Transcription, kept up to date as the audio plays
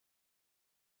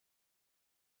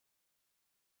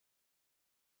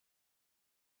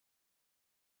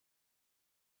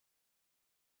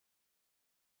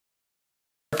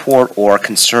airport or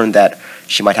concerned that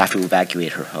she might have to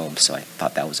evacuate her home. So I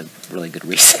thought that was a really good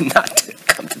reason not to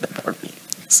come to the board meeting.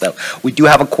 So we do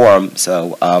have a quorum,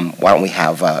 so why don't we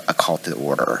have a call to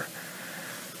order?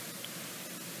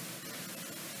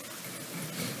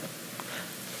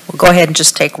 We'll go ahead and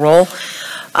just take roll.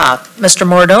 Mr.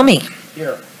 Morodomi.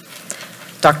 Here.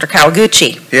 Dr.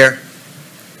 Kawaguchi. Here.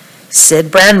 Sid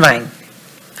Brandvine.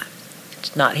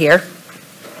 Not here.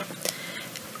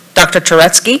 Dr.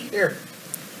 Turetsky. Here.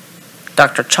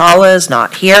 Dr. Chawla is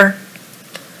not here.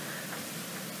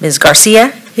 Ms.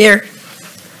 Garcia. Here.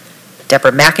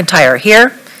 Deborah McIntyre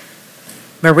here.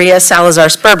 Maria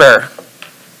Salazar-Sperber.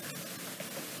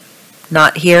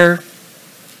 Not here.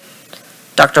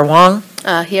 Dr. Wong.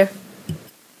 Here.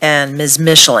 And Ms.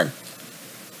 Michelin.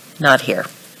 Not here.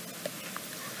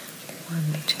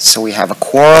 So we have a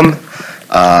quorum.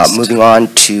 Moving on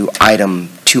to item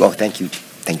 2. Oh, thank you.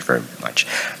 Thank you very much.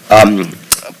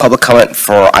 Public comment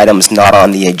for items not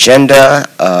on the agenda.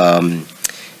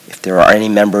 If there are any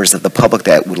members of the public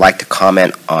that would like to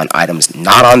comment on items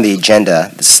not on the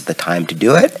agenda, this is the time to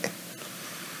do it.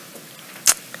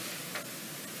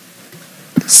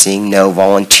 Seeing no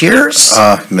volunteers.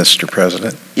 Mr.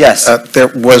 President. Yes.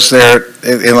 Was there,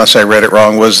 unless I read it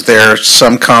wrong, was there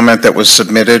some comment that was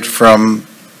submitted from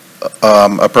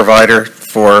a provider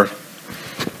for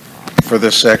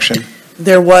this section?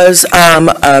 There was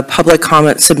a public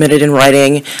comment submitted in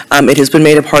writing. It has been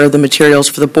made a part of the materials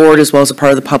for the board as well as a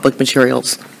part of the public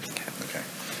materials. Okay.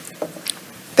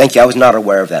 Thank you. I was not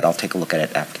aware of that. I'll take a look at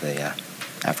it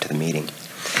after the meeting.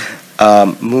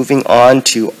 Moving on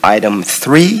to item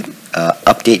 3,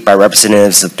 update by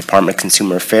representatives of Department of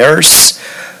Consumer Affairs.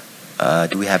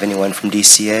 Do we have anyone from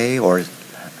DCA or?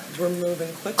 We're moving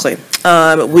quickly.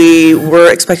 We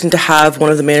were expecting to have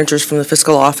one of the managers from the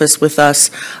fiscal office with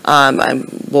us.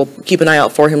 We'll keep an eye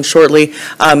out for him shortly.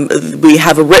 We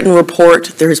have a written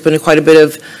report. There has been quite a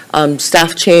bit of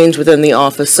staff change within the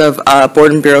Office of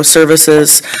Board and Bureau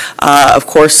Services. Of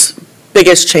course,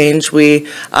 biggest change, we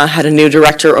had a new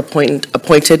director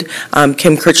appointed,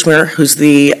 Kim Kirchner, who's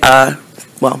the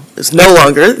is no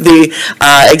longer the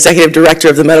executive director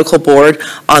of the medical board.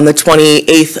 On the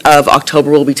 28th of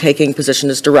October, will be taking position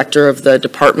as director of the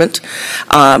department.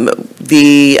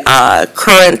 The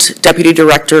current deputy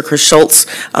director, Chris Schultz,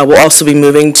 will also be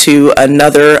moving to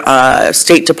another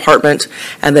state department.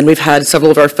 And then we've had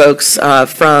several of our folks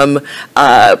from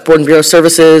Board and Bureau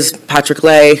Services. Patrick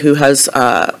Lay, who has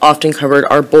often covered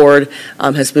our board,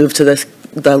 has moved to the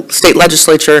state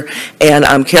legislature,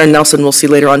 and Karen Nelson we'll see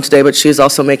later on today, but she is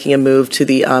also making a move to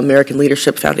the American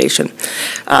Leadership Foundation.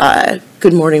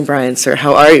 Good morning, Brian, sir.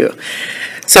 How are you?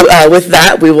 So with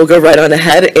that, we will go right on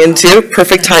ahead into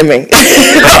perfect timing,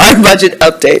 our budget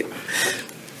update.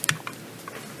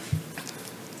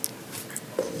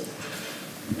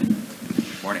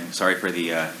 Morning. Sorry for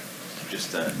the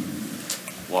just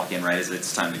walk in right as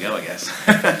it's time to go, I guess.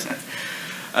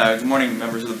 Good morning,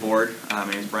 members of the board. My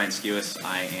name is Brian Skewis.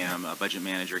 I am a budget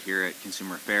manager here at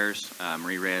Consumer Affairs.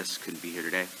 Marie Reyes couldn't be here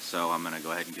today, so I'm going to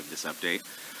go ahead and give this update.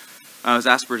 I was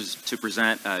asked to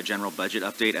present a general budget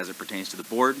update as it pertains to the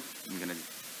board. I'm going to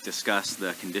discuss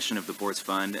the condition of the board's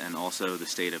fund and also the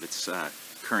state of its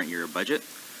current year budget.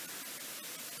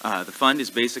 The fund is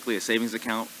basically a savings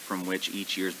account from which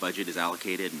each year's budget is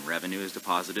allocated and revenue is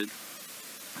deposited.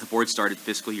 The board started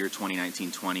fiscal year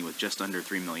 2019-20 with just under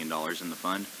 $3 million in the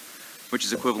fund, which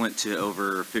is equivalent to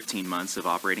over 15 months of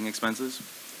operating expenses.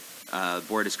 The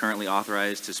board is currently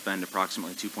authorized to spend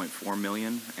approximately $2.4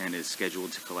 million and is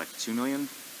scheduled to collect $2 million.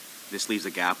 This leaves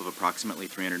a gap of approximately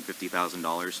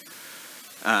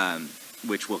 $350,000,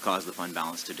 which will cause the fund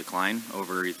balance to decline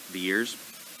over the years.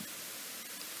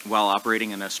 While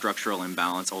operating in a structural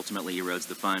imbalance ultimately erodes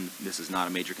the fund, this is not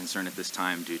a major concern at this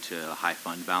time due to a high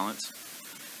fund balance.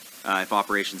 If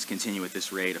operations continue at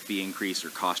this rate, a fee increase or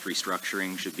cost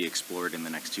restructuring should be explored in the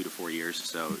next 2 to 4 years,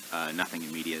 so nothing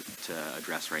immediate to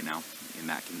address right now in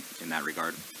that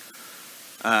regard.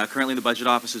 Currently, the Budget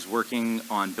Office is working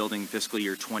on building fiscal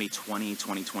year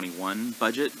 2020-2021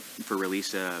 budget for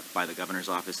release by the Governor's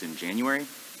Office in January.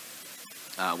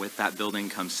 With that building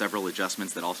comes several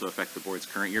adjustments that also affect the board's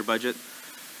current year budget.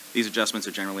 These adjustments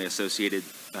are generally associated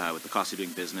with the cost of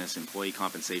doing business, employee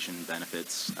compensation,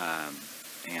 benefits,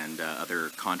 and other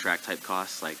contract type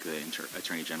costs like the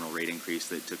Attorney General rate increase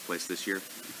that took place this year.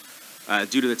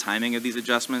 Due to the timing of these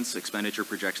adjustments, expenditure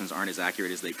projections aren't as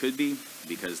accurate as they could be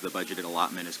because the budgeted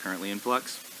allotment is currently in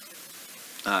flux.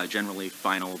 Generally,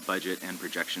 final budget and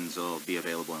projections will be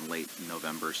available in late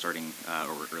November starting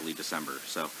or early December.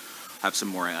 So I'll have some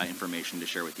more information to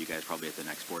share with you guys probably at the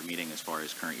next board meeting as far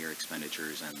as current year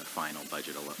expenditures and the final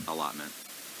budget allotment.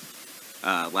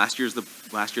 Last year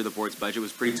the board's budget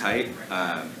was pretty tight.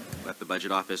 At the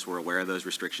budget office, we're aware of those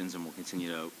restrictions, and we'll continue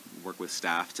to work with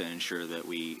staff to ensure that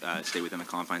we stay within the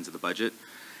confines of the budget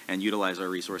and utilize our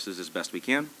resources as best we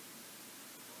can.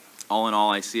 All in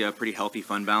all, I see a pretty healthy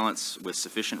fund balance with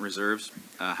sufficient reserves.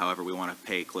 However, we want to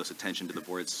pay close attention to the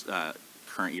board's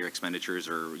current year expenditures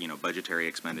or budgetary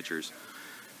expenditures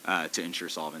to ensure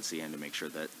solvency and to make sure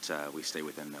that we stay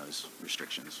within those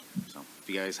restrictions. So if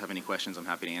you guys have any questions, I'm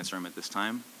happy to answer them at this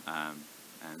time.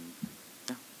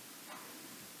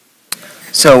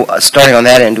 So starting on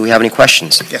that end, do we have any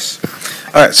questions? Yes.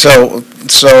 All right, so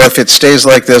if it stays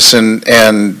like this and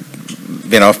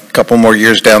a couple more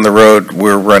years down the road,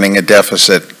 we're running a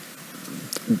deficit,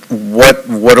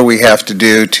 what do we have to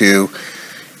do to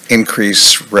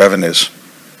increase revenues?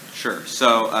 Sure.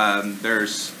 So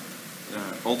there's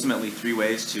ultimately 3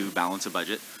 ways to balance a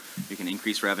budget. You can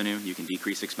increase revenue, you can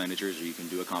decrease expenditures, or you can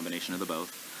do a combination of the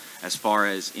both. As far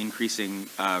as increasing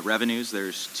revenues,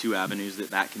 there's 2 avenues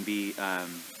that can be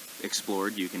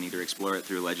explored. You can either explore it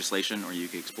through legislation or you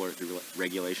can explore it through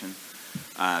regulation.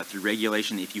 Through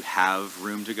regulation, if you have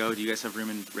room to go, do you guys have room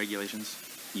in regulations?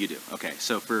 You do. Okay.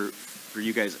 So for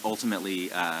you guys, ultimately,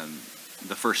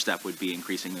 the first step would be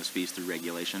increasing those fees through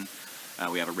regulation.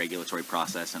 We have a regulatory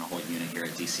process and a whole unit here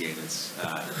at DCA that's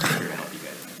here to help you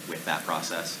guys with that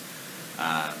process.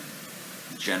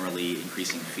 Generally,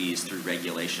 increasing fees through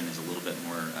regulation is a little bit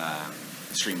more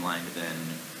streamlined than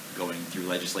going through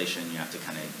legislation. You have to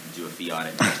kind of do a fee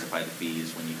audit and justify the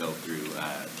fees when you go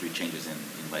through changes in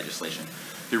legislation.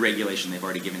 Through regulation, they've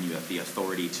already given you the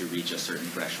authority to reach a certain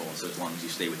threshold. So as long as you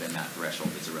stay within that threshold,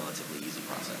 it's a relatively easy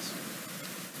process.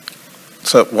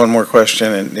 So one more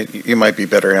question, and you might be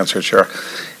better answered, Cheryl.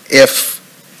 If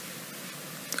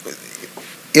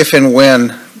and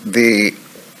when the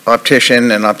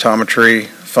optician and optometry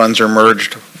funds are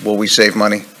merged, will we save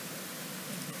money?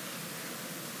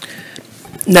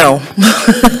 No.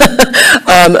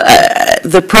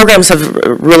 The programs have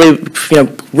really,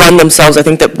 run themselves. I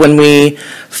think that when the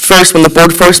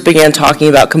board first began talking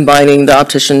about combining the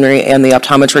opticianry and the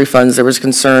optometry funds, there was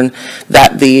concern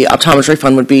that the optometry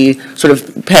fund would be sort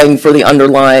of paying for the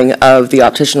underlying of the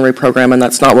opticianry program, and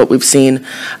that's not what we've seen.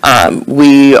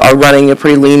 We are running a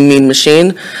pretty lean, mean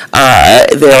machine.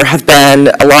 There have been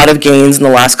a lot of gains in the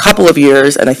last couple of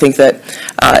years, and I think that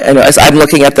as I'm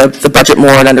looking at the budget more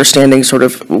and understanding sort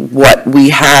of what we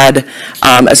had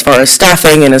as far as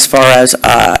staffing and as far as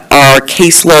our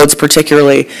caseloads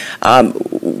particularly,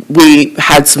 we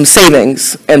had some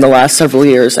savings in the last several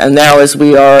years, and now as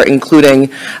we are including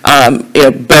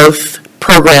both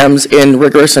programs in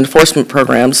rigorous enforcement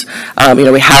programs,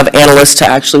 we have analysts to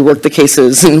actually work the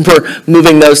cases, and we're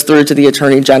moving those through to the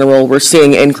Attorney General. We're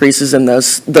seeing increases in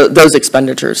those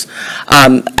expenditures.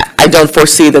 I don't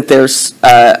foresee that there's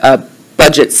a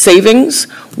budget savings.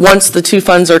 Once the 2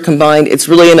 funds are combined, it's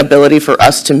really an ability for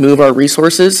us to move our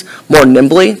resources more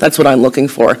nimbly. That's what I'm looking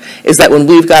for, is that when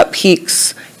we've got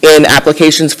peaks in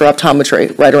applications for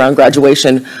optometry right around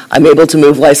graduation, I'm able to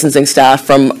move licensing staff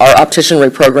from our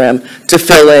opticianry program to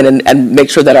fill in and make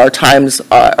sure that our times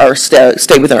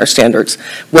stay within our standards.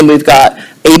 When we've got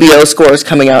ABO scores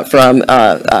coming out from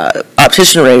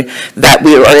opticianry, that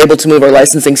we are able to move our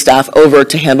licensing staff over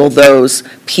to handle those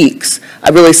peaks. I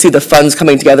really see the funds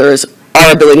coming together as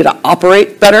our ability to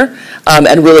operate better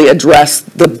and really address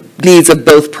the needs of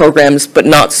both programs, but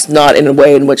not in a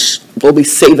way in which we'll be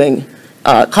saving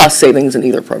cost savings in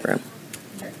either program.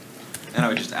 And I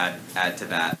would just add to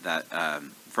that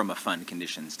from a fund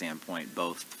condition standpoint,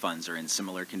 both funds are in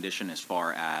similar condition as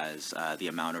far as the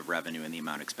amount of revenue and the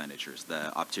amount of expenditures.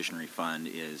 The opticianry fund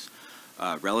is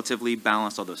relatively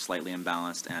balanced, although slightly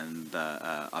imbalanced, and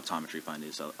the optometry fund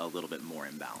is a little bit more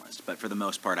imbalanced. But for the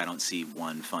most part, I don't see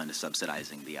one fund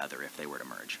subsidizing the other if they were to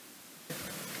merge.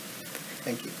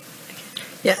 Thank you.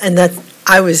 Yeah, and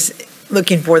I was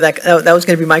looking for that. That was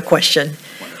going to be my question.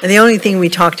 And the only thing we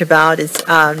talked about is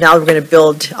now we're going to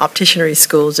build opticianry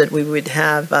schools, that we would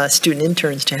have student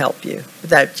interns to help you.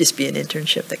 Would that just be an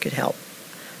internship that could help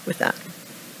with that?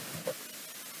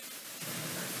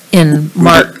 In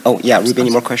March. Oh, yeah, Ruby, any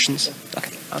more questions?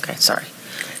 Okay, sorry.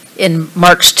 In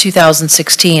March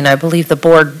 2016, I believe the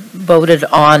board voted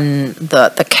on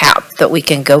the cap that we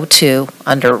can go to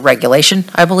under regulation,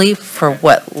 I believe, for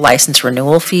what license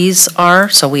renewal fees are.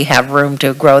 So we have room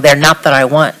to grow there. Not that I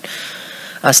want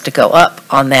us to go up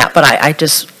on that, but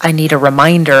I need a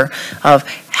reminder of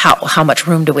how much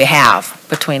room do we have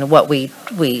between what we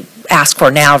ask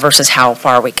for now versus how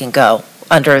far we can go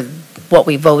under what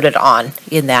we voted on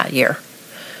in that year.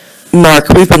 Mark,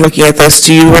 we've been looking at this.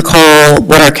 Do you recall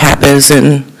what our cap is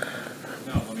in?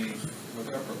 No, let me look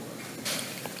it up real quick.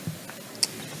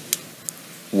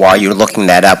 while you're looking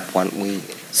that up, why don't we,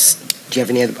 do you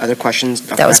have any other questions?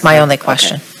 Dr. That was my McIntyre? only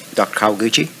question. Okay. Dr.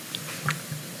 Kawaguchi?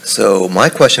 So my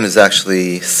question is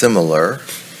actually similar,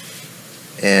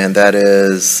 and that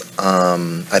is,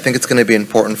 I think it's going to be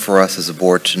important for us as a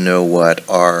board to know what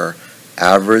our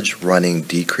average running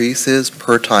decrease is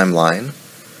per timeline,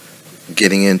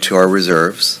 getting into our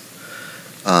reserves,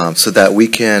 so that we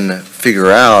can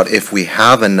figure out if we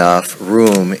have enough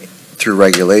room through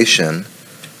regulation,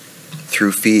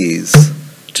 through fees,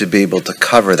 to be able to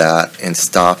cover that and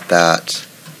stop that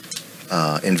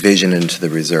invasion into the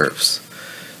reserves.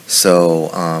 So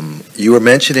you were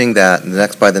mentioning that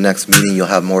by the next meeting you'll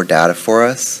have more data for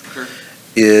us. Sure.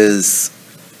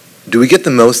 Do we get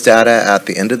the most data at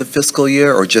the end of the fiscal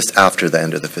year or just after the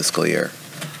end of the fiscal year?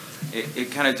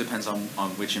 It kind of depends on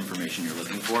which information you're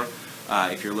looking for.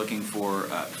 If you're looking for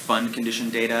fund condition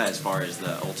data as far as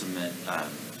the ultimate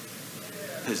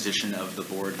position of the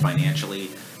board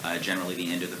financially, generally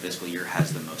the end of the fiscal year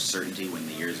has the most certainty when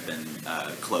the year's been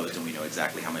closed and we know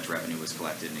exactly how much revenue was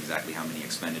collected and exactly how many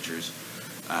expenditures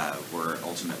were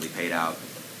ultimately paid out.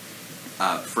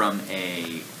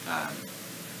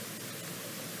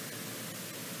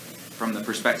 From the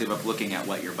perspective of looking at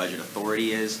what your budget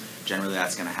authority is, generally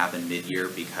that's going to happen mid-year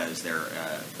because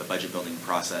the budget building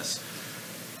process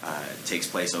takes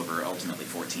place over ultimately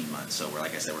 14 months. So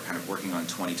like I said, we're kind of working on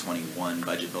 2021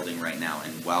 budget building right now,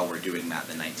 and while we're doing that,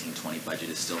 the 1920 budget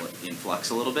is still in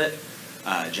flux a little bit.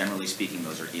 Generally speaking,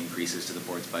 those are increases to the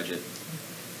board's budget.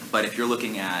 But if you're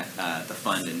looking at the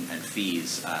fund and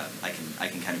fees, I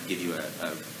can kind of give you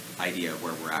a idea of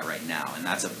where we're at right now, and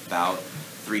that's about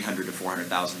 $300,000 to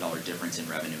 $400,000 difference in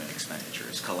revenue and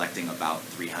expenditures, collecting about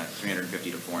 $350,000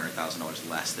 to $400,000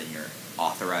 less than you're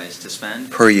authorized to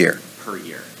spend Per year? per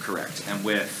year. Correct. And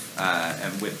with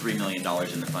 $3 million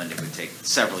in the fund, it would take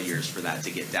several years for that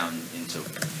to get down into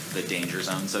the danger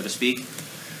zone, so to speak.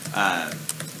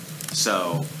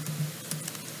 So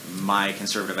my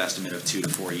conservative estimate of 2 to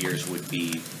 4 years would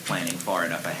be planning far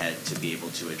enough ahead to be able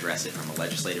to address it from a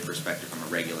legislative perspective, from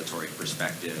a regulatory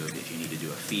perspective. If you need to do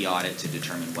a fee audit to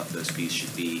determine what those fees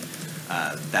should be,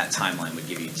 that timeline would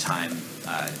give you time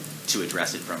to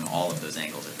address it from all of those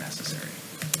angles if necessary.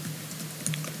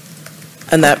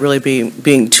 And that really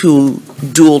being two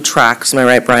dual tracks, am I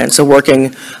right, Brian? So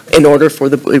working in order for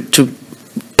to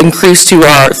increase through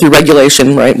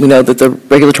regulation, right? We know that the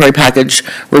regulatory package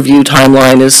review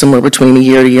timeline is somewhere between a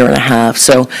year to year and a half.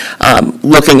 So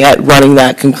looking at running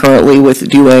that concurrently with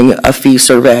doing a fee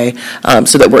survey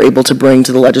so that we're able to bring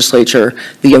to the legislature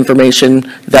the information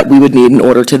that we would need in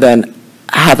order to then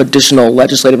have additional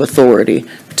legislative authority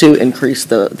to increase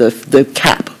the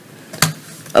cap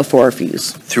for our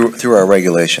fees. Through our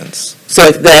regulations. So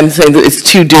I'm saying that it's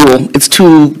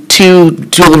two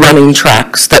dual running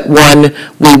tracks, that one,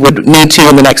 we would need to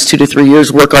in the next 2 to 3 years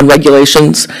work on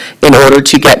regulations in order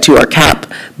to get to our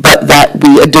cap, but that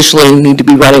we additionally need to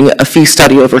be running a fee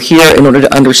study over here in order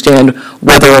to understand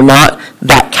whether or not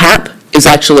that cap is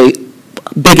actually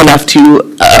big enough to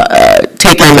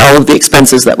take on all of the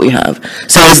expenses that we have.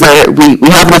 So we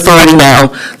have an authority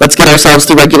now, let's get ourselves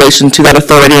through regulation to that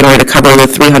authority in order to cover the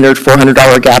 $300,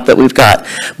 $400 gap that we've got.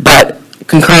 But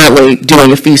concurrently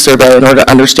doing a fee survey in order to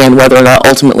understand whether or not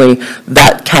ultimately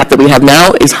that cap that we have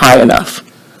now is high enough.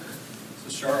 So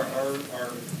Shar, our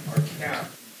cap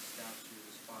statute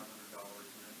is $500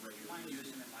 and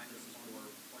regulation is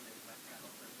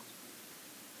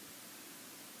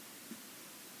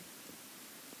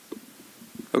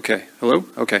Okay, hello?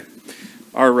 Okay.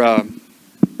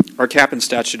 Our cap in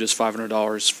statute is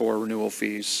 $500 for renewal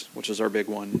fees, which is our big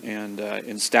one, and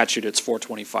in statute it's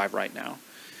 $425 right now.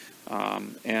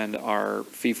 And our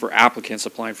fee for applicants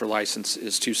applying for license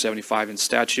is $275 in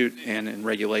statute, and in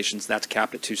regulations that's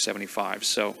capped at $275.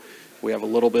 So we have a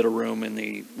little bit of room in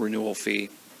the renewal fee,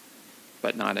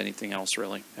 but not anything else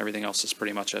really. Everything else is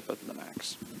pretty much up at the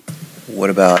max. What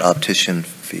about optician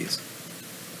fees?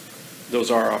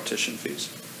 Those are optician fees.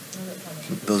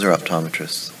 Those are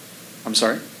optometrists. I'm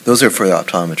sorry? Those are for the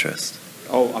optometrists.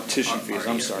 Oh, optician fees,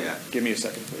 I'm yeah, sorry. yeah. Give me a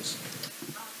second, please.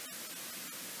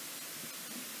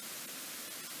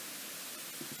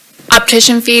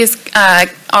 Optician fees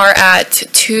are at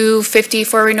 $250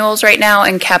 for renewals right now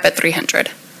and cap at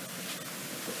 $300.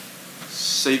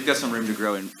 So you've got some room to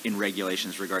grow in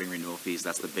regulations regarding renewal fees.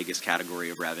 That's the biggest category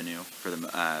of revenue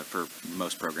for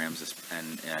most programs,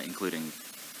 and including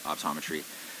optometry.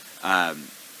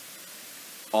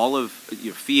 All of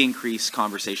fee increase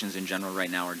conversations in general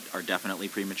right now are definitely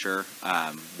premature.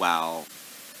 While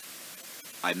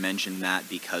I mentioned that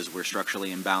because we're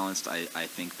structurally imbalanced, I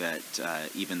think that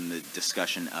even the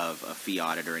discussion of a fee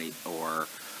audit or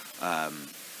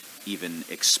even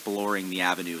exploring the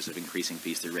avenues of increasing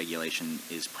fees through regulation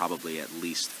is probably at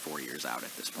least 4 years out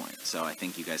at this point. So I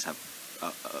think you guys have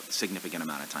a significant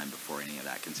amount of time before any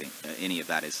of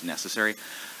that is necessary,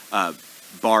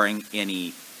 barring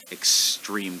any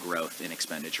extreme growth in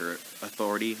expenditure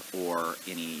authority or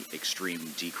any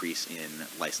extreme decrease in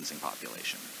licensing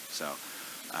population. So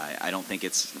I don't think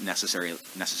it's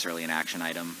necessarily an action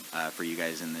item for you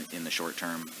guys in the short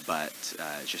term, but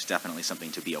it's just definitely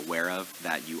something to be aware of,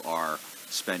 that you are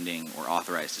spending or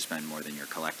authorized to spend more than you're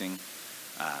collecting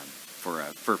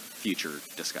for future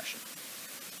discussion.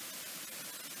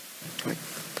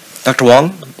 Dr.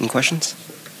 Wong, any questions?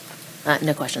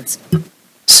 No questions.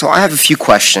 So I have a few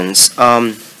questions,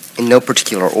 in no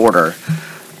particular order.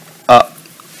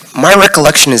 My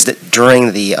recollection is that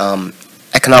during the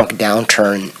economic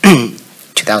downturn,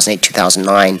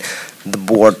 2008-2009, the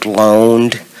board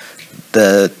loaned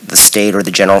the state or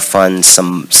the general fund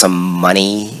some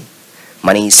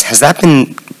monies. Has that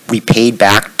been repaid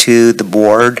back to the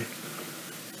board?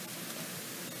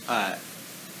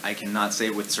 I cannot say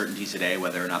with certainty today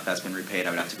whether or not that's been repaid.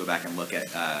 I would have to go back and look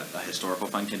at a historical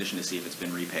fund condition to see if it's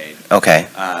been repaid. Okay.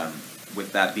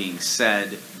 With that being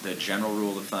said, the general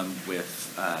rule of thumb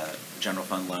with general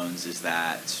fund loans is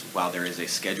that while there is a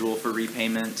schedule for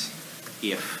repayment,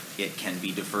 if it can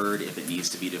be deferred, if it needs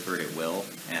to be deferred, it will.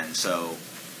 And so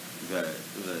the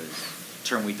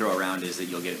term we throw around is that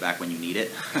you'll get it back when you need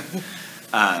it.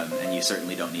 And you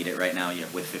certainly don't need it right now. You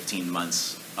have with 15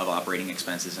 months of operating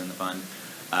expenses in the fund.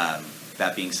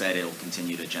 That being said, it'll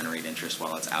continue to generate interest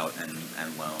while it's out and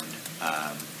loaned.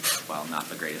 While not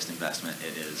the greatest investment,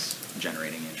 it is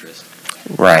generating interest.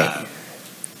 Right.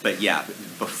 But yeah,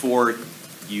 before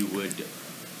you would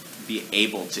be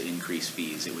able to increase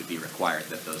fees, it would be required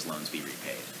that those loans be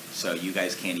repaid. So you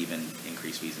guys can't even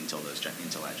increase fees until that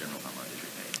general fund loan is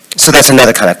repaid. So that's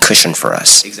another kind of cushion for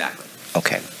us. Exactly.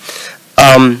 Okay.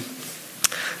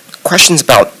 Questions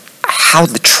about how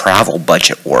the travel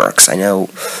budget works. I know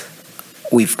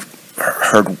we've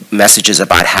heard messages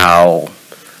about how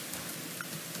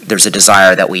there's a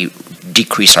desire that we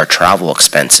decrease our travel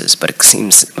expenses, but it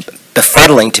seems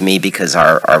befuddling to me because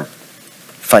our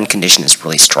fund condition is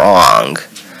really strong.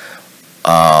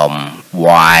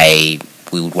 Why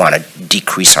we would want to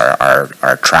decrease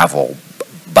our travel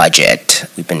budget.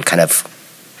 We've been kind of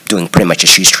doing pretty much a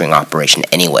shoestring operation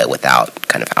anyway without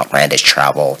kind of outlandish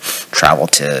travel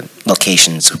to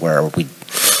locations where we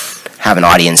have an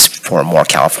audience for more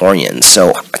Californians.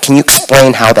 So can you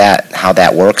explain how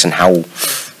that works and who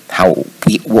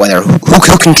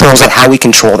controls it, how we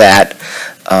control that?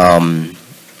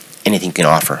 Anything you can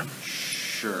offer?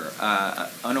 Sure.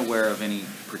 Unaware of any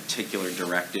particular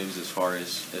directives as far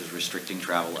as restricting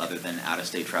travel other than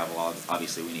out-of-state travel.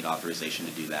 Obviously, we need authorization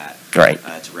to do that. Right.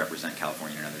 To represent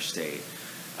California in another state.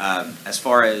 As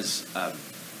far as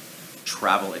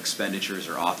travel expenditures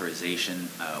or authorization,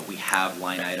 we have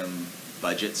line item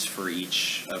budgets for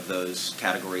each of those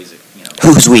categories.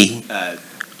 Who's we?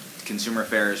 Consumer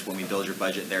affairs, when we build your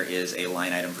budget, there is a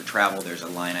line item for travel, there's a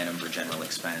line item for general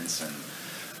expense and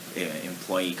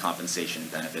employee compensation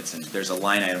benefits, and there's a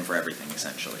line item for everything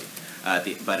essentially.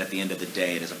 But at the end of the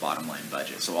day, it is a bottom line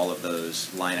budget. So all of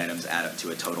those line items add up to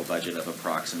a total budget of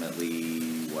approximately,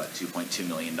 $2.2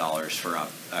 million for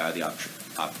the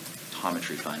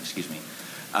Optometry fund, excuse me.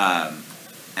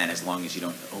 And as long as you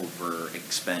don't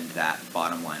over-expend that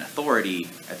bottom line authority,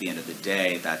 at the end of the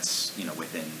day, that's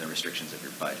within the restrictions of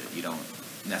your budget. You don't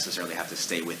necessarily have to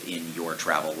stay within your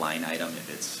travel line item. If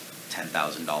it's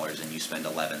 $10,000 and you spend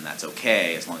 11, that's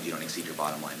okay, as long as you don't exceed your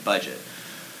bottom line budget.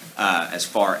 As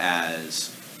far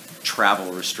as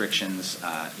travel restrictions,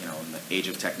 in the age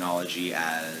of technology,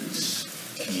 as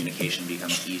communication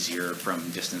becomes easier from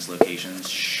distance locations,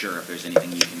 sure, if there's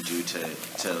anything you can do to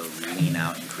lean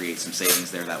out and create some savings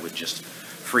there, that would just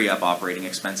free up operating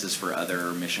expenses for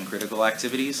other mission critical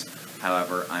activities.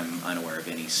 However, I'm unaware of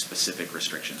any specific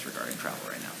restrictions regarding travel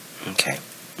right now. Okay.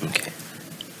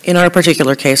 In our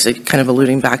particular case, kind of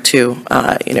alluding back to,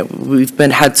 we've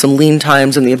had some lean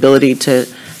times and the ability to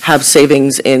have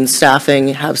savings in staffing,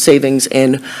 have savings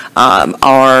in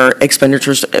our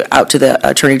expenditures out to the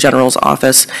Attorney General's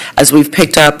office. As we've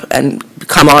picked up and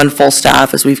come on full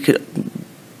staff, as we've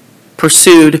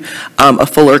pursued a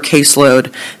fuller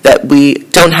caseload, that we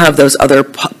don't have those other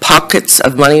pockets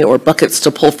of money or buckets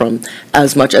to pull from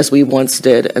as much as we once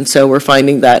did. And so we're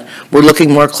finding that we're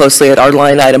looking more closely at our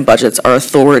line item budgets, our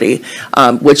authority,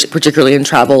 which particularly in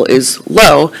travel is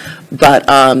low, but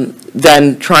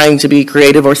then trying to be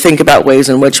creative or think about ways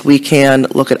in which we can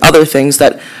look at other things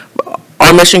that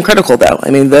are mission critical, though.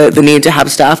 I mean, the need to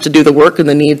have staff to do the work and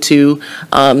the need to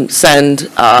send,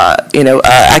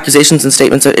 accusations and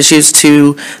statements of issues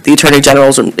to the Attorney General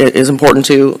is important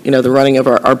to, the running of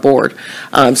our board.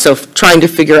 So trying to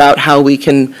figure out how we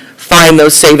can find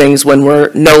those savings when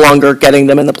we're no longer getting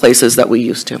them in the places that we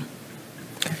used to.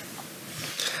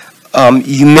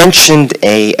 You mentioned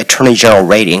a Attorney General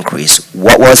rate increase.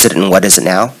 What was it and what is it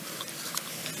now?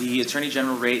 The Attorney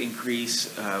General rate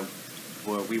increase,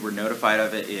 we were notified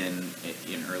of it in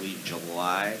early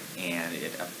July, and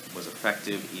it was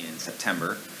effective in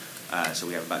September. So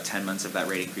we have about 10 months of that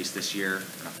rate increase this year and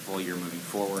a full year moving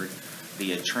forward.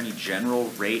 The Attorney General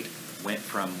rate went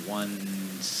from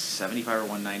 175 or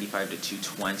 195 to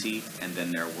 220, and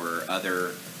then there were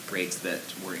other rates that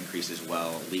were increased as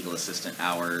well, legal assistant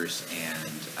hours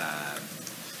and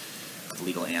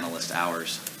legal analyst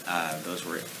hours. Those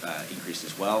were increased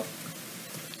as well.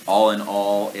 All in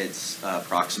all, it's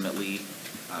approximately,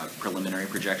 preliminary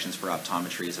projections for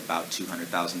optometry is about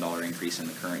 $200,000 increase in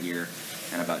the current year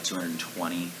and about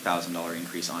 $220,000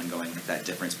 increase ongoing, that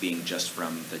difference being just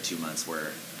from the 2 months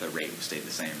where the rate stayed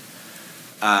the same.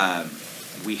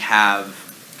 We have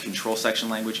control section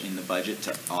language in the budget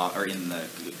to, or in the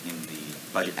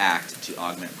Budget Act to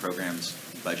augment programs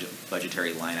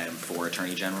budgetary line item for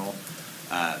Attorney General.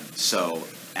 So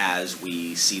as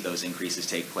we see those increases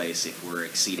take place, if we're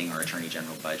exceeding our Attorney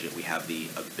General budget, we have the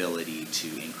ability to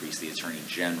increase the Attorney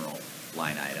General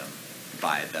line item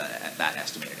by that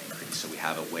estimated increase. So we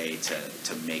have a way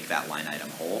to make that line item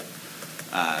whole,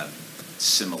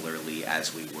 similarly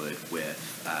as we would with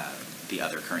the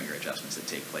other current year adjustments that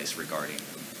take place regarding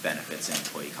benefits and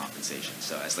employee compensation.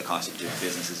 So as the cost of doing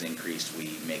business is increased,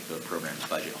 we make the program's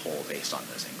budget whole based on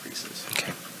those increases.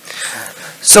 Okay.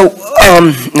 So,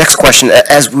 next question.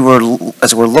 As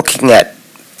we're looking at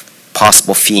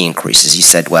possible fee increases, you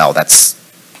said, well, that's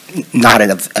not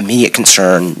an immediate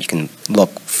concern. You can look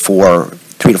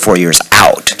 3 to 4 years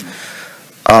out.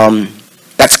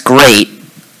 That's great,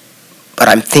 but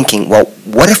I'm thinking, well,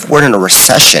 what if we're in a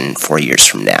recession 4 years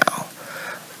from now?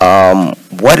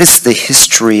 What is the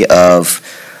history of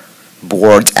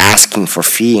boards asking for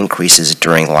fee increases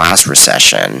during the last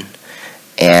recession?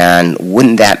 And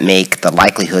wouldn't that make the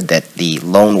likelihood that the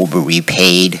loan will be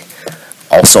repaid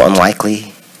also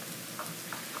unlikely?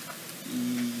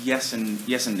 Yes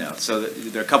and no. So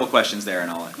there are a couple questions there,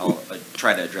 and I'll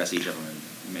try to address each of them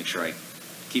and make sure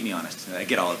keep me honest. I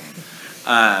get all of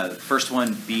them. First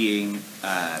one being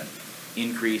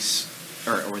increase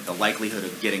or the likelihood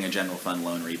of getting a general fund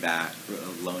loan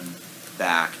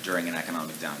back during an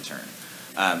economic downturn.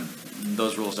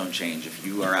 Those rules don't change. If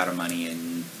you are out of money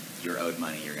and you're owed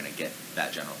money, you're going to get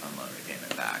that general fund loan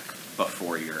repayment back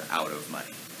before you're out of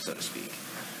money, so to speak.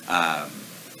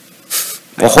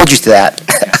 We'll hold you to that.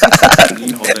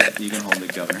 You can hold the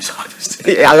governor's office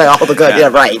to Yeah, I'll hold the governor. Yeah,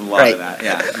 right.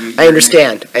 I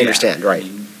understand. Right.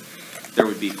 There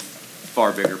would be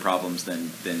far bigger problems than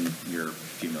your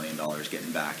few $1 million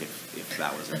getting back if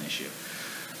that was an issue.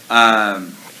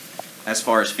 As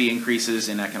far as fee increases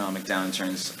in economic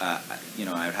downturns, I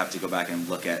would have to go back and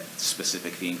look at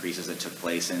specific fee increases that took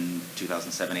place in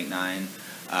 2007, 8, 9.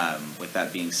 With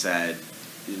that being said,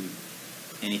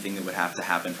 anything that would have to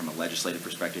happen from a legislative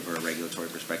perspective or a regulatory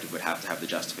perspective would have to have the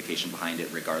justification behind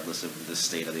it regardless of the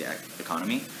state of the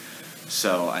economy.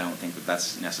 So I don't think that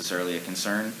that's necessarily a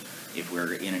concern. If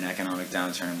we're in an economic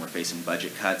downturn, we're facing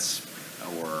budget cuts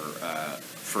or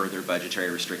further budgetary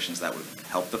restrictions, that would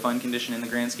help the fund condition in the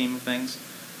grand scheme of things.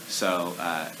 So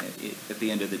at the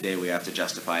end of the day, we have to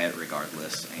justify it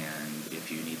regardless, and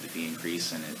if you need the fee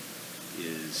increase and it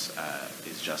is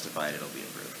justified, it'll be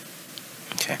approved.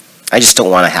 Okay. I just don't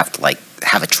want to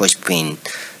have a choice between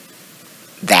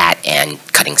that and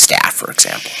cutting staff, for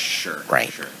example. Sure.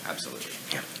 Right. Sure. Absolutely.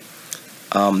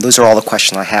 Yeah. Those are all the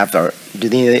questions I have.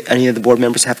 Do any of the board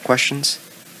members have questions?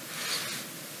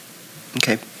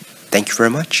 Okay. Thank you very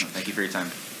much. Thank you for your time.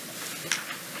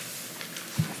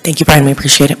 Thank you, Brian. We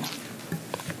appreciate it.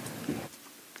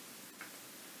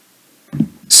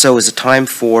 So is it time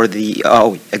for the,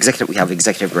 we have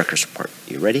executive director's report.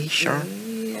 You ready, Sharon?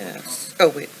 Yes. Oh,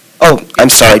 wait. Oh, I'm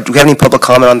sorry. Do we have any public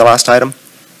comment on the last item?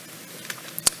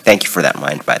 Thank you for that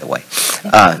mind, by the way.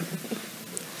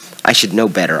 I should know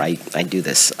better. I do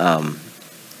this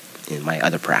in my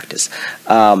other practice.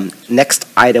 Next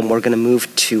item, we're going to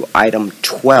move to item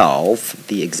 12,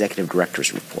 the executive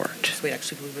director's report. So we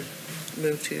actually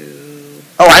move to...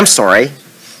 Oh, I'm sorry.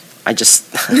 I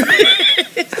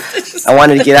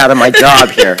wanted to get out of my job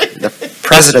here. The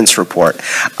president's report.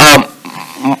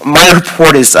 My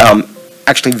report is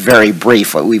actually very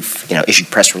brief. We've issued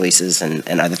press releases and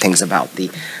other things about the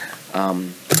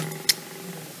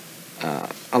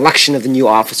election of the new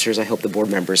officers. I hope the board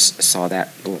members saw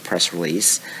that little press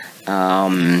release.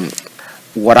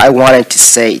 What I wanted to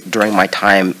say during my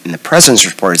time in the president's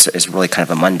report is really kind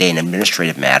of a mundane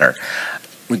administrative matter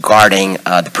regarding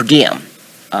the per diem.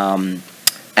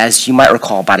 As you might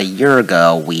recall, about a year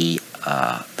ago,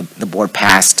 the board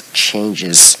passed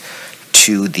changes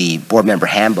to the board member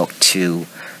handbook to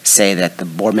say that the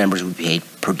board members would be paid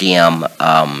per diem,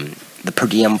 the per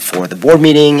diem for the board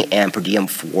meeting and per diem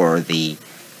for the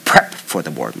prep for the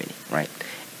board meeting, right?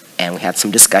 And we had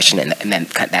some discussion, and then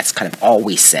that's kind of all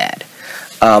we said.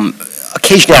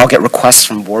 Occasionally, I'll get requests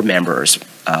from board members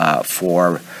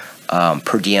for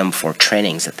per diem for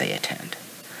trainings that they attend.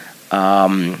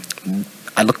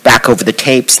 I look back over the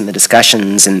tapes and the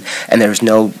discussions, and there was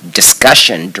no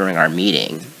discussion during our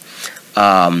meeting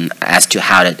as to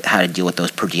how to deal with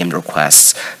those per diem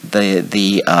requests. The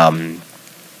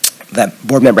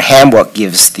board member handbook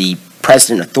gives the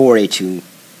president authority to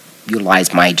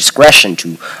utilize my discretion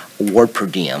to award per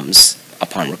diems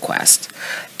upon request.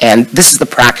 And this is the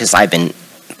practice I've been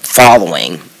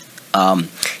following.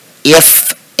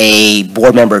 If a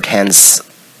board member attends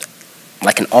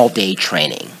like an all-day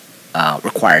training,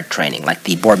 required training, like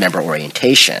the board member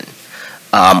orientation,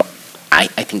 I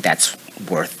think that's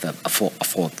worth a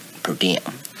full per diem.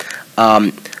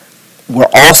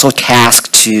 We're also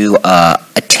tasked to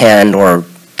attend or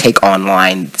take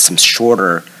online some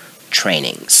shorter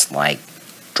trainings, like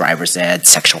driver's ed,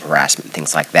 sexual harassment,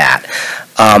 things like that.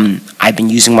 I've been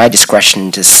using my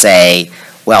discretion to say,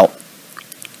 well,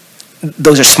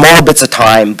 those are small bits of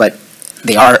time, but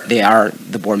they are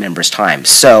the board member's time.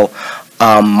 So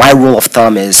my rule of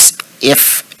thumb is,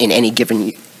 if in any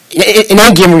given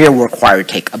year we're required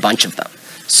to take a bunch of them.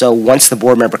 So once the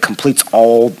board member completes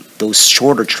all those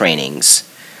shorter trainings,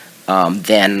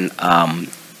 then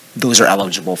those are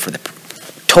eligible for the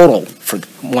total for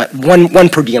one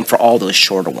per diem for all those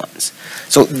shorter ones.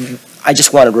 So I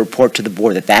just wanted to report to the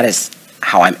board that is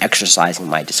how I'm exercising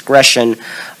my discretion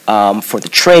for the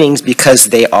trainings, because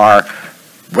they are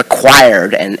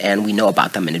required and we know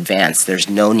about them in advance. There's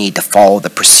no need to follow the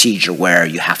procedure where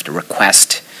you have to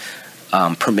request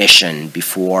permission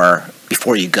before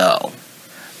you go.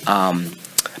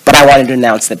 But I wanted to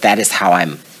announce that is how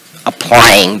I'm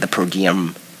applying the per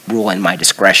diem rule in my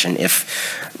discretion. If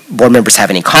board members have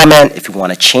any comment, if you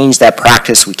want to change that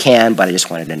practice, we can, but I just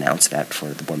wanted to announce that for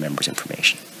the board members'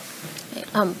 information.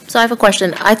 So I have a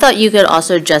question. I thought you could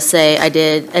also just say, I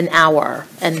did an hour,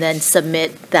 and then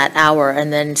submit that hour,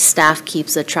 and then staff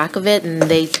keeps a track of it, and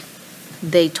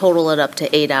they total it up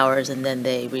to 8 hours, and then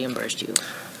they reimbursed you.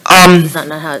 Is that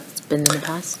not how it's been in the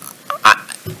past?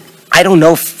 I don't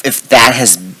know if that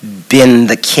has been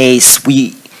the case.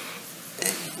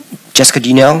 Jessica, do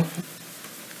you know?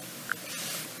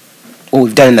 What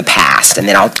we've done in the past, and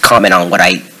then I'll comment on what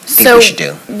I think we should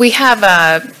do. So we have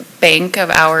a bank of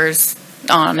hours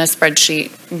on a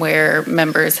spreadsheet where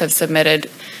members have submitted,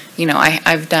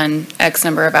 I've done X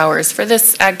number of hours for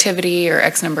this activity or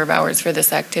X number of hours for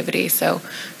this activity. So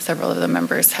several of the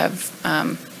members have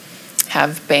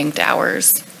banked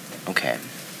hours. Okay.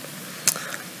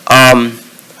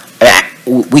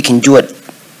 We can do it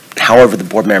however the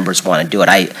board members want to do it.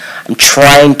 I'm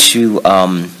trying to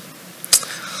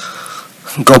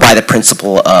go by the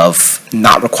principle of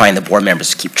not requiring the board members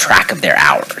to keep track of their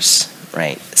hours,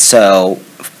 right? So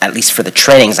at least for the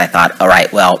trainings, I thought, all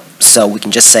right, well, so we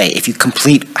can just say, if you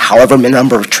complete however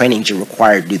number of trainings you're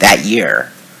required to do that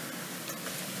year,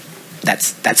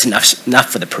 that's enough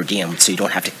for the per diem, so you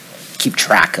don't have to keep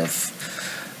track of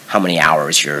how many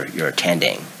hours you're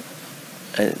attending.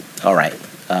 All right.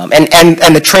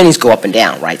 And the trainings go up and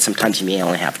down, right? Sometimes you may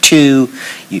only have 2.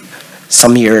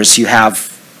 Some years you have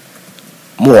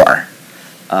more.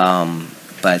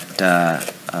 But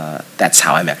that's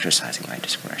how I'm exercising my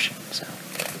discretion. So.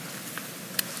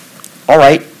 All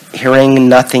right. Hearing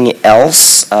nothing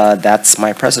else, that's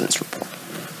my president's report.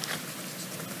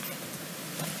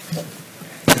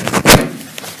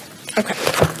 Okay.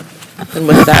 And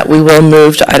with that, we will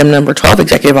move to item number 12,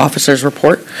 Executive Officer's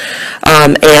Report.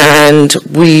 And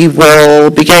we will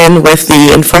begin with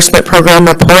the Enforcement Program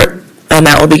Report, and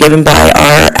that will be given by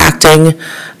our Acting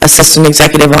Assistant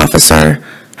Executive Officer,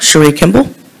 Cherie Kimball.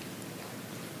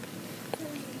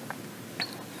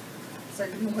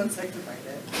 Sorry, give me 1 second to find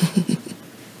it.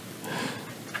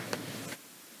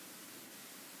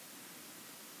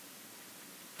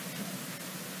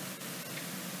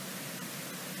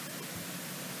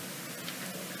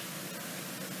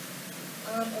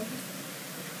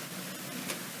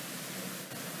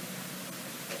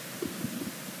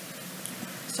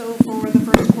 So for the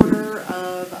first quarter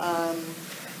of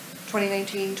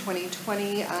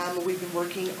 2019-2020, we've been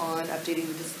working on updating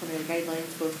the disciplinary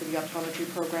guidelines both for the optometry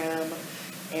program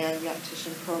and the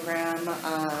optician program.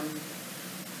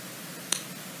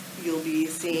 You'll be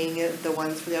seeing the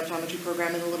ones for the optometry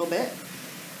program in a little bit.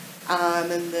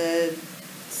 And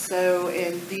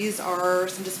these are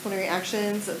some disciplinary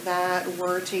actions that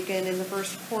were taken in the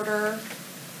first quarter.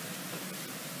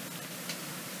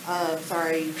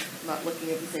 Sorry, I'm not looking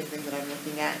at the same thing that I'm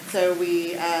looking at. So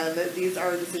these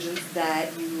are decisions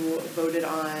that you voted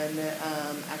on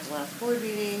at the last board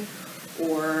meeting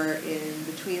or in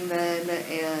between then,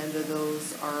 and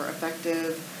those are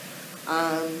effective.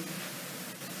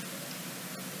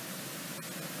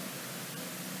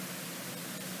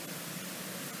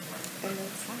 And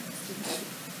that's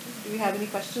facts. Do we have any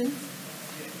questions?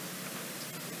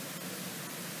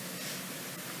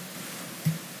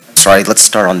 Sorry, let's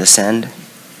start on this end.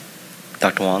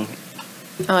 Dr. Wong,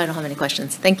 Oh, I don't have any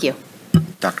questions. Thank you.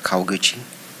 Dr. Kawaguchi.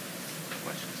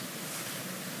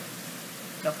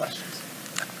 No questions.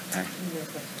 Okay.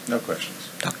 No questions.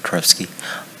 Dr. Turowski.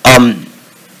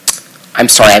 I'm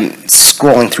sorry, I'm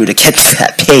scrolling through to get to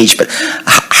that page, but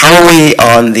how are we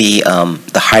on the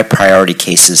high priority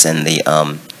cases and the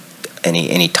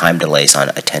any time delays on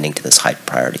attending to those high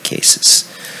priority cases?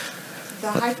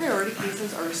 The high priority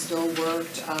cases are still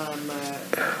worked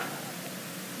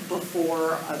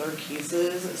before other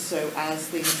cases, so as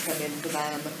things come in for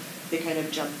them, they kind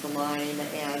of jump the line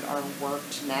and are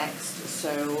worked next,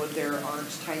 so there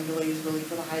aren't time delays really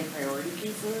for the high priority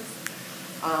cases.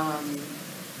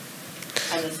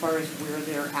 And as far as where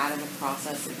they're at in the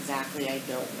process exactly, I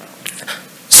don't know.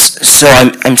 So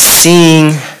I'm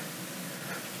seeing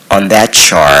on that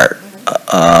chart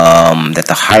that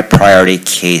the high priority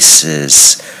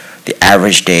cases, the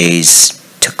average days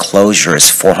to closure is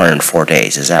 404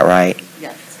 days. Is that right?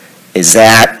 Yes. Is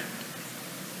that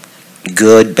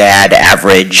good, bad,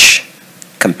 average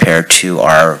compared to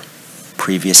our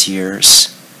previous years?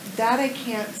 That I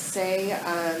can't say.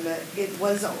 It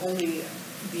was only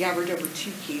the average over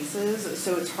 2 cases,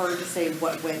 so it's hard to say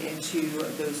what went into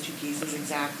those 2 cases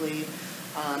exactly.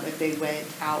 If they went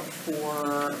out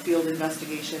for field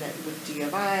investigation with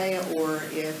DFI or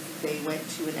if they went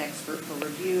to an expert for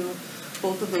review.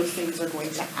 Both of those things are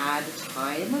going to add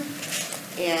time.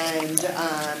 And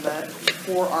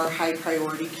for our high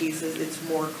priority cases, it's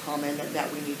more common that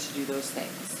we need to do those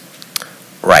things.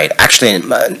 Right. Actually,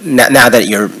 now that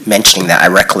you're mentioning that, I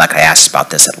recollect I asked about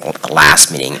this at the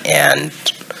last meeting, and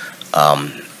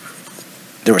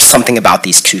there was something about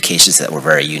these 2 cases that were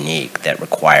very unique that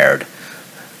required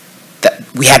that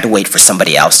we had to wait for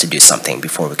somebody else to do something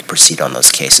before we could proceed on those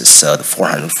cases. So the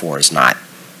 404 is not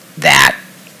that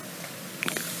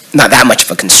much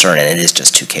of a concern, and it is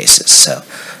just 2 cases. So,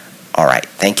 all right.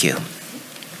 Thank you.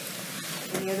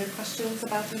 Any other questions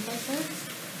about the investments?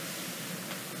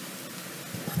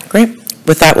 Great.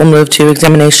 With that, we'll move to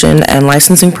examination and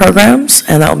licensing programs,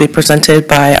 and that will be presented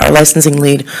by our licensing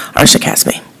lead, Arsha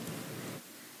Kasmi.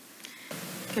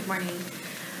 Good morning.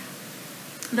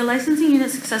 The licensing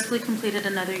unit successfully completed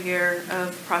another year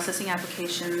of processing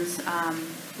applications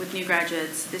with new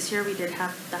graduates. This year we did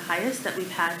have the highest that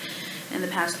we've had in the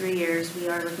past 3 years. We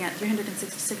are looking at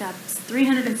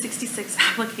 366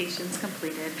 applications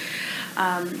completed.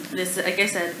 This, like I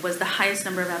said, was the highest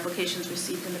number of applications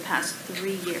received in the past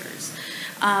 3 years.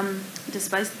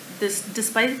 Despite this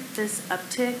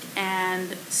uptick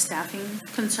and staffing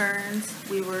concerns,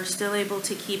 we were still able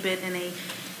to keep it in a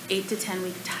 8 to 10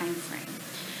 week time frame.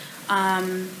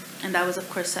 And that was, of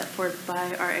course, set forth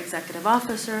by our executive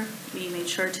officer. We made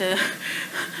sure to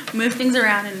move things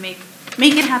around and make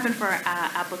it happen for our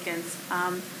applicants.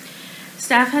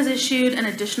 Staff has issued an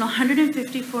additional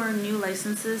 154 new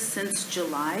licenses since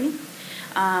July.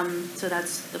 So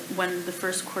that's when the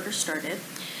first quarter started.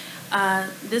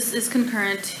 This is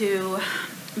concurrent to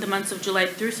the months of July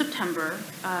through September.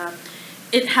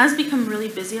 It has become really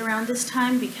busy around this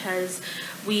time because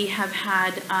we have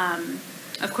had,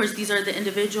 of course, these are the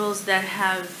individuals that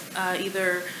have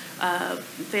either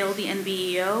failed the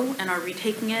NBEO and are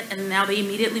retaking it, and now they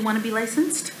immediately want to be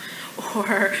licensed,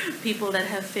 or people that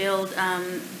have failed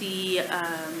the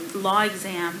law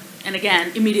exam and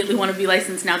again immediately want to be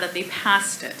licensed now that they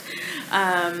passed it.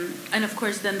 And of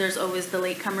course then there's always the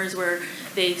latecomers where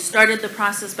they started the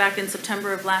process back in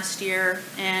September of last year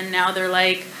and now they're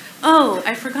like, oh,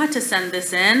 I forgot to send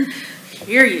this in.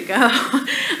 Here you go.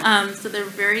 So they're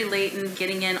very late in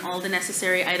getting in all the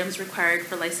necessary items required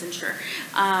for licensure.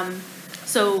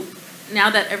 So now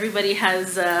that everybody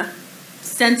has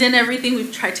sent in everything,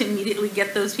 we've tried to immediately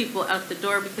get those people out the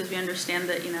door because we understand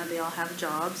that, you know, they all have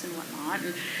jobs and whatnot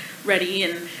and ready.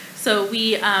 And so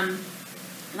we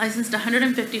licensed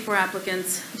 154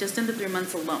 applicants just in the 3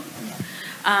 months alone.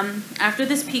 After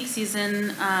this peak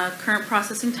season, current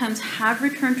processing times have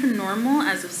returned to normal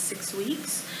as of 6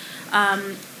 weeks.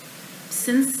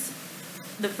 Since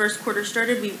the first quarter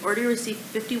started, we've already received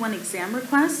 51 exam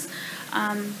requests.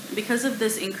 Because of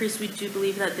this increase, we do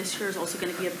believe that this year is also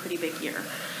going to be a pretty big year.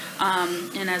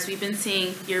 And as we've been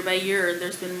seeing year by year,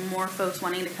 there's been more folks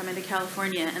wanting to come into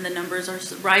California, and the numbers are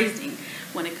rising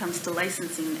when it comes to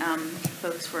licensing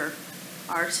folks for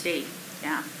our state.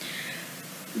 Yeah.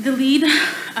 The lead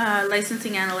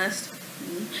licensing analyst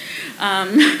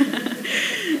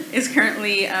is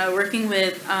currently working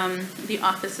with the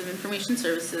Office of Information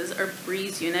Services, or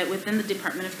BREEZE unit, within the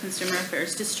Department of Consumer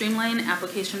Affairs to streamline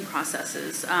application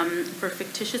processes for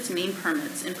fictitious name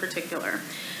permits in particular.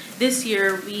 This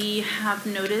year, we have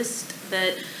noticed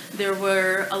that there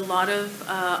were a lot of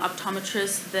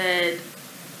optometrists that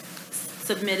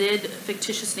submitted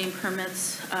fictitious name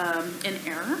permits in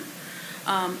error,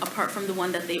 apart from the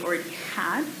one that they already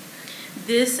had.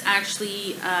 This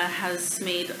actually has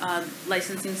made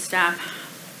licensing staff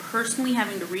personally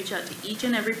having to reach out to each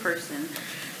and every person,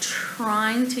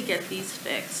 trying to get these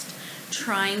fixed,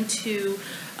 trying to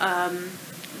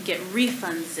get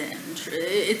refunds in.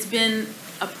 It's been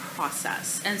a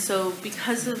process, and so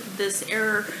because of this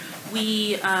error,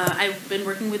 I've been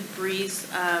working with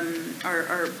BREEZE,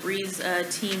 our BREEZE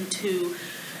team, to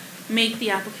make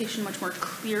the application much more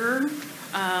clearer.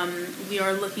 We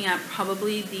are looking at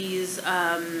probably these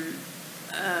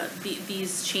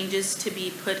changes to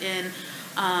be put in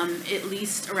at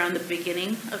least around the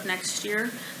beginning of next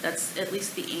year. That's at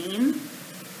least the aim.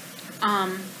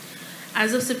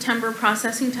 As of September,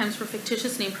 processing times for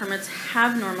fictitious name permits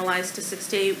have normalized to 6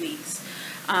 to 8 weeks.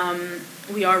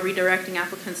 We are redirecting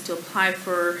applicants to apply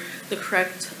for the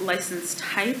correct license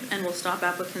type, and will stop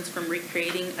applicants from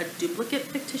recreating a duplicate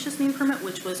fictitious name permit,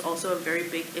 which was also a very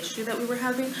big issue that we were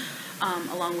having,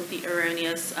 along with the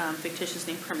erroneous fictitious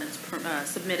name permits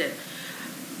submitted.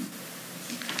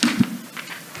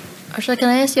 Arshila, can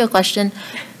I ask you a question?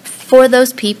 For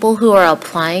those people who are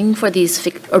applying for these,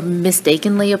 or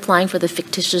mistakenly applying for the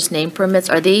fictitious name permits,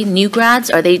 are they new grads?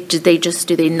 Do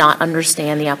they not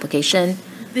understand the application?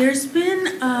 There's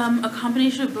been a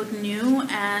combination of both new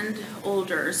and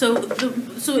older. So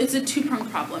it's a two-pronged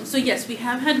problem. So yes, we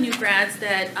have had new grads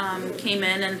that came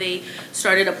in and they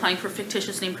started applying for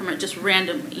fictitious name permit just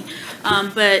randomly.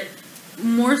 But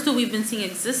more so, we've been seeing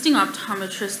existing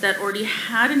optometrists that already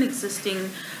had an existing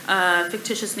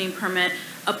fictitious name permit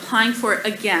applying for it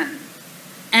again.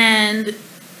 And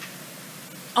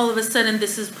all of a sudden,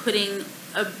 this is putting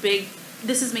a big,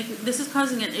 this is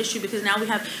causing an issue, because now we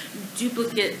have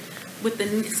duplicate with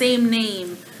the same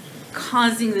name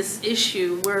causing this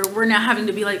issue where we're now having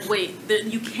to be like, wait,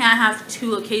 you can't have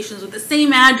two locations with the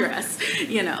same address,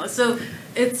 you know. So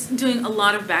it's doing a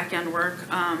lot of back-end work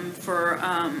for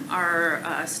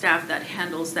our staff that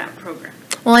handles that program.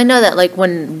 Well, I know that like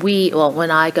when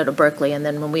I go to Berkeley, and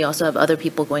then when we also have other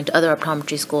people going to other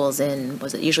optometry schools in,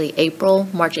 was it usually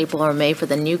March, April, or May for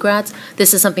the new grads,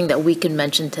 this is something that we can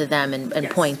mention to them and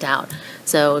Yes. point out.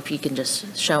 So if you can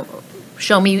just show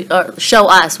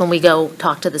us when we go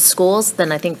talk to the schools,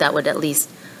 then I think that would at least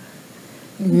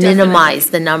minimize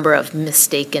the number of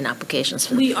mistaken applications.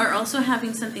 We are also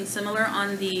having something similar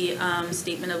on the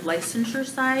statement of licensure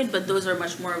side, but those are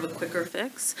much more of a quicker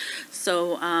fix.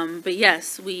 So, but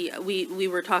yes, we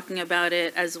were talking about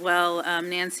it as well.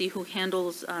 Nancy, who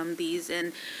handles these,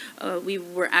 and we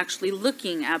were actually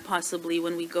looking at possibly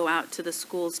when we go out to the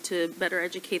schools to better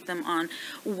educate them on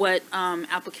what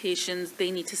applications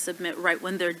they need to submit right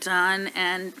when they're done,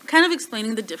 and kind of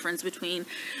explaining the difference between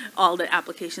all the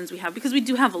applications we have, because we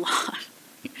do have a lot,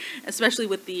 especially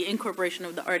with the incorporation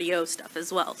of the RDO stuff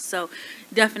as well. So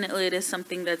definitely it is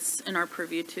something that's in our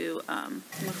purview to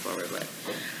move forward with.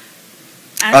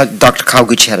 Dr.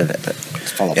 Kawaguchi had a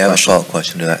follow-up question. Yeah, a follow-up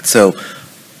question to that. So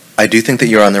I do think that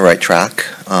you're on the right track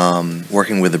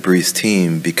working with the BREEZE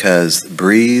team, because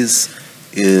BREEZE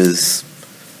is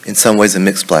in some ways a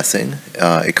mixed blessing.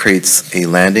 It creates a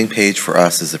landing page for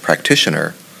us as a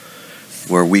practitioner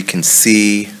where we can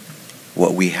see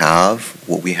what we have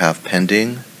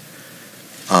pending.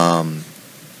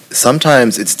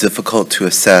 Sometimes it's difficult to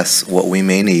assess what we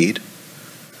may need.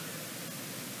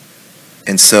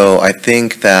 And so I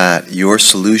think that your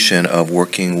solution of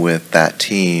working with that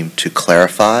team to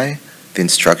clarify the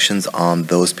instructions on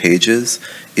those pages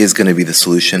is going to be the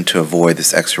solution to avoid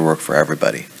this extra work for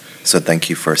everybody. So thank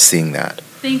you for seeing that.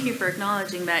 Thank you for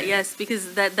acknowledging that, yes,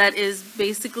 because that is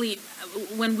basically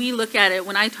when we look at it,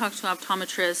 when I talk to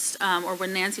optometrists, or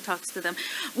when Nancy talks to them,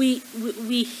 we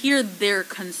hear their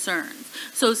concerns.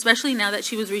 So especially now that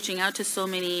she was reaching out to so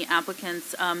many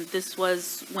applicants, this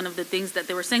was one of the things that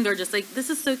they were saying. They were just like, this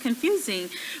is so confusing.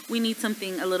 We need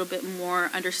something a little bit more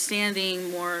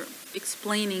understanding, more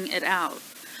explaining it out.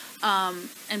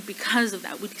 And because of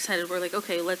that, we decided, we're like,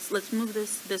 okay, let's move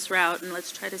this route, and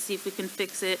let's try to see if we can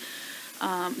fix it,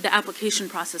 the application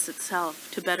process itself,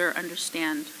 to better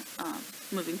understand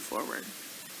moving forward.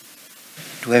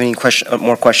 Do we have any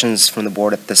more questions from the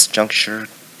board at this juncture?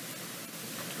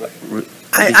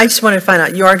 I just want to find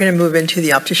out, you are going to move into the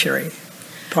opticianry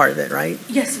part of it, right?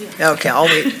 Yes, we are. Okay, I'll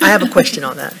wait. I have a question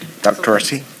on that. Dr.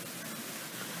 Torresky?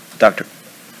 Dr.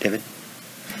 David?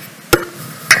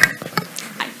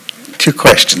 Two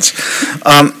questions.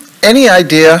 Any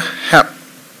idea how,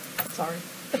 Sorry.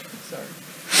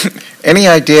 any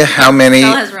idea how many,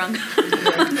 Spell has rung.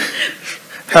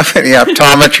 how many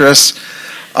optometrists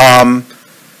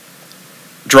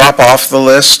drop off the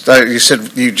list? You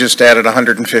said you just added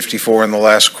 154 in the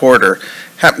last quarter.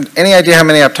 Any idea how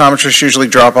many optometrists usually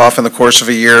drop off in the course of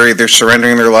a year, either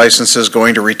surrendering their licenses,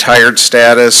 going to retired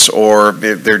status, or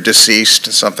they're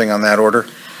deceased, something on that order?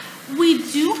 We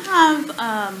do have,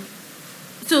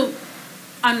 so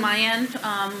on my end,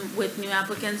 with new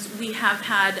applicants, we have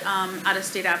had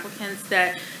out-of-state applicants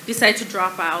that decide to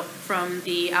drop out from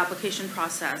the application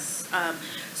process.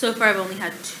 So far, I've only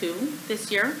had 2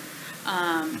 this year,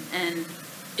 and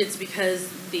it's because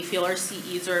they feel our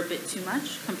CEs are a bit too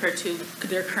much compared to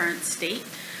their current state.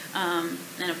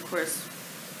 And of course,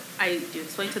 I do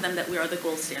explain to them that we are the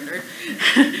gold standard.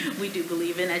 We do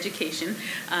believe in education,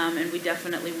 and we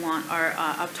definitely want our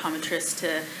optometrists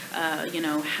to,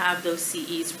 have those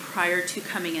CEs prior to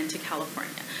coming into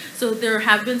California. So there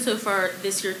have been so far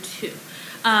this year 2.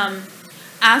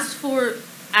 As for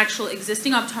actual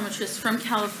existing optometrists from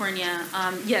California,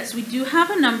 yes, we do have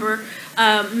a number.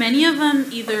 Many of them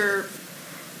either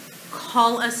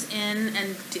call us in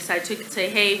and decide to say,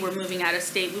 hey, we're moving out of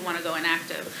state, we want to go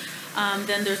inactive.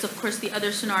 Then there's, of course, the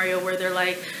other scenario where they're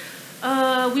like,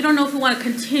 we don't know if we want to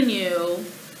continue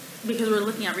because we're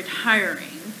looking at retiring.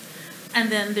 And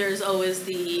then there's always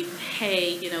the,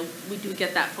 hey, we do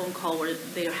get that phone call where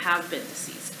they have been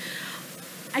deceased.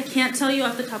 I can't tell you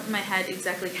off the top of my head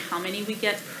exactly how many we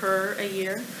get per a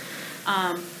year,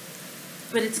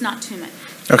 but it's not too many.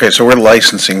 Okay, so we're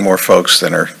licensing more folks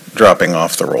than are dropping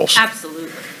off the rolls.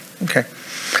 Absolutely. Okay.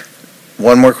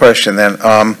 One more question then.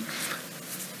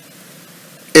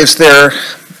 Is there,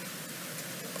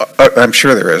 I'm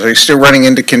sure there is, are you still running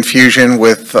into confusion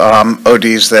with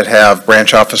ODs that have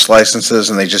branch office licenses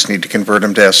and they just need to convert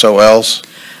them to SOLs?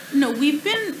 No, we've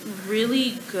been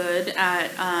really good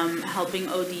at helping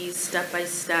ODs step by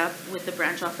step with the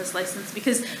branch office license,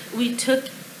 because we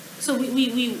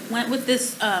went with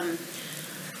this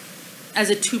as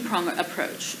a 2-prong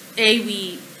approach.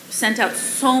 We sent out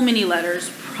so many letters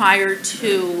prior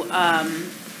to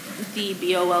the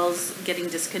BOLs getting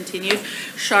discontinued.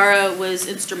 Shara was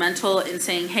instrumental in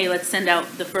saying, hey, let's send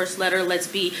out the first letter, let's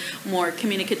be more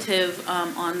communicative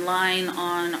online,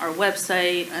 on our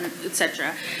website, and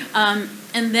etc.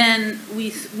 And then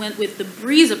we went with the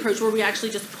Breeze approach, where we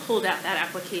actually just pulled out that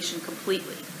application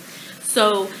completely.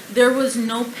 So there was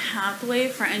no pathway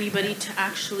for anybody to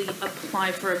actually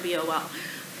apply for a BOL.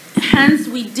 Hence,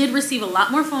 we did receive a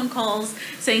lot more phone calls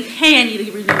saying, hey, I need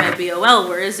to renew my BOL,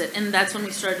 where is it? And that's when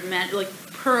we started,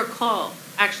 per call,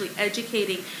 actually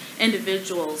educating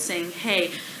individuals, saying,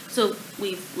 hey, so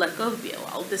we've let go of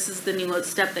BOL. This is the new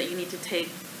step that you need to take,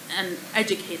 and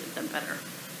educated them better.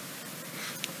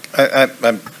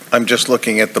 I'm just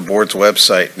looking at the board's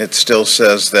website, and it still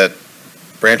says that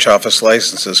branch office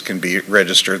licenses can be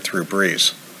registered through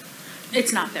Breeze.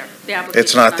 It's not there. The application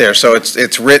It's not there, so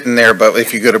it's written there, but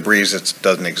if you go to Breeze, it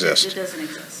doesn't exist. It doesn't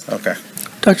exist. Okay.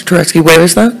 Dr. Turetsky, where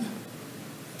is that?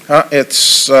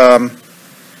 It's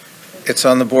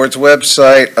on the board's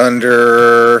website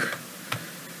under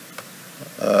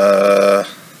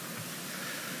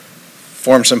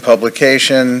forms and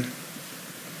publication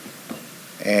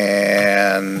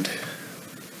and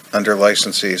under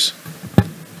licensees.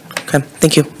 Okay,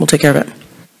 thank you. We'll take care of it.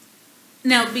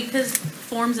 Now, because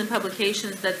forms and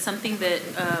publications, that's something that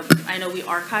I know we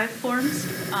archive forms,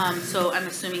 so I'm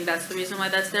assuming that's the reason why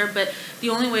that's there. But the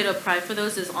only way to apply for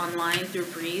those is online through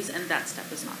Breeze, and that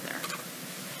step is not there.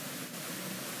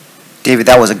 David,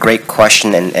 that was a great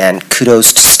question, and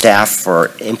kudos to staff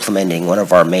for implementing one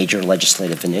of our major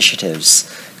legislative initiatives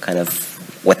kind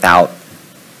of without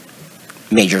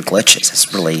major glitches.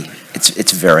 It's really,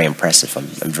 it's very impressive.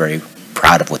 I'm very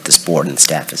proud of what this board and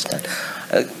staff has done.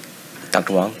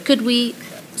 Dr. Wong? Could we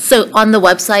So on the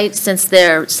website, since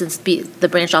the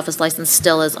branch office license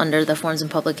still is under the forms and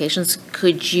publications,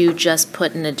 could you just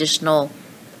put an additional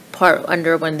part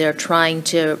under when they're trying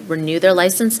to renew their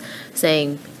license,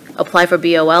 saying, apply for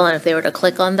BOL, and if they were to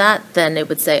click on that, then it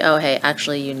would say, oh, hey,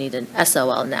 actually, you need an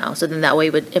SOL now. So then that way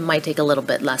it might take a little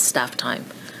bit less staff time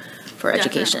for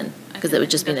education, because it would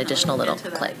just be an additional little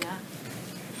click.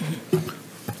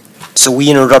 So we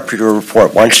interrupt your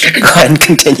report. Why don't you go ahead and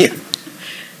continue?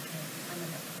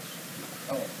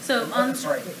 So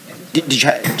Did you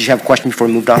have a question before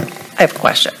we moved on? I have a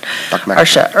question. Dr. McIntyre.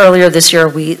 Arsha, earlier this year,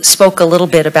 we spoke a little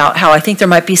bit about how I think there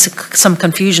might be some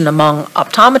confusion among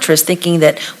optometrists, thinking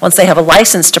that once they have a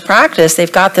license to practice,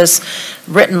 they've got this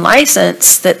written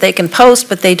license that they can post,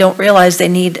 but they don't realize they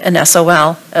need an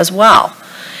SOL as well.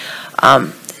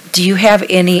 Do you have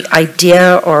any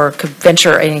idea or could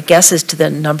venture any guesses to the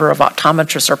number of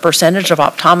optometrists or percentage of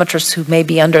optometrists who may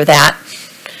be under that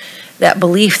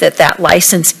belief that that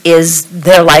license is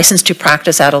their license to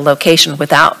practice at a location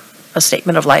without a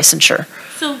statement of licensure?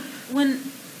 So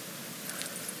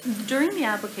during the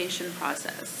application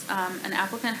process, an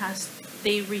applicant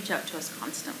they reach out to us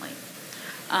constantly.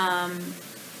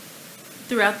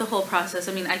 Throughout the whole process,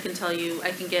 I mean, I can tell you,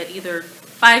 I can get either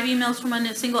 5 emails from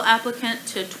a single applicant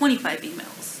to 25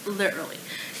 emails, literally,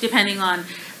 depending on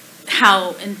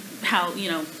how,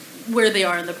 where they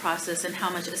are in the process and how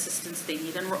much assistance they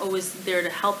need, and we're always there to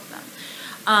help them.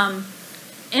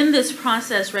 In this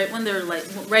process, right when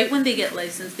they get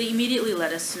licensed, they immediately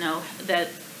let us know that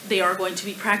they are going to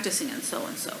be practicing in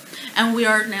so-and-so. And we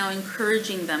are now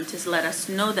encouraging them to let us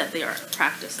know that they are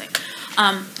practicing.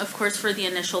 Of course, for the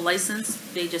initial license,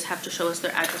 they just have to show us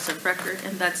their address of record,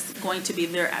 and that's going to be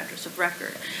their address of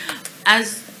record.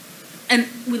 And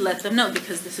we let them know,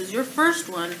 because this is your first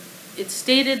one, it's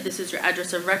stated, this is your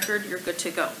address of record, you're good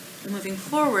to go. Moving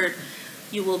forward,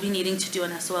 you will be needing to do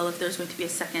an SOL if there's going to be a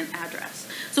second address.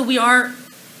 So we are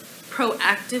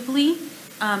proactively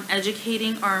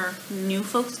educating our new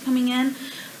folks coming in.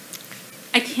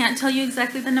 I can't tell you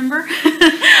exactly the number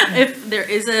if there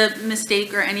is a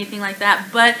mistake or anything like that,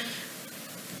 but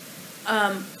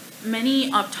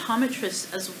many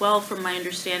optometrists as well, from my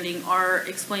understanding, are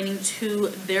explaining to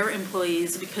their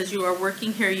employees, because you are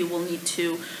working here, you will need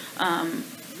to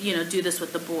do this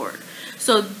with the board.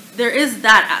 So there is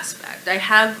that aspect. I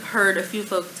have heard a few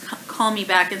folks call me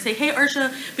back and say, hey,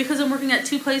 Arsha, because I'm working at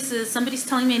 2 places, somebody's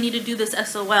telling me I need to do this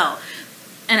SOL.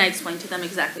 And I explained to them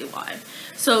exactly why.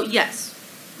 So yes,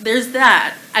 there's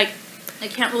that. I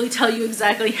can't really tell you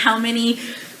exactly how many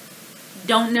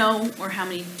don't know or how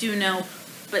many do know,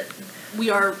 but we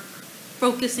are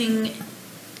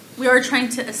trying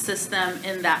to assist them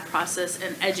in that process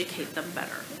and educate them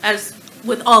better. As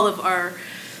with all of our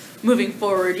moving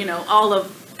forward, all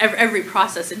of every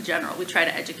process in general, we try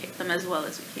to educate them as well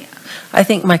as we can. I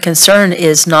think my concern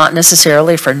is not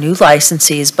necessarily for new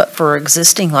licensees, but for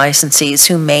existing licensees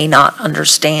who may not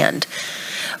understand.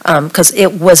 Because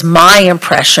it was my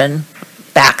impression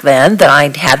back then that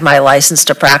I had my license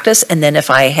to practice, and then if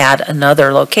I had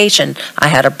another location, I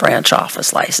had a branch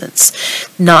office license,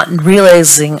 not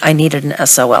realizing I needed an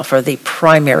SOL for the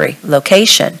primary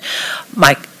location.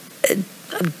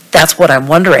 That's what I'm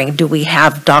wondering. Do we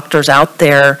have doctors out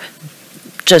there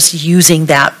just using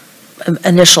that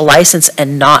initial license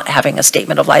and not having a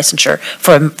statement of licensure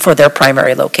for their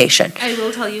primary location? I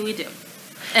will tell you we do.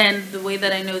 And the way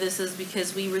that I know this is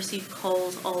because we receive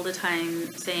calls all the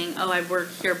time saying, oh, I work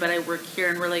here, but I work here,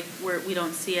 and we're like, we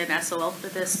don't see an SOL for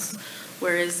this.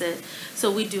 Where is it?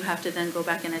 So we do have to then go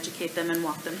back and educate them and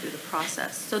walk them through the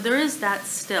process. So there is that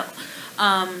still.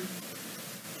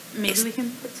 Maybe we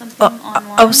can put something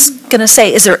online. I was going to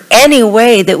say, is there any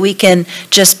way that we can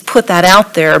just put that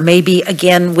out there, maybe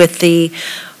again with the,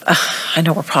 I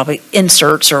know we're probably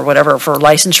inserts or whatever for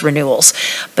license renewals,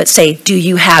 but say, do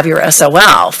you have your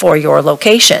SOL for your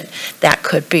location? That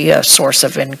could be a source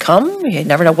of income. You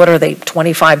never know. What are they,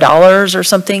 $25 or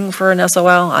something for an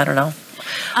SOL? I don't know.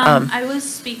 I was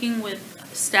speaking with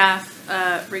staff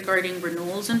regarding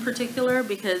renewals in particular,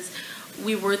 because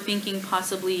we were thinking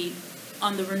possibly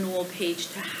on the renewal page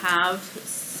to have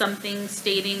something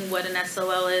stating what an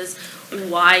SOL is,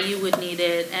 why you would need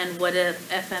it, and what a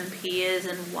FMP is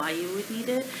and why you would need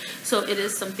it. So it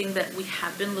is something that we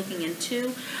have been looking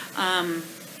into, and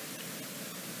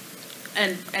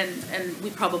we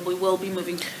probably will be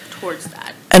moving towards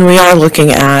that? And we are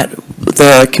looking at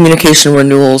the communication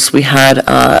renewals. We had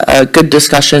a good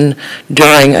discussion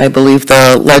during, I believe,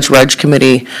 the Ledge Reg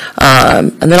Committee,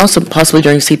 and then also possibly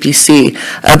during CPC,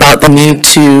 about the need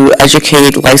to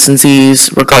educate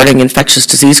licensees regarding infectious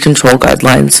disease control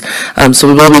guidelines. So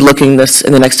we will be looking this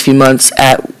in the next few months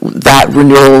at that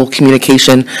renewal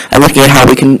communication and looking at how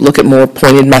we can look at more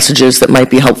pointed messages that might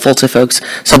be helpful to folks.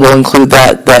 So we'll include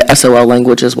the SOL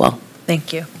language as well.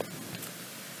 Thank you.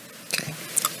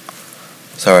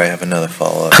 Sorry, I have another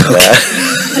follow-up to that.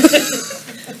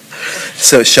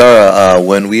 So Shara,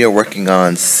 when we are working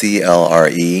on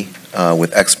CLRE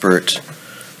with experts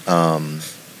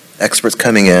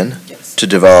coming in to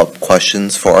develop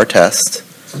questions for our test,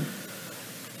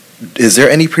 is there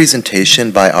any presentation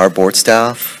by our board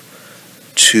staff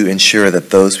to ensure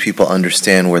that those people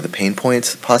understand where the pain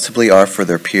points possibly are for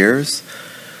their peers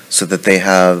so that they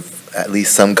have at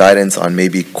least some guidance on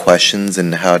maybe questions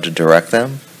and how to direct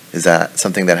them? Is that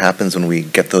something that happens when we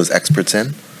get those experts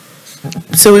in?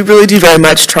 So we really do very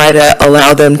much try to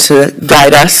allow them to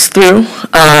guide us through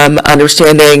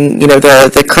understanding,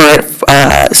 the current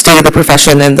state of the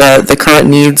profession and the current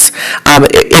needs.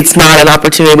 It's not an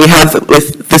opportunity we have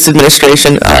with this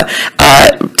administration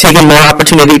taken more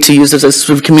opportunity to use those as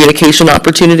sort of communication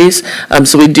opportunities.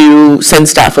 So we do send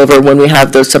staff over when we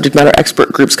have those subject matter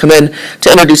expert groups come in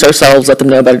to introduce ourselves, let them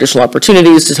know about additional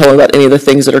opportunities, to tell them about any of the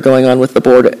things that are going on with the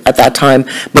board at that time.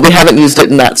 But we haven't used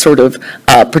it in that sort of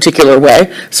particular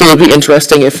way. So it would be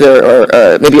interesting if there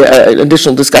are maybe an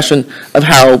additional discussion of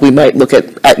how we might look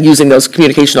at using those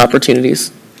communication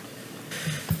opportunities.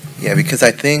 Yeah, because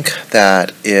I think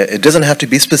that it doesn't have to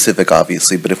be specific,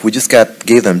 obviously, but if we just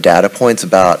gave them data points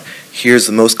about here's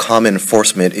the most common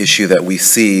enforcement issue that we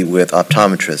see with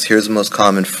optometrists, here's the most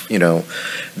common,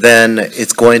 then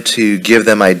it's going to give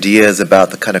them ideas about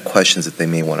the kind of questions that they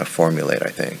may want to formulate, I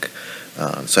think.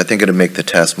 So I think it'll make the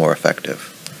test more effective.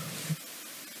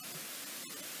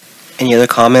 Any other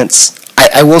comments?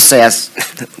 I will say, as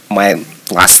my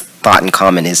last thought and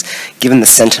comment is, given the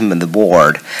sentiment of the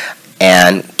board,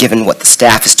 and given what the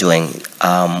staff is doing,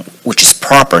 which is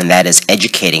proper, and that is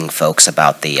educating folks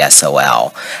about the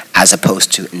SOL, as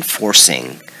opposed to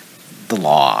enforcing the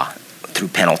law through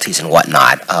penalties and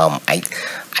whatnot.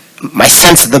 My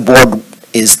sense of the board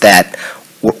is that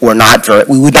we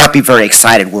would not be very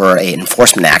excited were an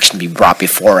enforcement action to be brought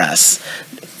before us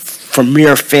for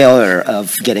mere failure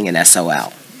of getting an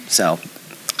SOL. So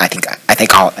I think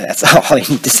that's all I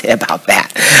need to say about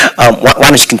that. Why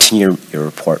don't you continue your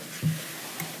report?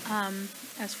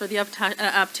 As for the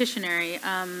opticianary,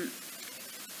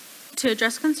 to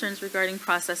address concerns regarding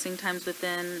processing times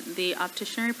within the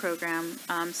opticianary program,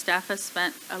 staff has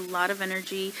spent a lot of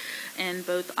energy in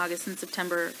both August and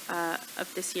September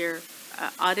of this year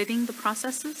auditing the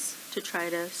processes to try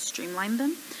to streamline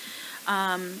them.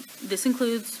 This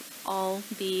includes all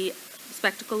the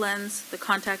spectacle lens, the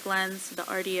contact lens, the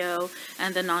RDO,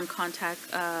 and the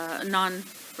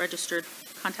non-registered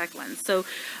contact lens. So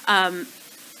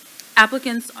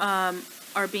applicants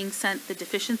are being sent the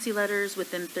deficiency letters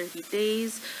within 30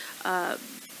 days.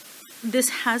 This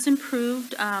has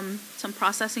improved some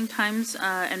processing times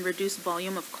and reduced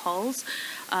volume of calls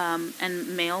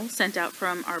and mail sent out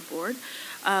from our board.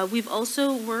 We've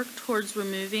also worked towards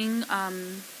removing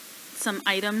some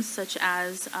items such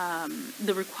as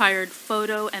the required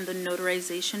photo and the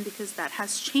notarization, because that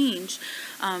has changed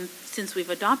since we've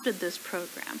adopted this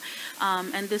program.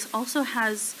 And this also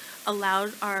has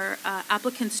allowed our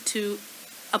applicants to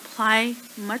apply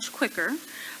much quicker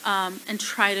and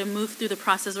try to move through the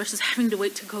process versus having to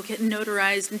wait to go get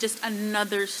notarized, and just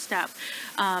another step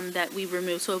that we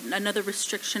removed. So another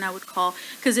restriction, I would call,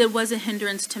 because it was a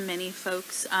hindrance to many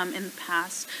folks in the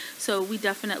past. So we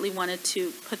definitely wanted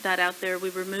to put that out there. We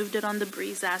removed it on the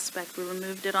Breeze aspect. We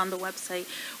removed it on the website,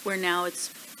 where now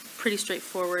it's pretty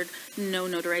straightforward. No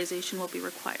notarization will be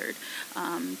required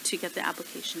to get the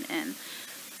application in.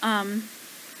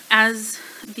 As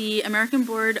the American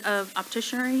Board of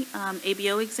Opticianry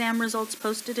ABO exam results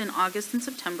posted in August and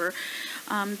September,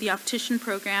 the optician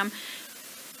program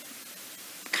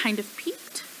kind of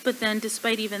peaked, but then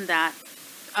despite even that,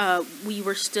 we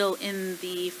were still in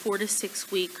the 4 to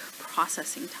 6 week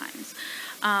processing times.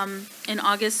 In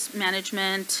August,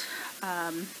 management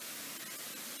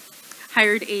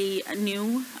hired a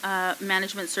new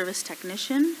management service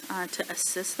technician to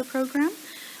assist the program.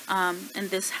 And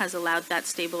this has allowed that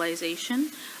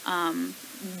stabilization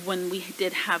when we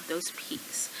did have those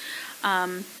peaks.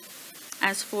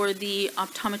 As for the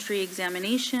optometry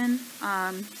examination,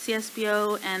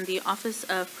 CSBO and the Office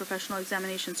of Professional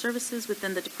Examination Services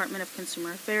within the Department of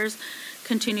Consumer Affairs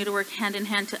continue to work hand in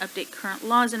hand to update current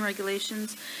laws and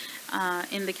regulations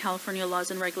in the California Laws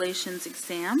and Regulations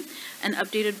exam. An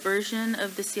updated version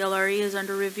of the CLRE is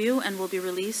under review and will be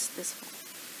released this fall.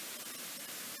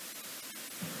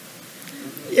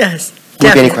 Yes. Do you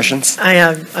have any Debbie, questions? I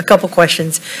have a couple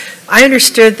questions. I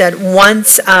understood that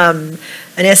once an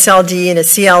SLD and a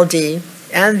CLD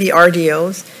and the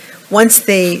RDOs, once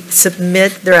they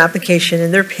submit their application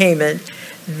and their payment,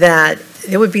 that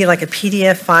it would be like a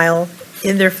PDF file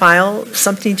in their file,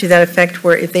 something to that effect,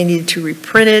 where if they needed to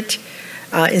reprint it,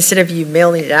 instead of you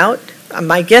mailing it out.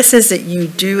 My guess is that you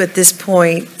do at this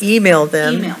point email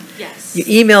them. Email, yes. You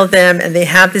email them and they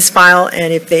have this file,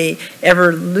 and if they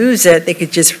ever lose it, they could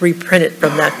just reprint it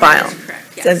from that file. That's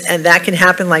correct, yes. And that can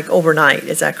happen like overnight,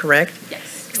 is that correct? Yes.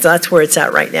 So that's where it's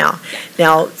at right now.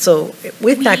 Now, so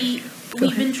with that.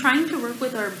 We've been trying to work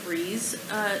with our Breeze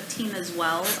team as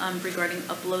well regarding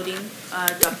uploading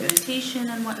documentation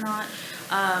and whatnot.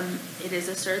 It is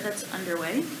a cert that's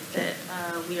underway that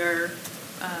we are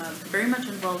very much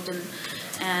involved in,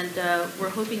 and we're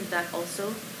hoping that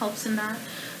also helps in that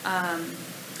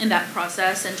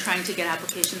process and trying to get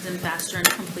applications in faster and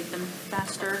complete them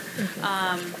faster.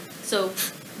 So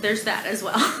there's that as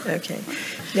well. Okay.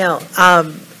 Now,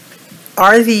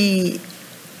 are the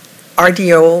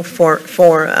RDO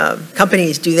for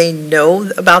companies, do they know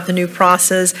about the new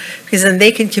process? Because then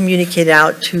they can communicate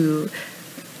out to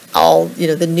all,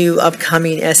 the new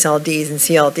upcoming SLDs and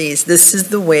CLDs. This is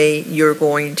the way you're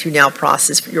going to now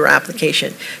process your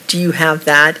application. Do you have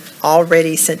that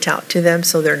already sent out to them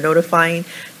so they're notifying?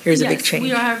 Here's a big change.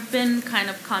 Yes, we have been kind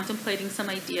of contemplating some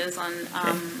ideas on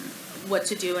what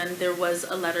to do, and there was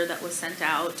a letter that was sent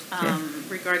out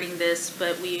regarding this,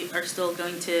 but we are still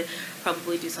going to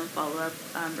probably do some follow-up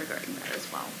regarding that as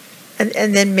well.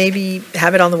 And then maybe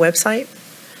have it on the website?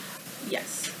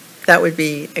 Yes. That would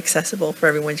be accessible for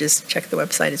everyone. Just check the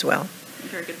website as well.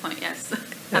 Very good point, yes.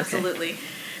 Absolutely.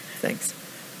 Thanks.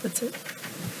 That's it.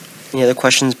 Any other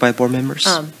questions by board members?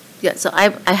 Yeah, so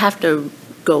I have to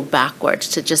go backwards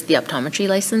to just the optometry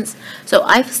license. So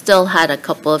I've still had a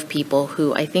couple of people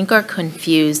who I think are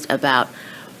confused about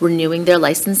renewing their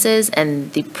licenses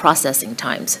and the processing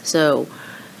times. So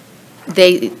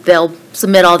they'll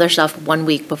submit all their stuff 1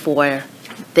 week before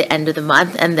the end of the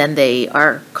month, and then they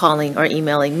are calling or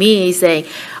emailing me saying,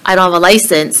 I don't have a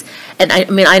license. And I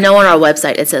mean, I know on our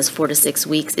website it says 4 to 6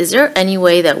 weeks. Is there any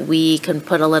way that we can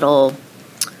put a little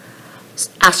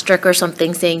asterisk or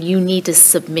something saying you need to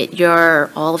submit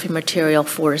all of your material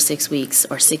 4 to 6 weeks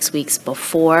or 6 weeks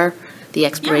before the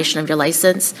expiration of your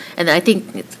license? And I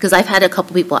think, because I've had a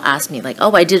couple people ask me like,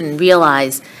 oh, I didn't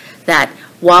realize that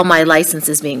while my license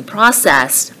is being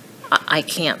processed, I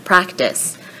can't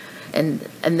practice. And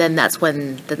then that's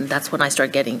when I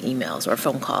start getting emails or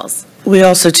phone calls. We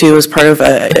also, too, as part of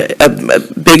a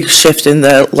big shift in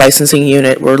the licensing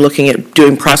unit, we're looking at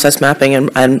doing process mapping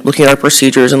and looking at our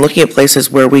procedures and looking at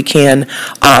places where we can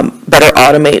better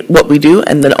automate what we do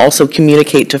and then also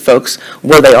communicate to folks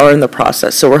where they are in the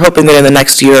process. So we're hoping that in the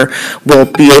next year, we'll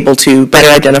be able to better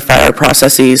identify our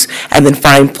processes and then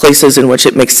find places in which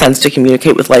it makes sense to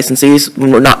communicate with licensees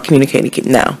when we're not communicating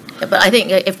now. But I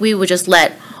think if we would just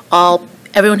let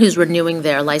everyone who's renewing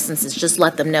their licenses, just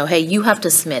let them know, hey, you have to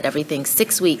submit everything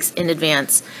 6 weeks in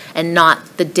advance and not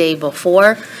the day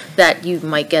before, that you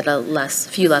might get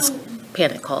few less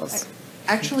panic calls.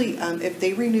 Actually, if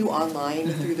they renew online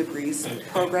through the Breeze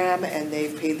program and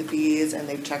they've paid the fees and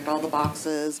they've checked all the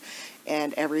boxes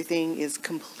and everything is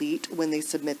complete when they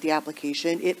submit the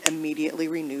application, it immediately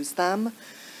renews them.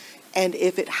 And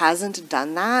if it hasn't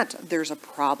done that, there's a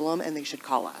problem and they should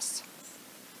call us.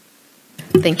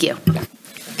 Thank you.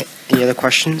 Any other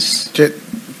questions?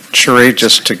 Sheree,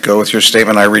 just to go with your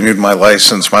statement, I renewed my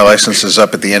license. My license is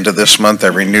up at the end of this month. I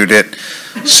renewed it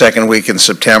second week in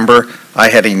September. I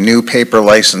had a new paper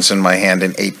license in my hand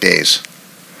in 8 days.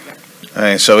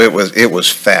 So it was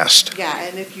fast. Yeah,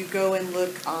 and if you go and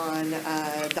look on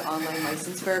the online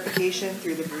license verification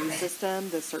through the Breeze system,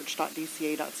 the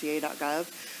search.dca.ca.gov,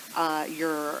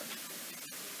 your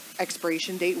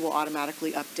expiration date will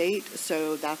automatically update.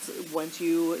 So that's once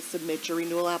you submit your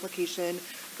renewal application,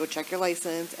 go check your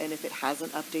license, and if it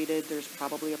hasn't updated, there's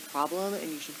probably a problem,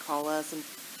 and you should call us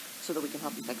so that we can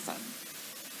help you fix that.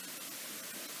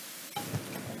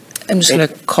 I'm just going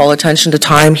to call attention to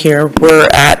time here. We're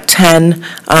at 10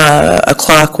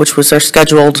 o'clock, which was our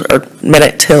scheduled, or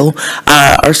minute till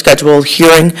our scheduled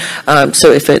hearing.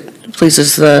 So if it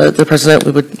pleases the president,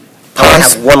 we would I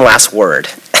have one last word.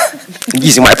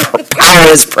 using my power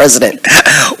as president.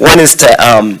 One is to,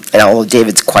 and although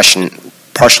David's question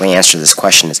partially answered this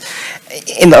question, is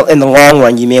in the long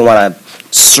run, you may want to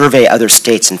survey other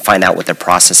states and find out what their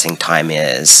processing time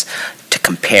is to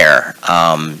compare.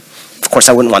 Of course,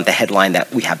 I wouldn't want the headline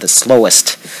that we have the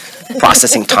slowest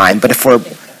processing time, but if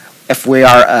we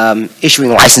are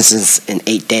issuing licenses in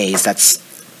 8 days, that's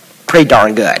pretty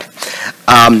darn good.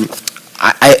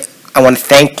 I want to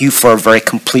thank you for a very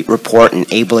complete report and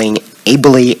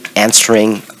ably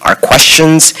answering our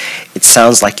questions. It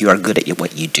sounds like you are good at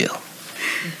what you do.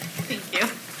 Thank you.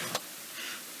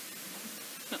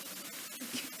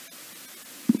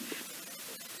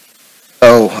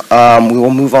 So we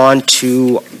will move on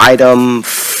to item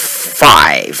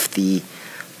 5, the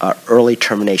early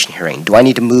termination hearing. Do I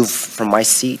need to move from my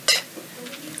seat?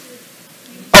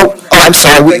 Oh, I'm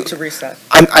sorry. Wait to reset.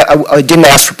 I didn't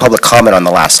ask for public comment on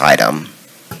the last item.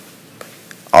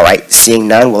 All right, seeing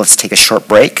none, well, let's take a short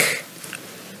break.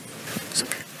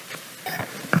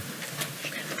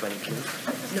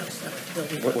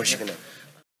 Where's she gonna?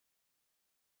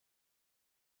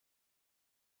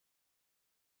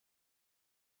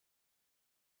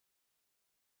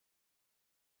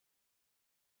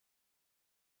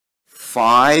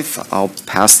 I'll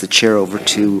pass the chair over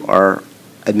to our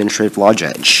administrative law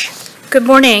judge. Good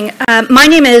morning. My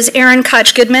name is Erin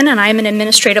Koch-Goodman, and I am an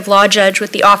administrative law judge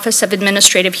with the Office of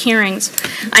Administrative Hearings.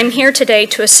 I'm here today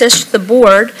to assist the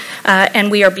board, and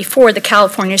we are before the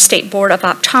California State Board of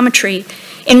Optometry,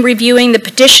 in reviewing the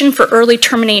petition for early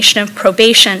termination of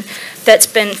probation that's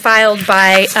been filed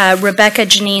by Rebecca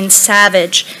Janine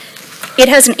Savage. It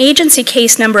has an agency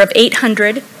case number of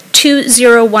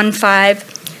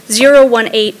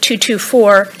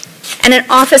 800-2015-018-224 and an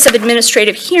Office of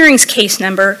Administrative Hearings case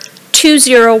number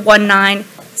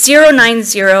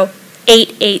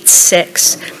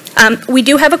 2019-090-886. We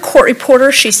do have a court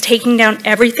reporter. She's taking down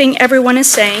everything everyone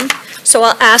is saying, so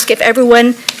I'll ask if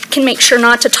everyone can make sure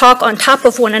not to talk on top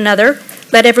of one another.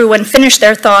 Let everyone finish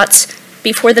their thoughts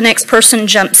before the next person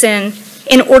jumps in.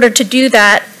 In order to do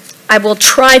that, I will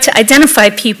try to identify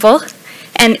people,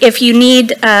 and if you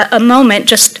need a moment,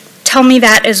 just tell me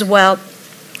that as well.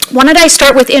 Why don't I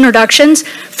start with introductions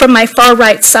from my far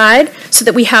right side so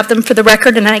that we have them for the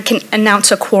record and I can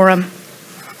announce a quorum.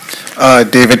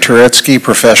 David Turetsky,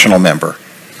 professional member.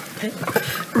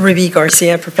 Ruby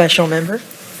Garcia, professional member.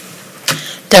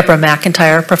 Deborah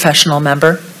McIntyre, professional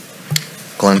member.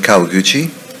 Glenn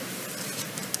Kawaguchi.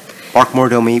 Mark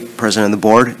Mordomi, president of the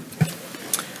board.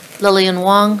 Lillian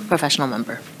Wong, professional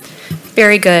member.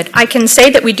 Very good. I can say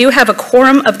that we do have a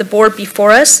quorum of the board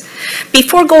before us.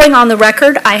 Before going on the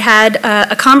record, I had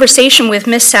a conversation with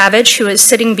Ms. Savage, who is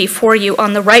sitting before you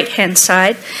on the right-hand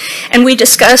side, and we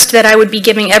discussed that I would be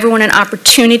giving everyone an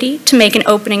opportunity to make an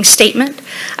opening statement.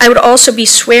 I would also be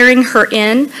swearing her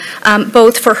in,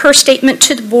 both for her statement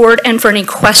to the board and for any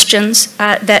questions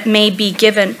that may be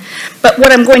given. But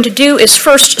what I'm going to do is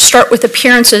first start with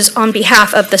appearances on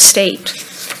behalf of the state.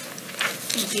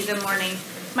 Thank you. Good morning.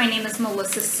 My name is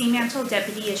Melissa Seamantle,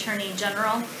 Deputy Attorney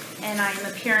General, and I am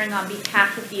appearing on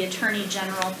behalf of the Attorney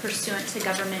General pursuant to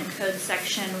Government Code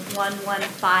Section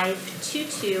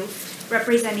 11522,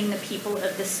 representing the people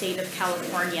of the state of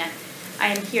California. I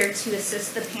am here to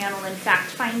assist the panel in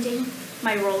fact-finding.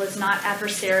 My role is not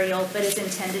adversarial, but is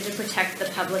intended to protect the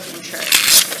public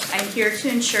interest. I am here to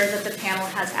ensure that the panel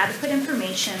has adequate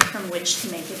information from which to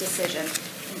make a decision.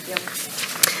 Thank you.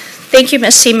 Thank you,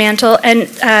 Ms. Seamantle. And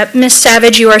Ms.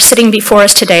 Savage, you are sitting before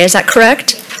us today, is that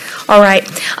correct? All right.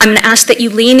 I'm going to ask that you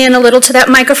lean in a little to that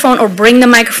microphone or bring the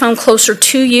microphone closer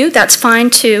to you. That's fine,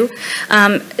 too.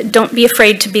 Don't be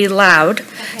afraid to be loud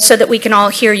so that we can all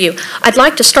hear you. I'd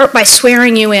like to start by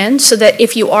swearing you in so that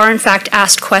if you are, in fact,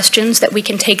 asked questions, that we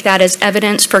can take that as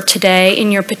evidence for today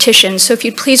in your petition. So if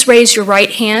you'd please raise your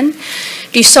right hand.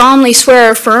 Do you solemnly swear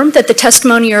or affirm that the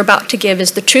testimony you're about to give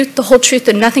is the truth, the whole truth,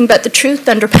 and nothing but the truth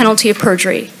under penalty of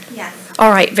perjury? Yes.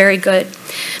 All right, very good.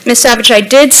 Ms. Savage, I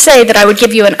did say that I would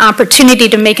give you an opportunity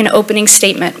to make an opening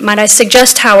statement. Might I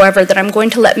suggest, however, that I'm going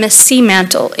to let Ms.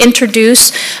 Seamantle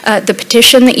introduce the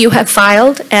petition that you have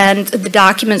filed and the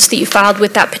documents that you filed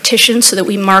with that petition so that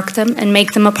we mark them and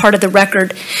make them a part of the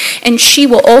record. And she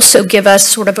will also give us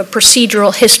sort of a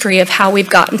procedural history of how we've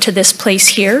gotten to this place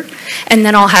here, and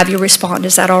then I'll have you respond.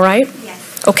 Is that all right? Yes.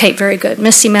 Okay, very good.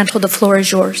 Ms. Seamantle, the floor is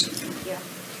yours.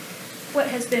 What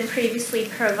has been previously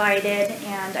provided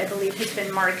and I believe has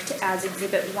been marked as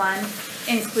Exhibit 1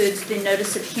 includes the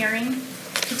notice of hearing,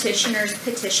 petitioner's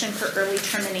petition for early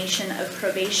termination of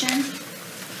probation,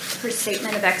 her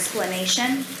statement of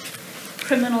explanation,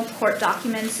 criminal court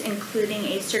documents including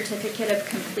a certificate of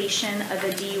completion of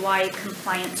a DUI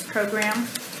compliance program,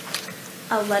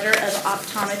 a letter of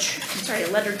optometry,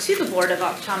 a letter to the Board of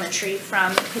Optometry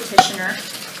from petitioner,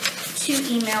 2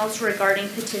 emails regarding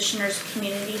petitioner's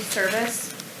community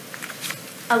service,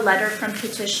 a letter from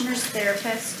petitioner's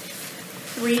therapist,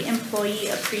 3 employee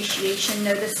appreciation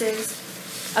notices,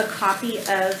 a copy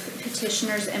of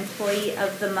petitioner's Employee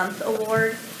of the Month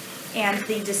award, and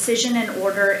the decision and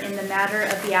order in the matter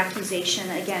of the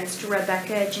accusation against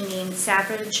Rebecca Janine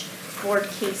Savage, board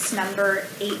case number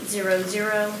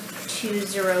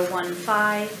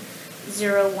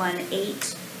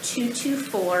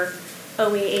 800-2015-018-224,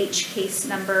 OAH case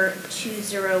number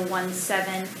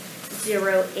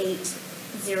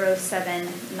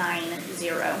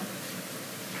 2017-080790.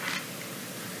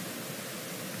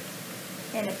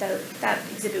 And if that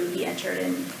exhibit would be entered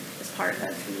in as part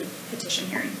of the petition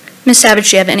hearing. Ms. Savage,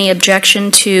 do you have any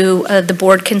objection to the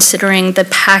board considering the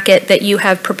packet that you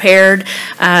have prepared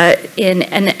in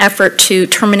an effort to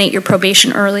terminate your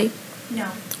probation early?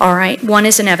 No. All right. One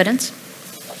is in evidence.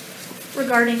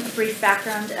 Regarding a brief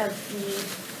background of the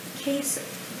case,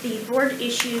 the board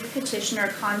issued petitioner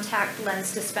contact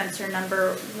lens dispenser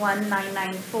number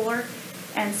 1994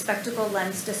 and spectacle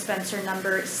lens dispenser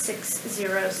number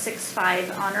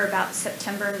 6065 on or about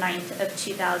September 9th of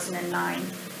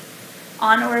 2009.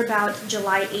 On or about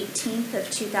July 18th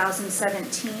of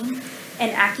 2017, an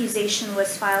accusation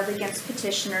was filed against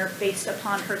petitioner based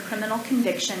upon her criminal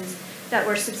convictions that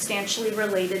were substantially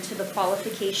related to the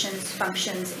qualifications,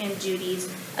 functions, and duties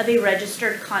of a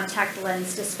registered contact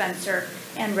lens dispenser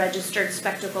and registered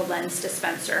spectacle lens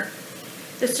dispenser.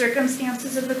 The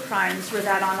circumstances of the crimes were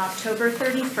that on October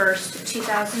 31st,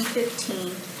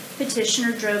 2015,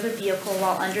 petitioner drove a vehicle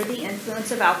while under the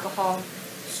influence of alcohol,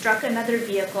 struck another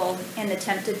vehicle, and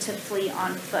attempted to flee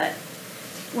on foot.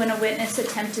 When a witness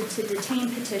attempted to detain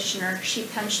petitioner, she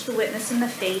punched the witness in the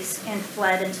face and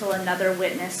fled until another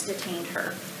witness detained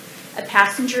her. A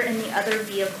passenger in the other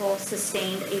vehicle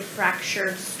sustained a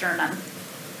fractured sternum.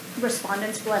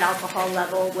 Respondent's blood alcohol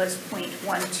level was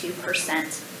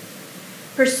 0.12%.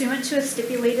 Pursuant to a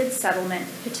stipulated settlement,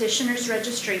 petitioner's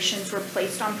registrations were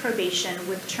placed on probation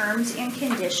with terms and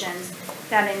conditions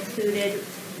that included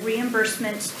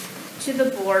reimbursement to the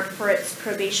board for its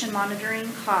probation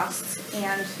monitoring costs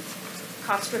and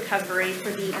cost recovery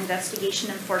for the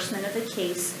investigation enforcement of the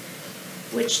case,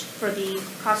 which for the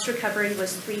cost recovery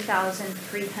was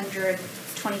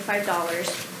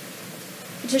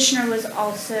 $3,325. Petitioner was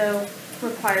also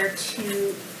required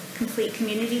to complete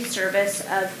community service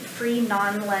of free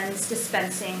non-lens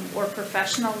dispensing or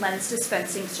professional lens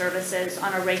dispensing services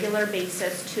on a regular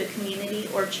basis to a community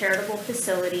or charitable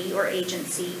facility or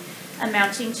agency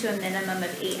amounting to a minimum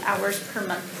of 8 hours per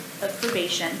month of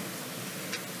probation,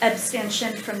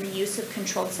 abstention from the use of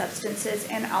controlled substances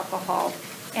and alcohol,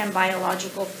 and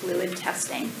biological fluid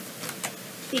testing.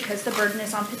 Because the burden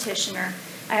is on petitioner,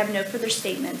 I have no further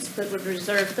statements, but would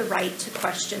reserve the right to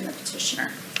question the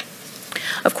petitioner.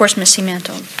 Of course, Ms.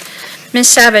 Seamantle. Ms.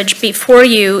 Savage, before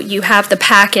you, you have the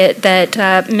packet that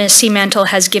Ms. Seamantle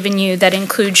has given you that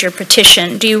includes your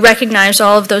petition. Do you recognize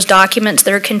all of those documents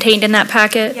that are contained in that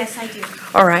packet? Yes, I do.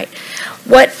 All right.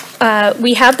 What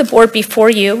we have the board before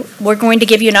you. We're going to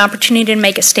give you an opportunity to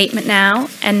make a statement now,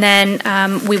 and then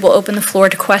we will open the floor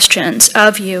to questions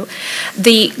of you.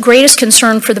 The greatest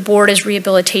concern for the board is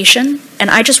rehabilitation, and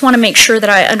I just want to make sure that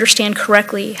I understand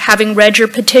correctly. Having read your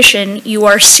petition, you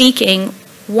are seeking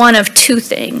one of two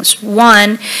things.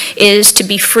 One is to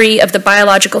be free of the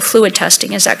biological fluid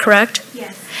testing. Is that correct?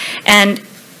 Yes. And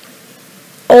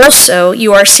also,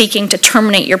 you are seeking to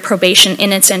terminate your probation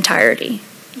in its entirety.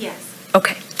 Yes.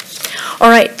 Okay. All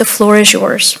right, the floor is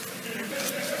yours.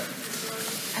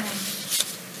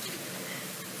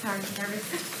 Sorry,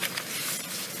 nervous.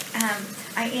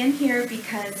 I am here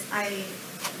because I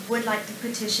would like to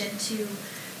petition to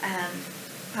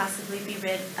possibly be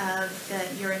rid of the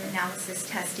urine analysis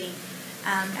testing,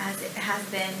 as it has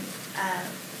been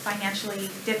financially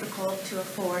difficult to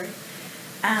afford.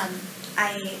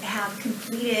 I have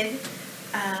completed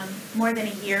more than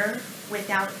a year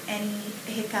without any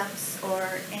hiccups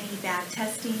or any bad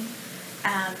testing,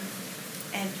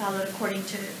 and followed according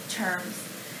to terms.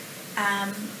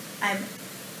 I'm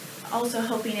also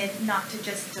hoping it not to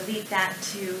just delete that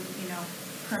to,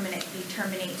 permanently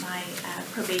terminate my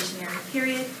probationary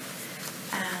period.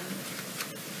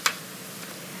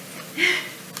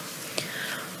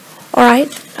 All right.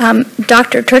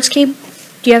 Dr. Turtsky,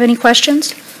 do you have any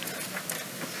questions?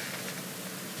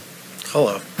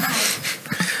 Hello.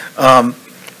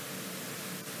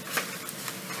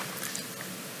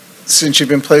 Since you've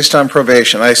been placed on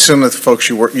probation, I assume that the folks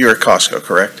you're at Costco,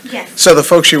 correct? Yes. So the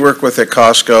folks you work with at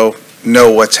Costco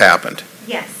know what's happened.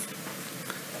 Yes.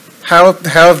 How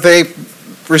have they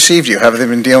received you? How have they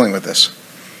been dealing with this?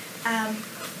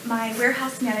 My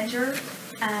warehouse manager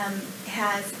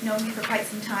has known me for quite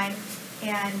some time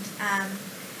and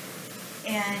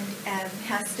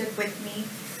has stood with me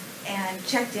and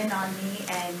checked in on me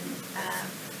and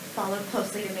followed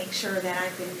closely to make sure that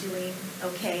I've been doing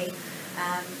okay.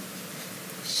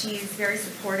 She's very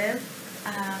supportive,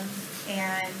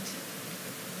 and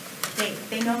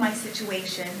they know my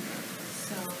situation,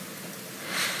 so.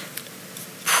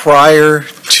 Prior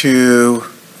to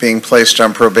being placed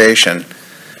on probation,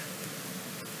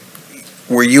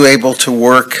 were you able to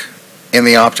work in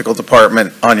the optical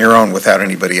department on your own without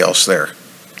anybody else there?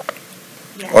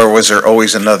 Yes. Or was there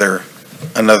always another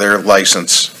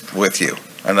license with you,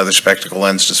 another spectacle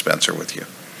lens dispenser with you?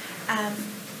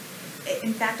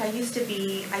 In fact, I used to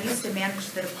manage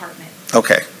the department,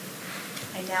 Okay.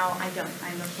 and now I don't.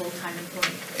 I'm a full-time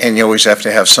employee. And you always have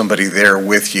to have somebody there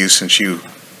with you since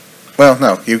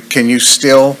can you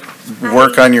still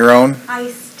work on your own? I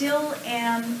still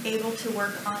am able to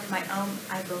work on my own,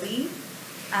 I believe.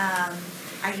 I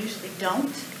usually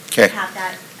don't have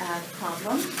that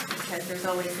problem because there's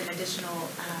always an additional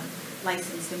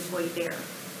licensed employee there.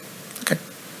 Okay.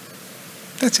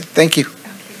 That's it. Thank you.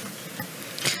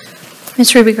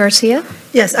 Ms. Ruby Garcia?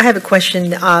 Yes, I have a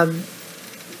question.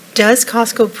 Does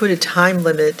Costco put a time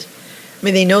limit? I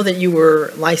mean, they know that you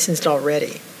were licensed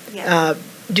already. Yes.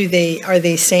 Are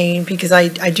they saying, because I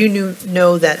do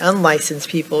know that unlicensed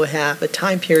people have a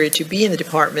time period to be in the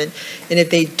department, and if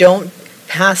they don't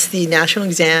pass the national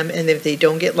exam and if they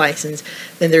don't get licensed,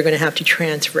 then they're going to have to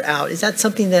transfer out. Is that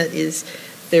something that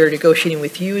they're negotiating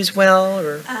with you as well,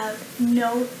 or?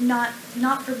 No, not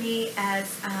for me,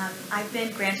 as I've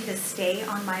been granted a stay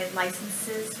on my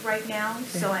licenses right now,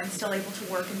 so I'm still able to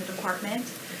work in the department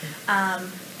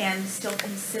and still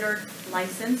considered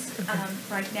licensed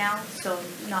right now, so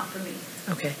not for me.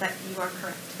 Okay. But you are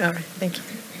correct. All right, thank you.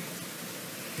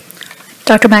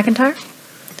 Dr. McIntyre?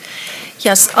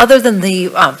 Yes, other than the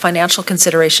financial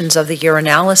considerations of the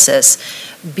urinalysis,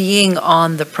 being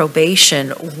on the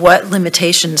probation, what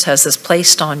limitations has this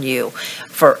placed on you?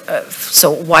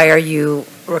 So why are you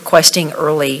requesting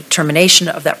early termination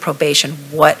of that probation?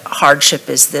 What hardship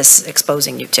is this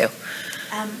exposing you to?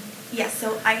 Yes,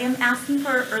 so I am asking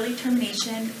for early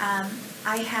termination.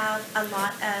 I have I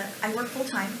work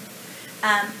full-time.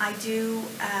 I do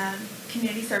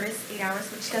community service 8 hours,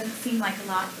 which doesn't seem like a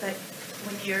lot, but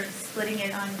when you're splitting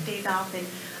it on days off, and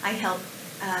I help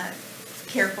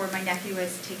care for my nephew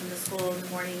as taking to school in the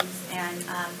mornings, and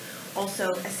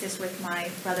also assist with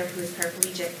my brother who is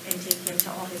paraplegic and take him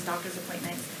to all his doctor's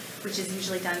appointments, which is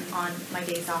usually done on my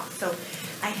days off. So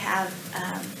I have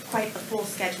quite a full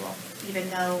schedule, even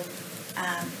though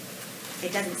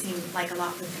it doesn't seem like a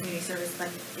lot with community service, but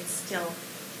it's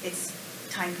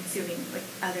time consuming with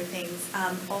other things.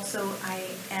 Also,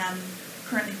 I am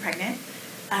currently pregnant.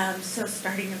 So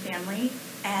starting a family,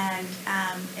 and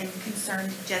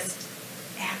concerned just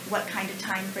what kind of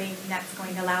time frame that's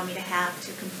going to allow me to have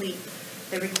to complete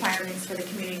the requirements for the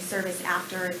community service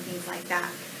after and things like that.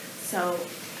 So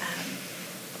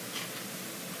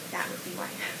that would be why.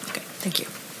 Okay, thank you.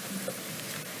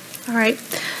 All right.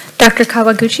 Dr.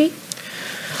 Kawaguchi?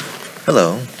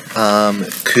 Hello.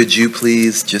 Could you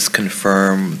please just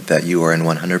confirm that you are in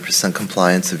 100%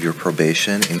 compliance of your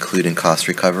probation, including cost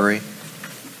recovery?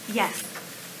 Yes.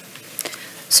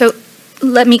 So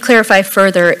let me clarify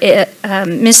further.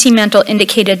 Ms. Cimental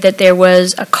indicated that there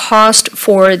was a cost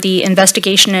for the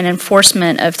investigation and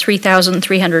enforcement of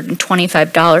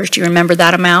 $3,325. Do you remember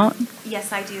that amount?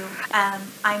 Yes, I do.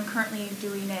 I'm currently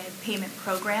doing a payment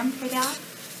program for that,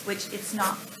 which it's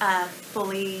not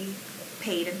fully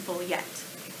paid in full yet.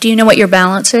 Do you know what your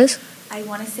balance is? I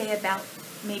want to say about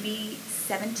maybe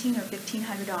 $1,700 or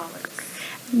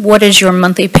 $1,500. What is your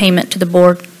monthly payment to the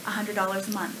board? $100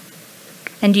 a month.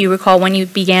 And do you recall when you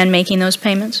began making those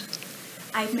payments?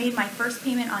 I've made my first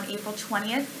payment on April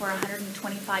 20th for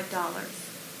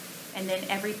 $125. And then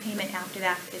every payment after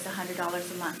that is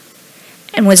 $100 a month.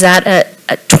 And was that a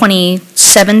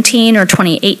 2017 or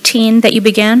 2018 that you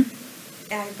began?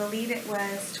 I believe it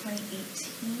was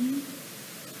 2018.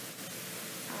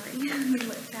 Sorry, let me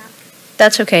look back.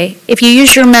 That's okay. If you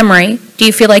use your memory, do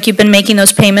you feel like you've been making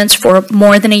those payments for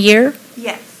more than a year?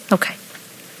 Yes. Okay.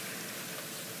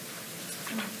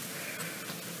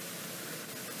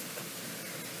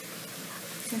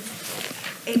 Since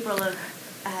April of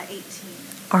 18.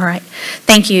 All right.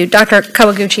 Thank you. Dr.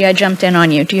 Kawaguchi, I jumped in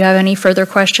on you. Do you have any further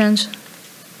questions?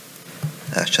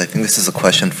 Actually, I think this is a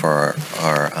question for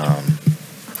our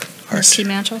Ms.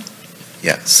 Cimental?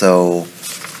 Yeah, so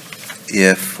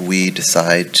if we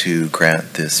decide to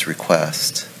grant this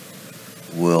request,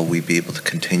 will we be able to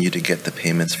continue to get the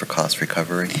payments for cost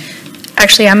recovery?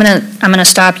 Actually, I'm gonna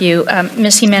stop you.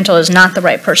 Ms. Mantle is not the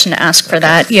right person to ask for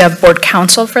that. You have board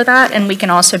counsel for that, and we can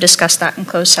also discuss that in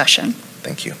closed session.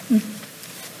 Thank you.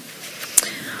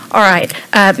 All right,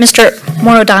 Mr.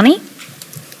 Morodani?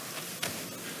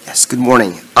 Yes, good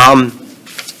morning.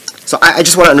 So I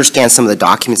just want to understand some of the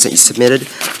documents that you submitted.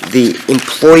 The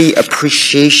employee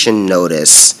appreciation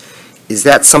notice, is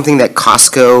that something that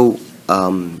Costco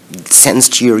sends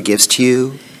to you or gives to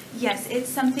you? Yes, it's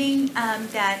something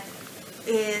that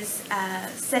is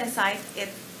set aside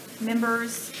if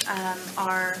members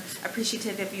are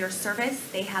appreciative of your service.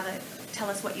 They have a tell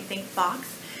us what you think box.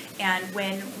 And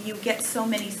when you get so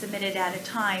many submitted at a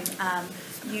time,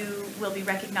 you will be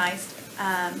recognized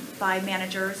by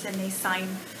managers, and they sign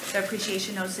the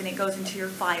appreciation notice, and it goes into your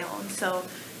file. And so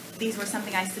these were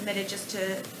something I submitted just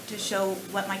to show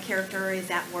what my character is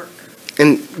at work.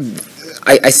 And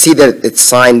I see that it's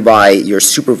signed by your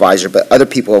supervisor, but other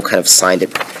people have kind of signed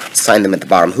them at the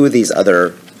bottom. Who are these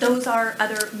other? Those are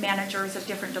other managers of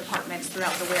different departments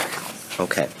throughout the warehouse.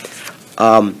 Okay.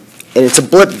 And it's a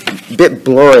bit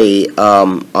blurry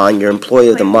on your employee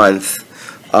of the month.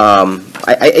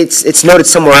 It's noted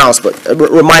somewhere else, but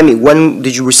remind me, when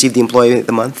did you receive the employee of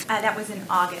the month? That was in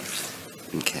August.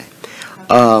 Okay.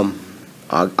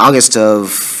 August of?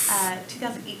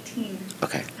 2018.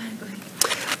 Okay.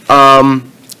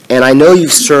 And I know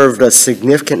you've served a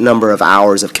significant number of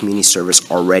hours of community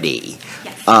service already.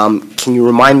 Yes. Can you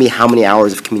remind me how many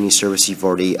hours of community service you've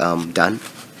already done?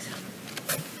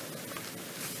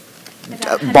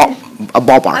 A ballpark.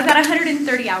 About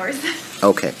 130 hours.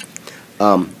 Okay.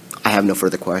 I have no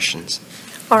further questions.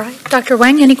 All right, Dr.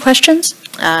 Wang, any questions?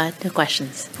 No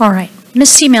questions. All right. Ms.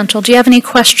 Seamantle, do you have any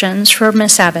questions for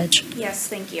Ms. Savage? Yes,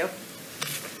 thank you.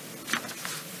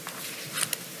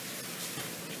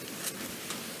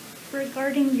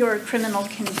 Regarding your criminal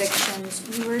convictions,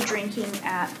 you were drinking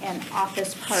at an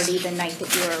office party the night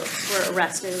that you were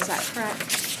arrested, is that correct?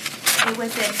 It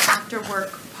was an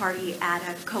after-work party at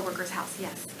a coworker's house,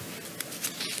 yes.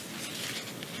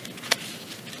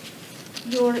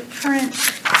 Your current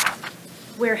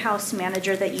warehouse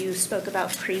manager that you spoke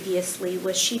about previously,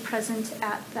 was she present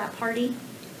at that party?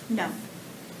 No.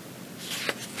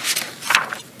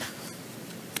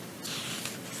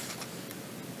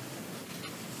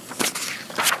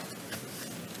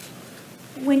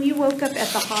 When you woke up at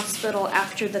the hospital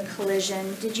after the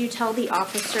collision, did you tell the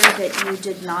officer that you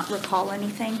did not recall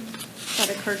anything that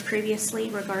occurred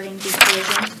previously regarding the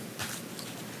collision?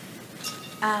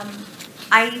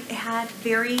 I had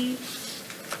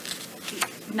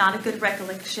not a good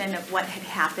recollection of what had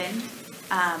happened.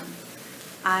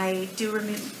 I do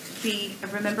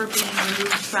remember being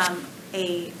removed from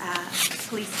a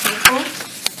police vehicle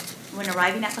when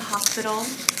arriving at the hospital,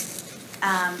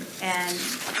 and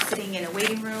sitting in a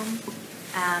waiting room.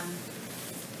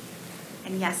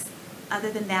 And yes,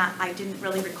 other than that, I didn't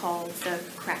really recall the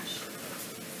crash.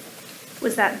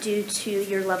 Was that due to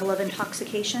your level of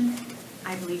intoxication?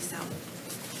 I believe so.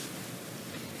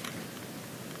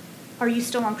 Are you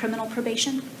still on criminal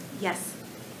probation? Yes.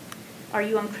 Are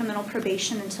you on criminal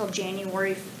probation until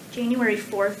January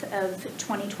 4th of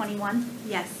 2021?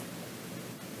 Yes.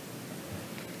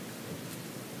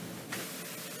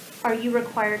 Are you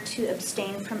required to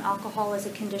abstain from alcohol as a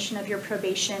condition of your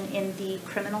probation in the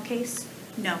criminal case?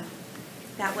 No.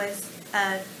 That was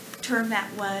a term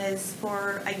that was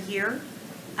for a year.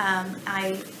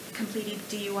 I completed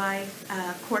DUI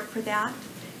court for that,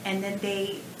 and then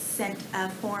they sent a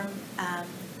form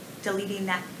deleting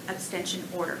that abstention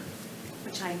order,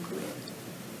 which I included.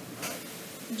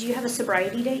 Do you have a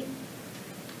sobriety date?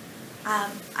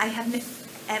 I haven't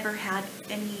ever had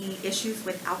any issues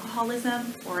with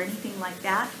alcoholism or anything like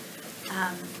that.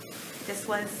 This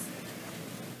was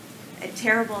a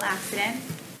terrible accident,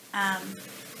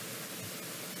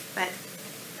 but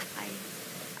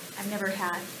I've never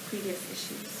had previous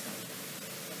issues.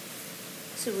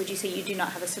 So would you say you do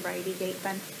not have a sobriety date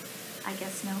then? I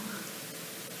guess no.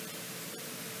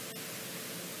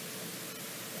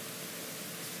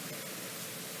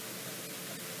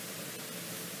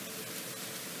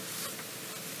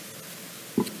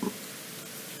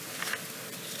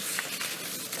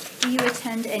 Do you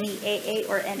attend any AA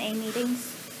or NA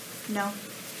meetings? No.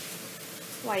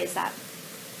 Why is that?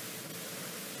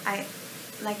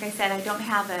 Like I said, I don't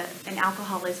have an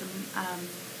alcoholism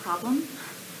problem.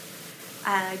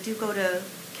 I do go to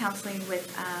counseling with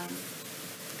a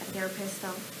therapist,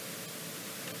 though.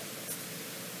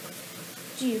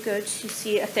 Do you go to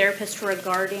see a therapist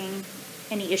regarding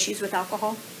any issues with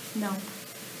alcohol?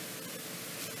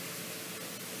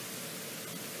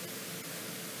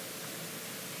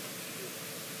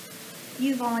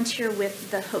 You volunteer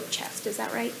with the Hope Chest, is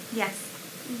that right? Yes.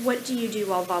 What do you do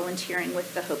while volunteering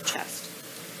with the Hope Chest?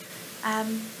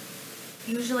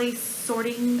 Usually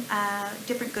sorting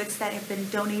different goods that have been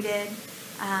donated,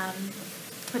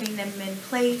 putting them in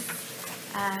place,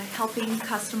 helping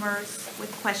customers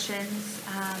with questions.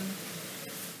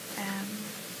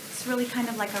 It's really kind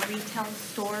of like a retail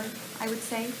store, I would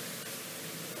say.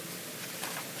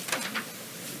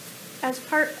 As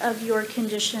part of your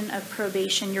condition of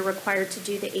probation, you're required to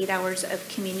do the 8 hours of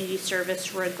community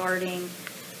service regarding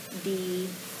the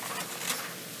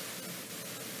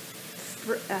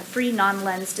free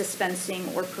non-lens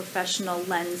dispensing or professional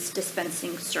lens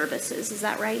dispensing services. Is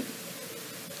that right?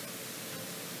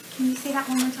 Can you say that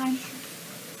one more time?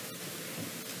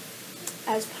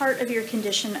 As part of your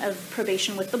condition of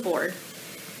probation with the board,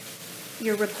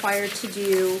 you're required to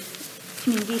do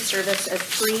community service of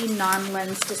free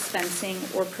non-lens dispensing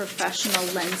or professional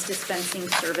lens dispensing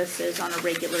services on a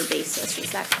regular basis.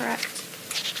 Is that correct?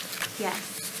 Yes.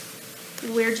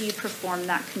 Where do you perform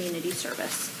that community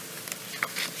service?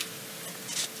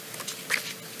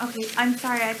 Okay, I'm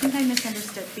sorry, I think I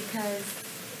misunderstood because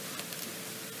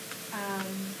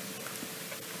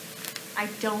I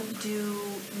don't do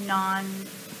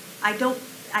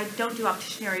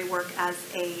opticianry work as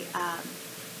a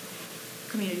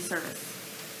community service.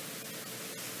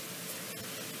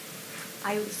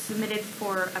 I submitted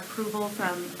for approval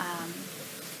from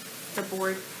the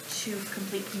board to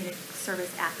complete community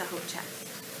service at the Hope Chest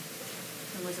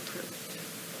and was approved.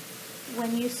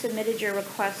 When you submitted your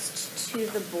request to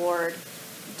the board,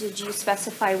 did you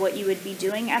specify what you would be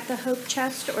doing at the Hope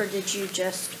Chest, or did you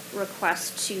just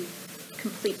request to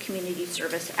complete community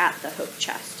service at the Hope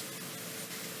Chest?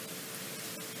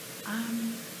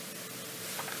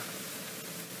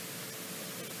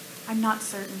 I'm not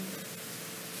certain.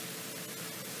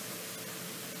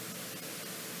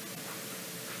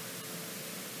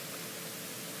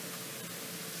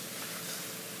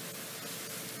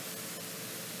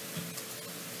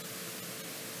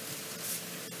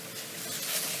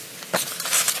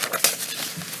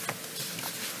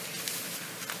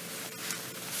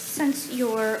 Since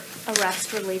your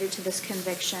arrest related to this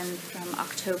conviction from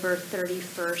October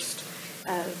 31st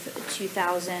of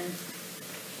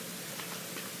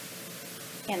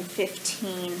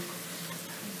 2015,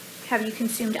 have you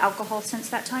consumed alcohol since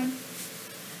that time?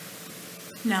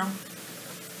 No.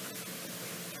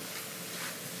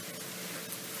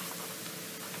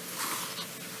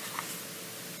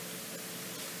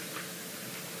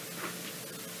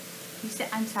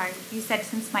 I'm sorry, you said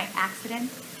since my accident?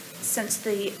 Since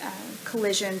the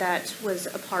collision that was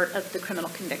a part of the criminal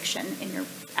conviction in your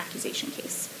accusation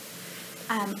case.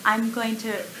 I'm going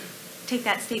to take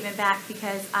that statement back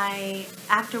because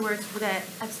afterwards, with the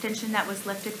abstention that was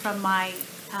lifted from my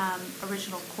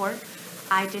original court,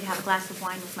 I did have a glass of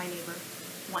wine with my neighbor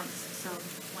once, so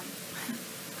once.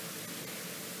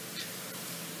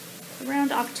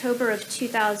 Around October of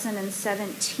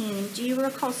 2017, do you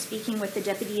recall speaking with the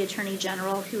Deputy Attorney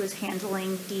General who was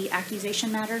handling the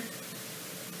accusation matter?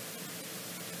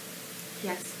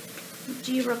 Yes.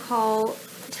 Do you recall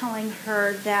telling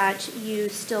her that you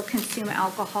still consume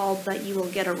alcohol, but you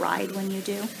will get a ride when you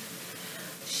do?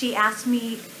 She asked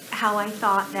me how I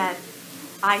thought that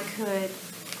I could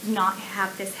not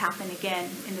have this happen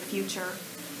again in the future,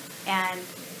 and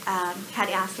had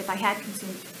asked if I had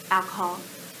consumed alcohol.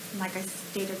 And like I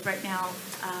stated right now,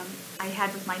 I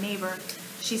had with my neighbor.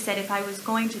 She said if I was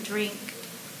going to drink,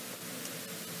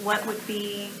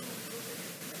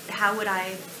 how would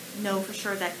I know for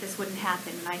sure that this wouldn't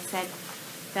happen? And I said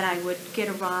that I would get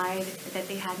a ride, that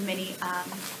they had many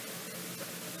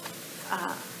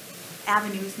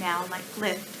avenues now, like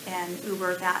Lyft and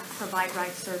Uber, that provide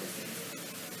ride services.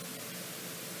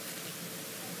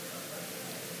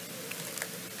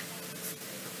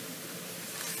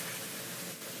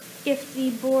 If the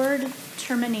board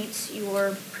terminates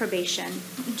your probation,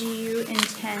 do you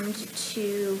intend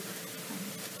to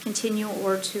continue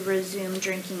or to resume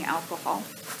drinking alcohol?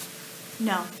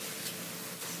 No.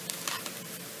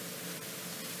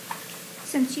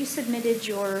 Since you submitted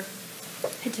your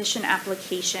petition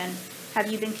application, have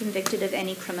you been convicted of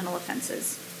any criminal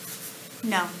offenses?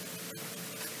 No.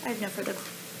 I have no further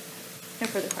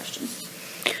questions.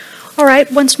 All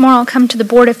right, once more, I'll come to the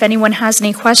board if anyone has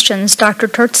any questions. Dr.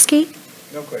 Turtsky?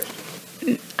 No questions.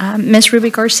 Ms. Ruby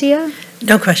Garcia?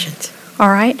 No questions. All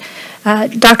right.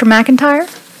 Dr. McIntyre?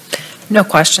 No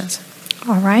questions.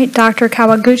 All right. Dr.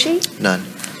 Kawaguchi? None.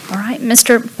 All right.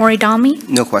 Mr. Moridami?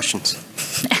 No questions.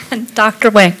 And Dr.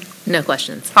 Wing? No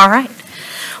questions. All right.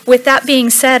 With that being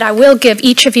said, I will give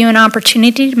each of you an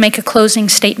opportunity to make a closing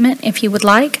statement if you would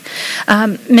like.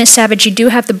 Ms. Savage, you do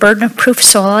have the burden of proof,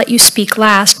 so I'll let you speak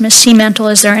last. Ms.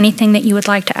 Seamantle, is there anything that you would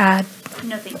like to add?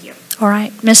 No, thank you. All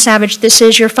right. Ms. Savage, this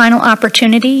is your final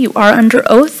opportunity. You are under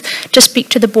oath to speak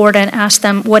to the board and ask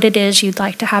them what it is you'd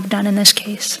like to have done in this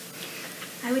case.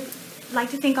 I would like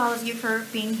to thank all of you for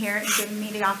being here and giving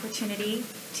me the opportunity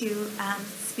to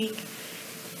speak.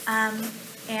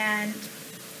 And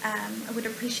I would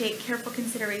appreciate careful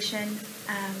consideration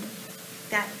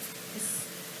that this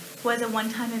was a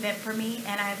one-time event for me,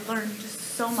 and I've learned just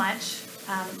so much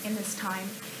in this time.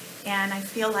 And I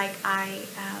feel like I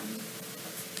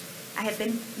have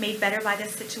been made better by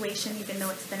this situation, even though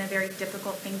it's been a very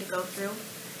difficult thing to go through.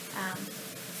 And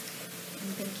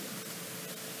thank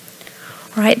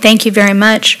you. All right, thank you very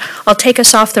much. I'll take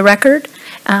us off the record,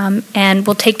 and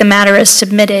we'll take the matter as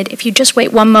submitted. If you just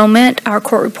wait one moment, our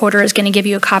court reporter is going to give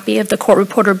you a copy of the court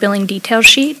reporter billing detail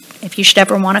sheet. If you should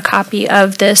ever want a copy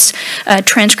of this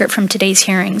transcript from today's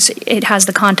hearings, it has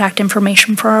the contact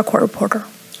information for our court reporter.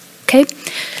 Okay?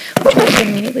 Would you like to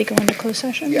immediately go into closed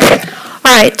session? Yeah.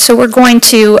 All right, so we're going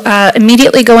to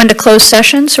immediately go into closed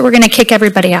session, so we're going to kick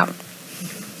everybody out.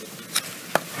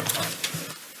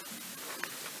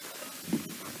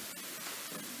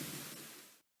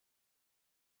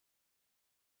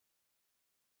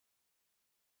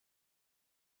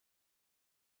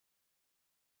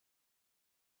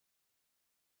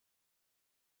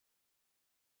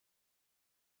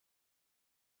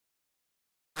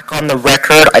 On the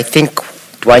record, I think,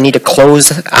 do I need to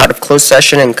close out of closed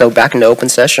session and go back into open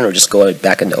session, or just go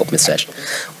back into open session?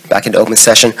 Back into open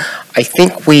session. I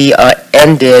think we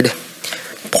ended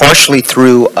partially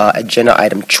through agenda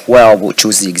item 12, which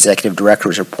was the executive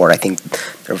director's report. I think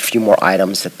there are a few more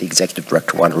items that the executive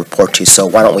director wanted to report to, so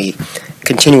why don't we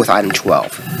continue with item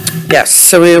 12? Yes,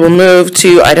 so we will move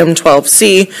to item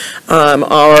 12C,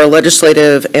 our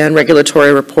legislative and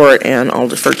regulatory report, and I'll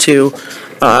defer to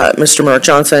Mr. Mark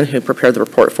Johnson, who prepared the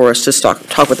report for us, to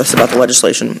talk with us about the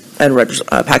legislation and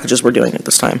packages we're doing at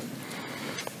this time.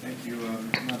 Thank you.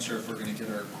 I'm not sure if we're going to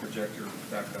get our projector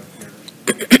back up here.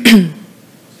 Can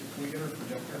we get our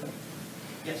projector?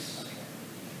 Yes.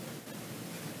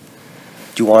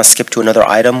 Do you want to skip to another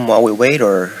item while we wait,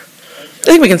 or? I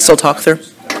think we can still talk through.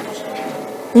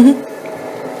 Mm-hmm.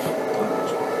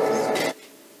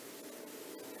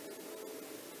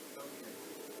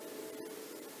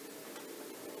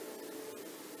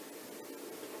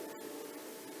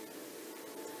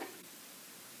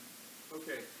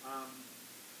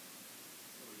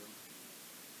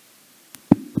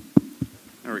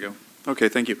 There we go. Okay,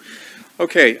 thank you.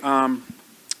 Okay,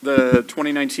 the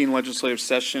 2019 legislative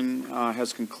session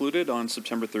has concluded on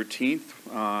September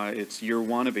 13th. It's year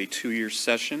one of a two-year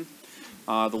session.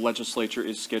 The legislature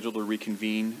is scheduled to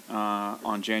reconvene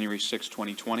on January 6,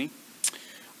 2020.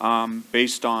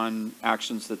 Based on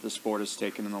actions that this board has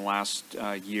taken in the last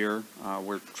year,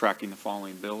 we're tracking the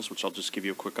following bills, which I'll just give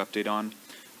you a quick update on.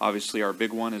 Obviously, our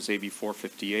big one is AB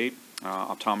 458,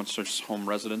 optometrist home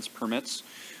residence permits.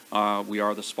 We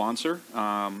are the sponsor.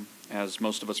 As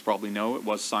most of us probably know, it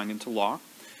was signed into law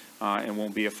and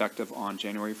won't be effective on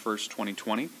January 1st,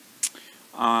 2020.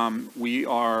 We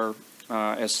are,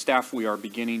 as staff, we are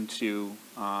beginning to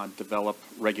develop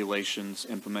regulations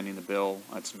implementing the bill.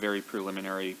 It's very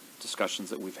preliminary discussions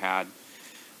that we've had.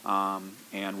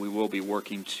 And we will be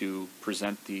working to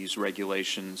present these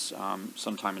regulations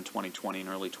sometime in 2020 and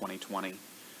early 2020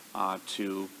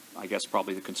 to, I guess,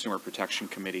 probably the Consumer Protection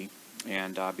Committee,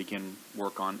 and begin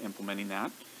work on implementing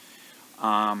that.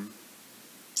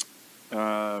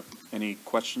 Any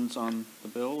questions on the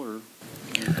bill, or?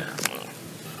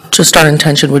 Just our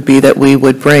intention would be that we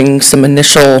would bring some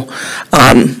initial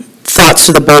thoughts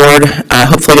to the board,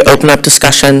 hopefully open up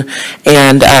discussion,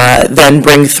 and then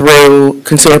bring through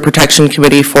Consumer Protection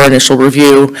Committee for initial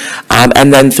review,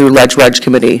 and then through Leg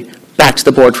Committee back to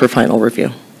the board for final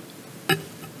review.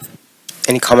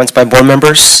 Any comments by board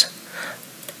members?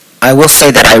 I will say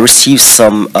that I received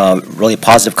some really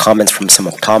positive comments from some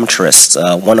optometrists.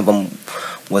 One of them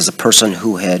was a person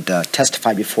who had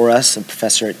testified before us, a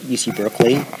professor at UC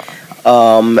Berkeley.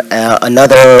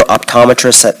 Another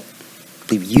optometrist at, I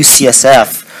believe,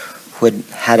 UCSF, who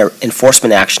had an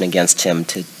enforcement action against him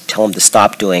to tell him to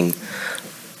stop doing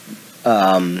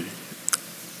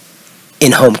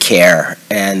in-home care.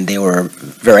 And they were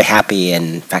very happy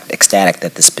and, in fact, ecstatic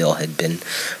that this bill had been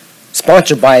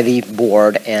sponsored by the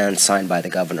board and signed by the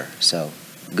governor. So,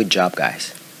 good job,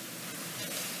 guys.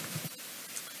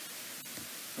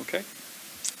 Okay.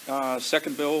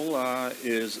 Second bill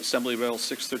is Assembly Bill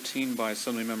 613 by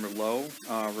Assemblymember Lowe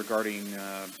regarding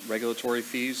regulatory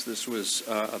fees. This was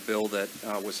a bill that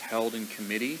was held in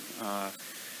committee.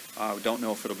 We don't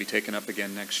know if it'll be taken up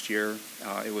again next year.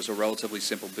 It was a relatively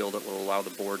simple bill that will allow the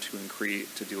board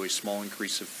to do a small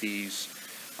increase of fees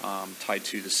tied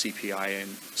to the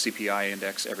CPI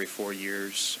index every 4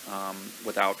 years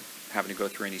without having to go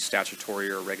through any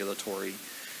statutory or regulatory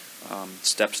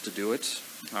steps to do it.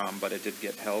 But it did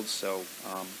get held, so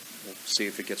we'll see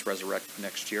if it gets resurrected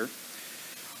next year.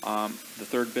 The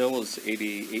third bill is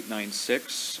AB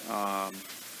 896,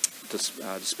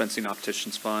 Dispensing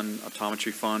Opticians Fund,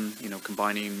 Optometry Fund,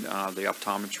 combining the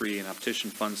optometry and optician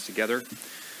funds together.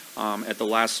 At the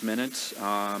last minute,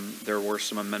 there were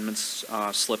some amendments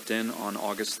slipped in on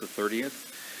August the 30th.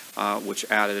 Which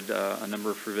added a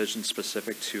number of provisions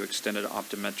specific to extended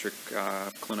optometric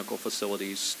clinical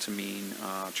facilities to mean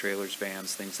trailers,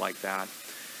 vans, things like that.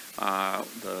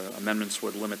 The amendments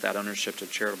would limit that ownership to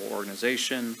charitable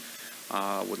organization,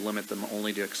 would limit them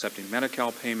only to accepting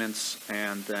Medi-Cal payments,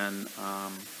 and then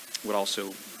would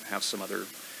also have some other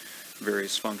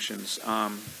various functions.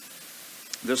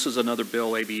 This is another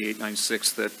bill, AB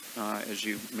 896, that, as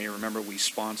you may remember, we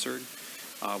sponsored.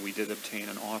 We did obtain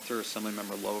an author,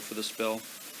 Assemblymember Lowe, for this bill,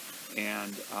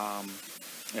 and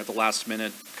at the last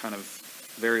minute,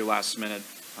 very last minute,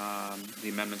 the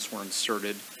amendments were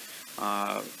inserted,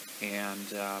 and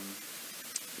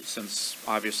since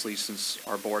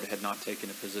our board had not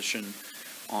taken a position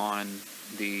on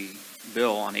the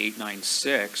bill on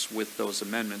 896 with those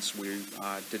amendments, we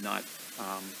did not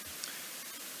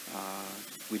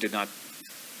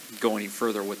go any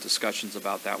further with discussions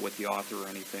about that with the author or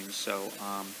anything. So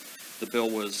the bill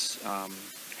was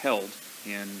held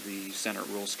in the Senate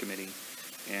Rules Committee,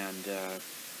 and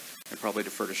I'd probably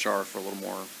defer to Shara for a little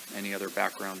more, any other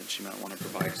background that she might want to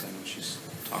provide, because I know she's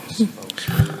talked to some folks.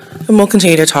 And we'll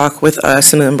continue to talk with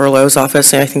Assemblymember Lowe's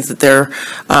office, and I think that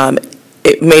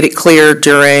it made it clear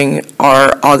during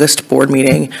our August board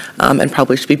meeting, and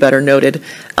probably should be better noted,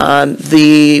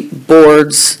 the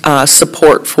board's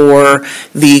support for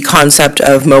the concept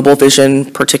of mobile vision,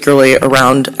 particularly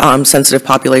around sensitive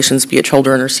populations, be it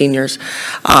children or seniors,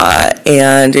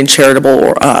 and in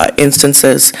charitable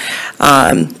instances.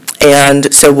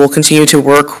 And so we'll continue to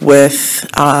work with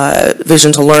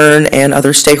Vision to Learn and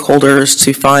other stakeholders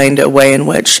to find a way in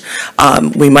which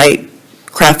we might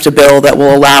craft a bill that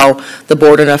will allow the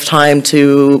board enough time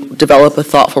to develop a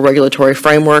thoughtful regulatory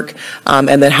framework,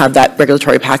 and then have that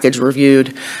regulatory package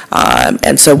reviewed.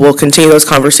 And so we'll continue those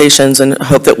conversations and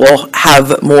hope that we'll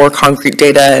have more concrete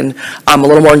data and a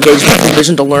little more engagement with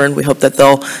Vision to Learn. We hope that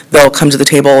they'll come to the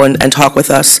table and talk with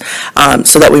us,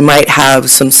 so that we might have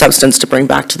some substance to bring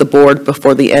back to the board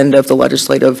before the end of the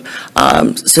legislative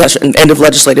session, end of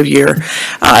legislative year.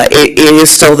 It is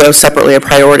still, though, separately a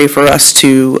priority for us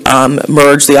to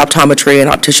merge the optometry and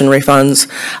optician refunds.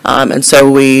 And so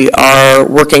we are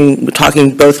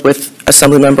talking both with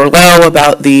Assemblymember Lowe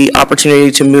about the opportunity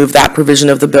to move that provision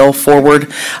of the bill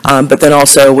forward, but then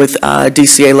also with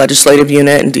DCA Legislative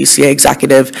Unit and DCA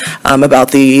Executive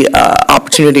about the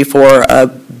opportunity for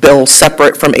a bill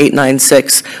separate from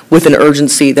 896 with an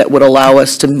urgency that would allow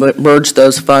us to merge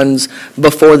those funds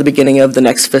before the beginning of the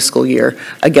next fiscal year.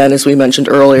 Again, as we mentioned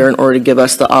earlier, in order to give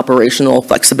us the operational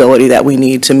flexibility that we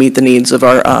need to meet the needs of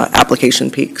our application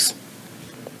peaks.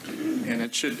 And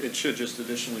it should just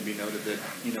additionally be noted that,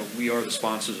 we are the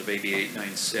sponsors of AB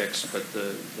 896, but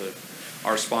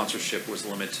our sponsorship was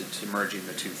limited to merging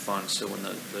the two funds. So when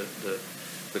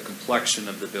the complexion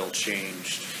of the bill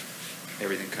changed,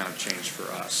 everything kind of changed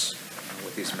for us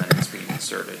with these amendments being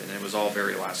inserted, and it was all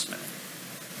very last minute.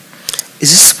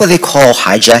 Is this what they call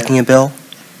hijacking a bill?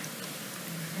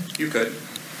 You could.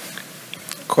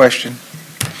 Question.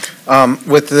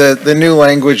 With the new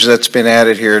language that's been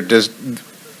added here,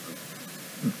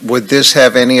 would this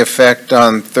have any effect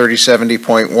on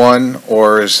 3070.1,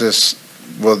 or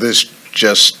will this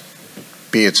just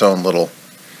be its own little?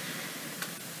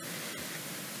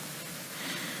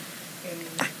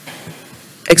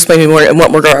 Explain me more in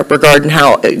what regard and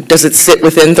how. Does it sit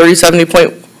within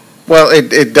 3070. Well,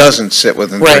 it doesn't sit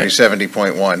within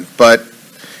 3070.1, but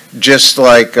just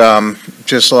like the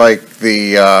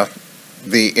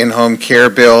in-home care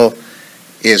bill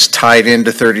is tied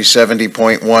into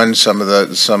 3070.1,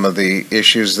 some of the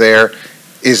issues there,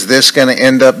 is this going to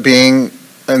end up being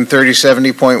in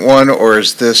 3070.1, or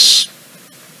does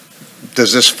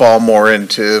this fall more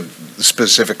into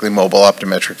specifically mobile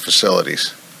optometric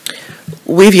facilities?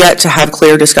 We've yet to have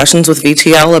clear discussions with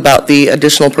VTL about the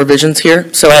additional provisions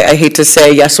here, so I hate to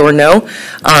say yes or no,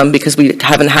 because we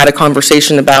haven't had a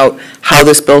conversation about how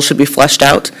this bill should be fleshed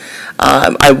out.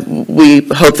 We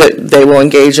hope that they will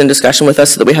engage in discussion with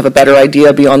us so that we have a better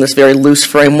idea beyond this very loose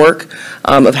framework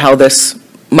of how this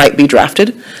might be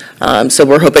drafted. So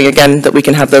we're hoping, again, that we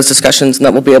can have those discussions and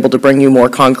that we'll be able to bring you more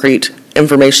concrete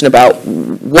information about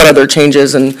what other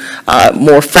changes and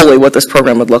more fully what this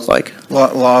program would look like.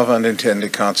 Law of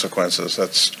unintended consequences,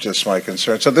 that's just my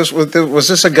concern. So was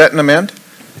this a gut and amend?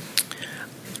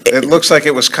 It looks like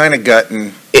it was kind of gut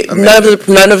and amend.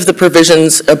 None of the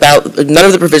provisions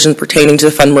pertaining to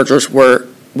the fund mergers were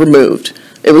removed.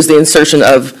 It was the insertion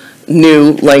of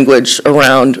new language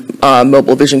around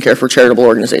mobile vision care for charitable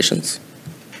organizations.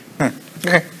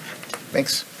 Okay,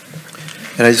 thanks.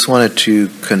 And I just wanted to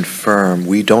confirm,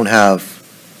 we don't have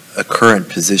a current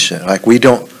position. Like, we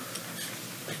don't,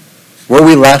 where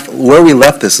we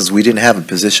left this is we didn't have a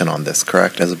position on this,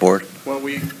 correct, as a board? Well,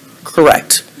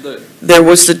 Correct. There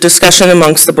was a discussion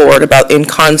amongst the board about, in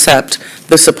concept,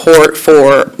 the support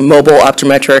for mobile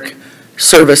optometric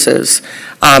services,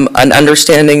 an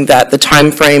understanding that the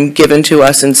time frame given to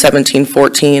us in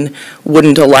 1714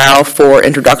 wouldn't allow for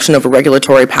introduction of a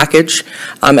regulatory package,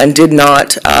 and did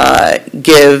not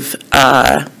give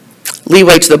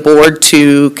leeway to the board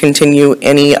to continue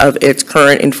any of its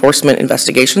current enforcement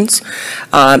investigations.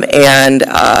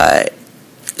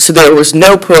 So there was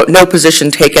no position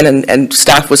taken, and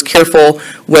staff was careful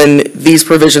when these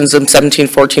provisions in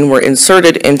 1714 were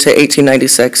inserted into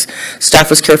 1896.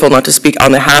 Staff was careful not to speak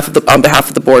on behalf of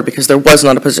the board because there was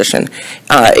not a position.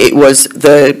 It was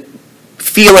the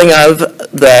feeling of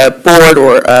the board,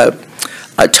 or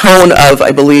a tone of,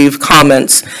 I believe,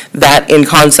 comments that in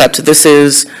concept this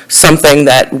is something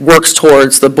that works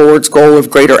towards the board's goal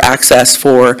of greater access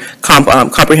for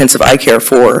comprehensive eye care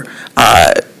for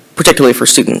particularly for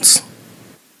students.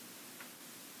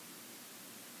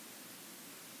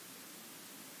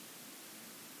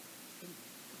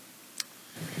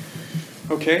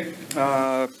 Okay.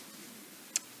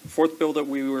 Fourth bill that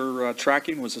we were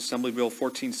tracking was Assembly Bill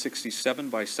 1467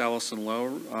 by Salas and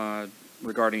Lowe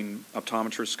regarding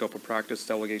optometrist scope of practice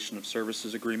delegation of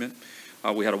services agreement.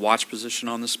 We had a watch position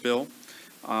on this bill.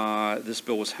 This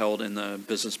bill was held in the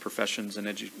Business Professions and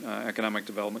Economic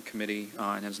Development Committee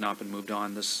and has not been moved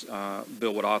on. This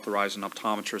bill would authorize an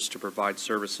optometrist to provide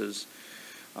services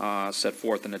set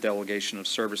forth in a delegation of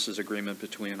services agreement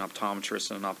between an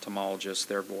optometrist and an ophthalmologist,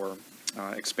 therefore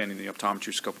expanding the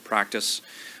optometry scope of practice.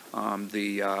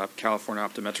 The California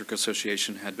Optometric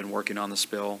Association had been working on this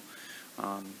bill.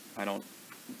 I don't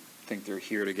think they're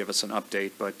here to give us an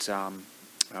update, but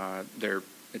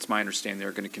it's my understanding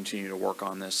they're going to continue to work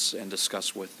on this and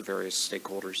discuss with the various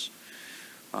stakeholders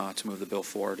to move the bill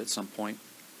forward at some point.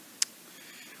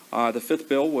 The fifth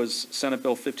bill was Senate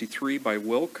Bill 53 by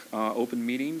Wilk, open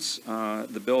meetings.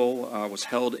 The bill was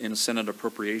held in a Senate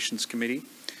Appropriations Committee.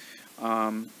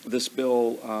 This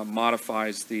bill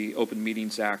modifies the Open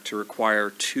Meetings Act to require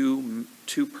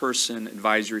two-person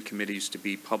advisory committees to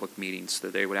be public meetings, so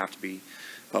they would have to be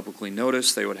publicly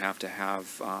noticed. They would have to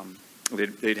have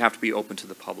they'd have to be open to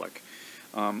the public.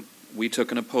 We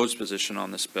took an opposed position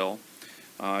on this bill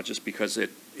just because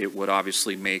it would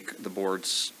obviously make the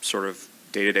board's sort of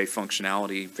day-to-day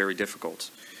functionality very difficult.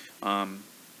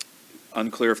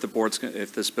 Unclear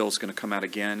if this bill is going to come out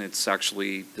again. This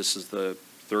is the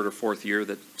third or fourth year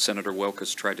that Senator Wilk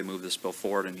has tried to move this bill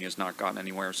forward, and he has not gotten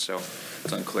anywhere, so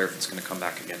it's unclear if it's going to come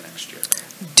back again next year.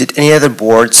 Did any other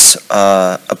boards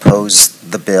oppose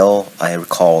the bill? I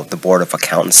recall the Board of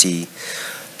Accountancy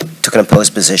took an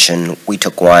opposed position. We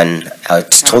took one. I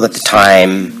was told at the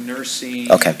time. Nursing.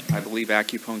 Okay. I believe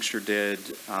acupuncture did.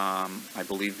 I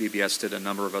believe VBS did. A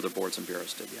number of other boards and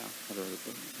bureaus did. Yeah.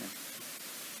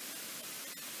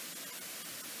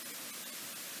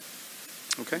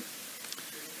 Okay.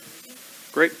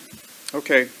 Great.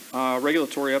 Okay.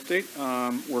 Regulatory update.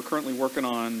 We're currently working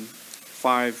on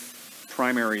 5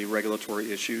 primary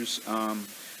regulatory issues.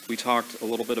 We talked a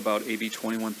little bit about AB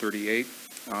 2138,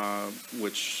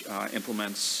 which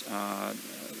implements,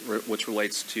 which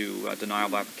relates to denial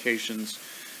of applications,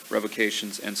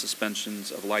 revocations, and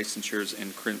suspensions of licensures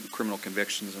and criminal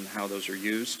convictions and how those are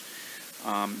used.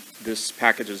 This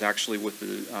package is actually with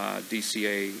the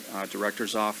DCA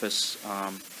Director's Office.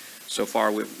 So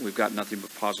far, we've got nothing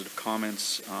but positive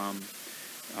comments.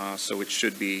 So it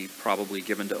should be probably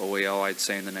given to OAL, I'd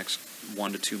say, in the next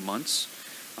 1 to 2 months.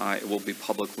 It will be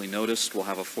publicly noticed. We'll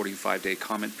have a 45-day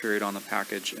comment period on the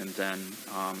package, and then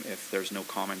if there's no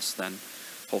comments, then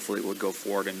hopefully it would go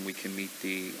forward and we can meet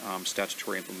the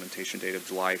statutory implementation date of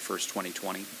July 1st,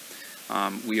 2020.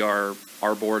 Our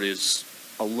board is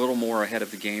a little more ahead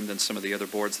of the game than some of the other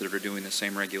boards that are doing the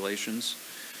same regulations.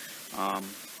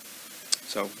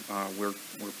 So we're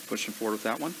pushing forward with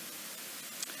that one.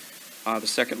 The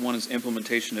second one is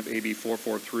implementation of AB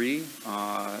 443,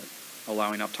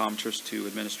 allowing optometrists to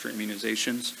administer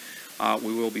immunizations.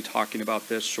 We will be talking about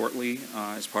this shortly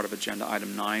as part of Agenda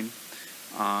Item 9.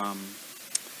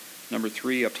 Number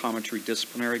 3, optometry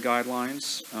disciplinary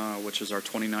guidelines, which is our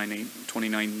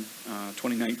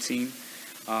 2019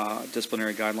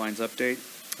 disciplinary guidelines update.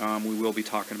 We will be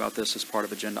talking about this as part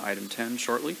of Agenda Item 10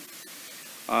 shortly.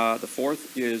 The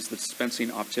fourth is the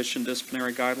dispensing optician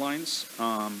disciplinary guidelines.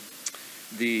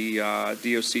 The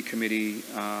DOC committee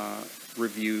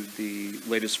reviewed the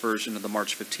latest version of the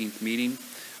March 15th meeting.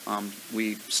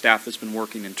 Staff has been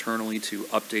working internally to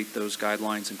update those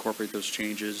guidelines, incorporate those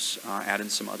changes, add in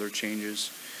some other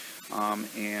changes,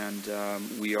 and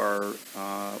we are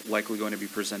likely going to be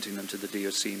presenting them to the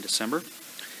DOC in December,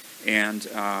 and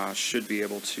should be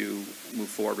able to move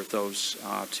forward with those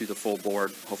to the full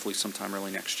board, hopefully sometime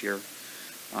early next year.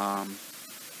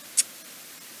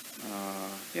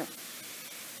 Yeah.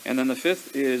 And then the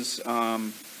fifth is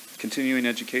continuing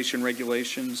education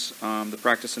regulations. The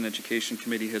Practice and Education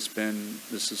Committee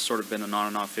this has sort of been an on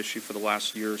and off issue for the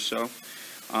last year or so.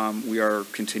 We are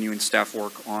continuing staff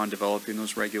work on developing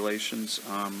those regulations.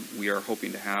 We are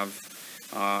hoping to have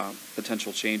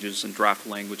potential changes in draft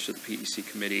language to the PEC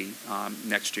committee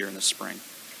next year in the spring.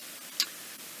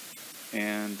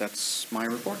 And that's my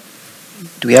report.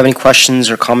 Do we have any questions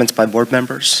or comments by board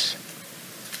members?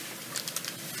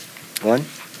 One?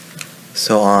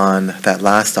 So on that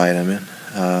last item,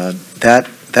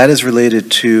 that is related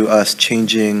to us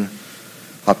changing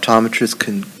optometrists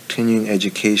continuing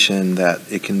education, that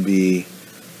it can be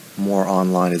more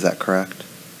online, is that correct?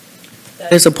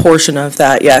 That is a portion of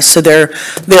that, yes. So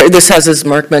this has, as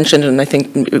Mark mentioned, and I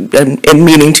think in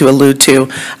meaning to allude to,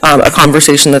 a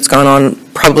conversation that's gone on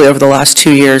probably over the last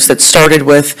 2 years that started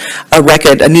with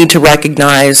a need to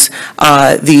recognize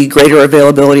the greater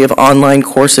availability of online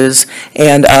courses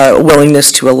and a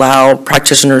willingness to allow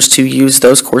practitioners to use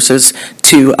those courses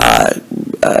to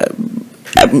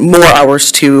more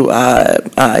hours to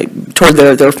toward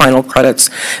their final credits.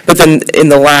 But then in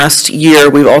the last year,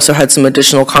 we've also had some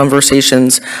additional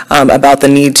conversations about the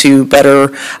need to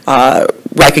better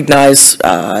recognize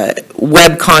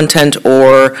web content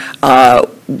or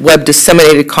web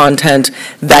disseminated content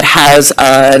that has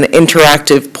an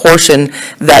interactive portion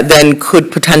that then could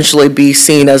potentially be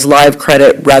seen as live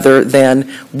credit rather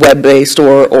than web-based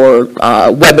or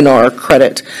webinar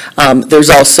credit. There's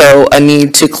also a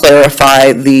need to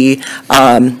clarify the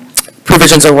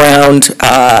provisions around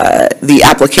the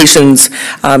applications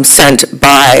sent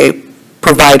by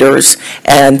providers,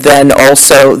 and then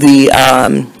also the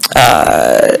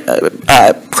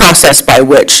process by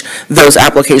which those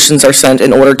applications are sent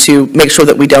in order to make sure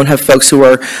that we don't have folks who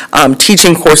are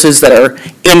teaching courses that are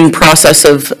in process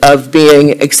of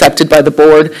being accepted by the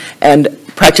board, and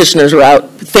practitioners are out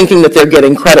thinking that they're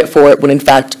getting credit for it when in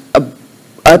fact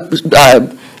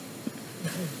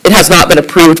it has not been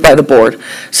approved by the board.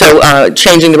 So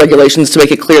changing the regulations to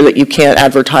make it clear that you can't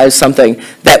advertise something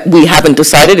that we haven't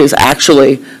decided is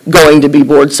actually going to be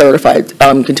board certified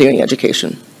continuing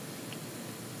education.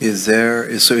 Is there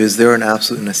an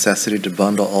absolute necessity to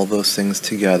bundle all those things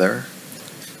together?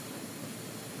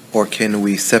 Or can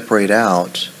we separate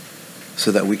out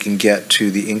so that we can get to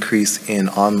the increase in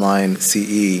online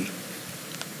CE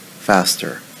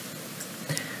faster?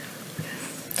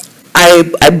 I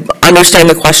understand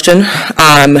the question.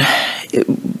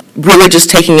 Really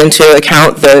just taking into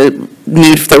account the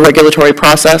need for the regulatory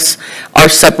process, are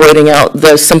separating out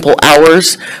the simple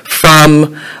hours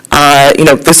from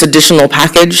this additional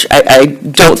package, I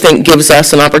don't think gives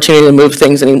us an opportunity to move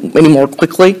things any more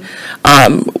quickly.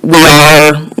 We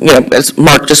are, as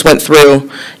Mark just went through,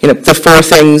 the 4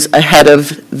 things ahead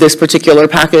of this particular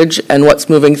package and what's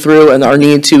moving through, and our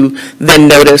need to then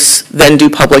notice, then do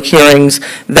public hearings,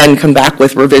 then come back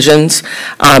with revisions.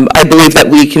 I believe that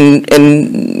we can,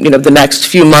 in the next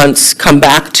few months, come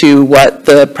back to what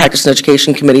the Practice and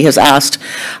Education Committee has asked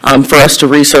for us to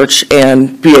research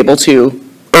and be able to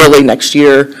early next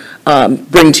year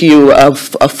bring to you a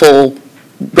full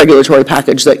regulatory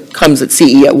package that comes at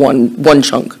CE at one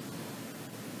chunk.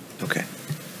 Okay.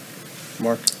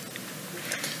 Mark?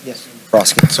 Yes.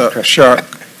 Ross. So, sure.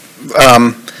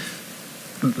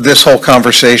 This whole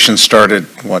conversation started,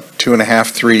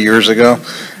 2.5, 3 years ago?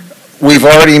 We've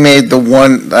already made the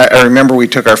one, I remember we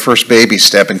took our first baby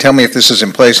step, and tell me if this is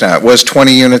in place now. It was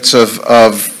 20 units of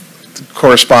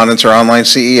correspondence or online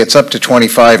CE. It's up to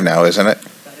 25 now, isn't it?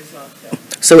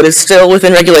 So it is still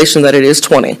within regulation that it is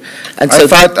 20. And so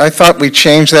I thought we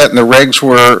changed that and the regs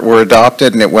were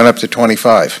adopted and it went up to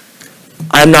 25.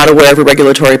 I'm not aware of a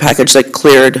regulatory package that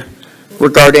cleared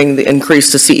regarding the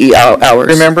increase to CE hours.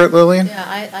 Remember it, Lillian?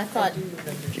 Yeah, I thought,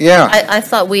 Yeah. I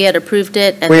thought we had approved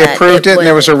it and We that approved it and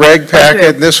there was a reg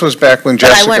packet. This was back when But I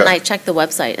went and Jessica, I checked the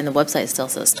website and the website still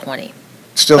says 20.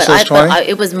 still But says 20?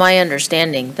 It was my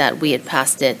understanding that we had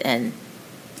passed it and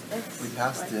We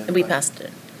passed it. we passed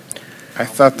it. I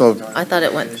thought I thought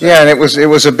it went. yeah, and it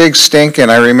was a big stink,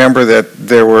 and I remember that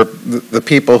there were the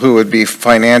people who would be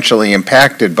financially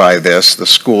impacted by this, the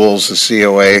schools, the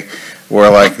COA, were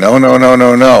like, no, no, no,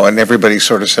 no, no, and everybody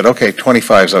sort of said, okay,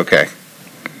 25's okay.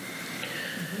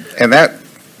 And that,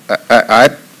 I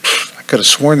could have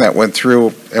sworn that went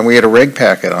through, and we had a reg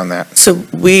packet on that. So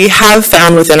we have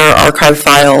found within our archive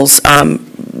files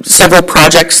several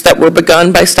projects that were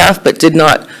begun by staff but did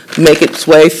not make its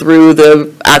way through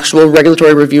the actual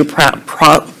regulatory review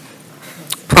process.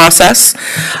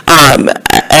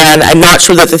 And I'm not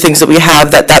sure that the things that we have,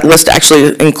 that list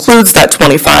actually includes that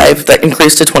 25, that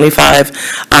increase to 25.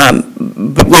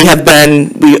 But we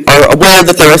are aware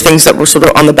that there are things that were sort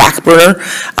of on the back burner,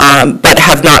 but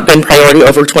have not been priority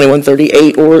over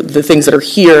 2138 or the things that are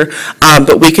here.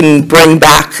 But we can bring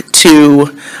back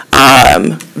to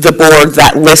the board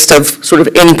that list of sort of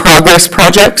in-progress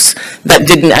projects that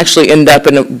didn't actually end up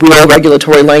in a real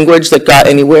regulatory language that got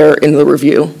anywhere in the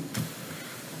review.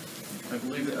 I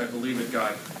believe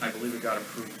it got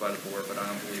approved by the board, but I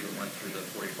don't believe it went through the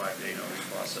 45-day notice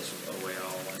process with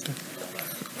OAL and all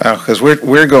that. Because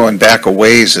we're going back a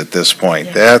ways at this point.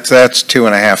 Yeah. That's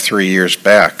 2.5, 3 years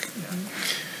back.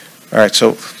 All right,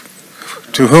 so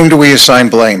to whom do we assign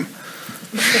blame?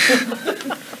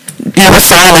 You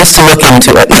assign us to look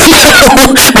into it.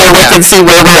 Where we can see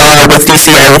where we are with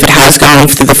DCA, if it has gone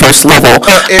through the first level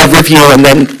of review, and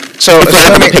then So if we're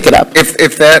able to pick it up.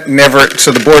 If that never,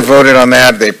 so the board voted on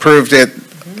that, they approved it,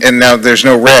 and now there's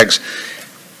no regs.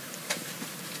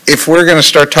 If we're going to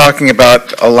start talking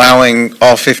about allowing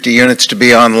all 50 units to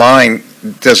be online,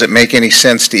 does it make any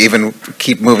sense to even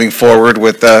keep moving forward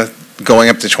with going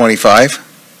up to 25?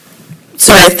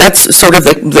 So that's sort of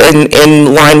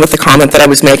in line with the comment that I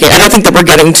was making. I don't think that we're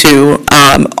getting to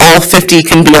all 50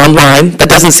 can be online. That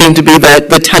doesn't seem to be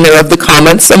the tenor of the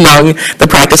comments among the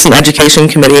Practice and Education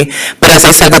Committee. But as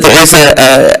I said, that there is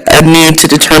a need to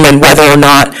determine whether or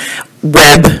not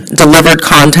web-delivered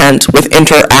content with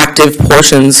interactive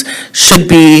portions should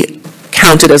be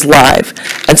counted as live.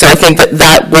 And so I think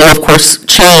that will, of course,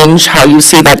 change how you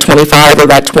see that 25 or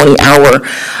that 20 hour.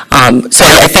 So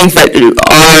I think that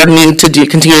our need to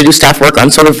continue to do staff work on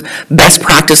sort of best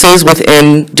practices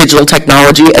within digital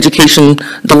technology, education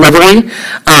delivery,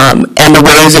 and the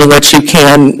ways in which you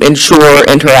can ensure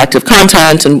interactive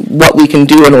content and what we can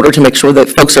do in order to make sure that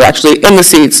folks are actually in the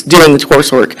seats doing the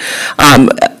coursework.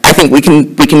 I think we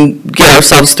can get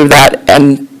ourselves through that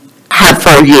and have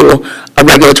for you a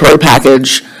regulatory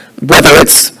package, whether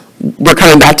it's we're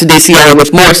coming back to DCA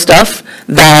with more stuff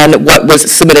than what was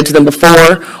submitted to them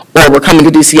before, or we're coming to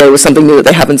DCA with something new that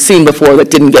they haven't seen before that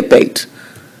didn't get baked.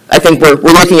 I think we're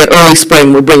looking at early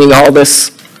spring, we're bringing all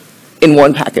this in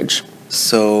one package.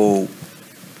 So,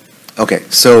 okay,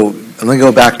 so let me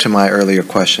go back to my earlier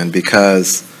question,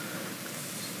 because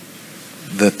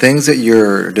the things that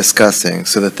you're discussing,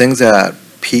 so the things that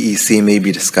PEC may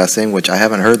be discussing, which I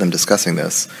haven't heard them discussing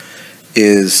this,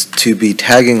 is to be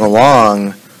tagging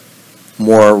along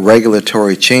more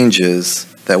regulatory changes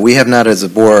that we have not as a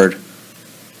board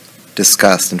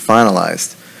discussed and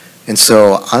finalized. And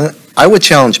so I would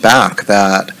challenge back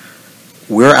that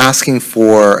we're asking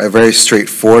for a very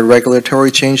straightforward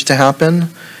regulatory change to happen,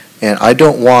 and I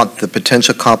don't want the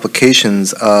potential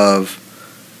complications of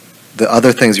the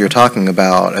other things you're talking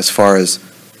about as far as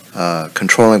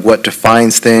controlling what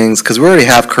defines things, because we already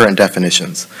have current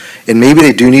definitions. And maybe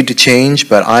they do need to change,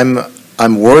 but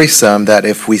I'm worrisome that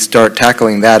if we start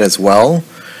tackling that as well,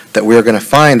 that we are going to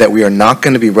find that we are not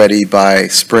going to be ready by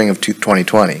spring of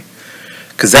 2020.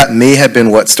 Because that may have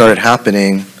been what started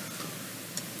happening,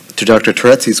 to Dr.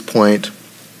 Teretzi's point,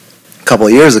 a couple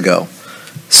of years ago.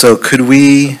 So could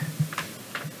we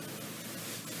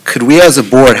as a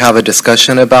board have a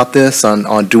discussion about this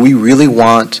on do we really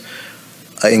want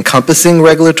encompassing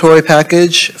regulatory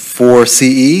package for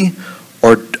CE,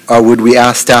 or would we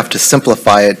ask staff to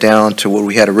simplify it down to what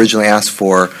we had originally asked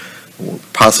for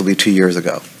possibly 2 years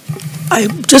ago? I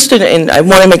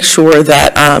want to make sure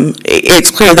that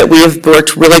it's clear that we have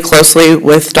worked really closely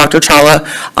with Dr. Chawla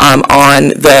on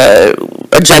the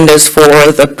agendas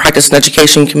for the Practice and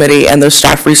Education Committee and the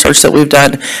staff research that we've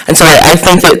done. And so I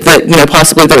think that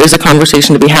possibly there is a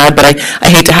conversation to be had, but I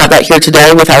hate to have that here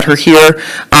today without her here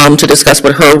to discuss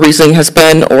what her reasoning has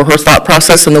been or her thought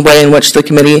process and the way in which the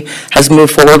committee has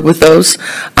moved forward with those.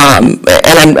 And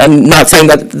I'm not saying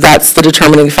that that's the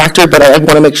determining factor, but I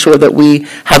want to make sure that we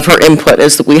have her input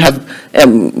as we have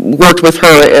worked with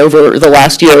her over the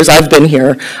last year as I've been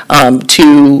here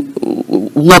to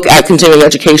look at continuing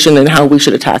education and how we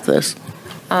should attack this.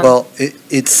 Well,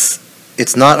 it's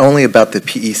not only about the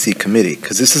PEC committee,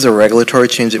 because this is a regulatory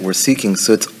change that we're seeking,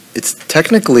 so it's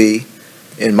technically,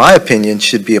 in my opinion,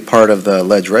 should be a part of the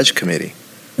Ledge Reg committee.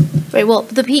 Right, well,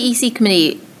 the PEC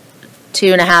committee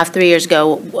 2.5, 3 years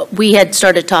ago, we had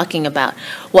started talking about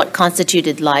what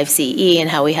constituted live CE and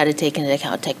how we had to take into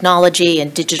account technology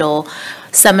and digital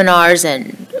seminars,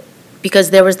 and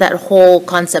because there was that whole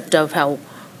concept of how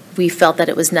we felt that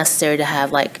it was necessary to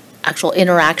have like actual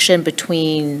interaction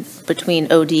between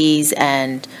ODs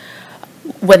and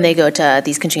when they go to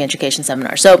these continuing education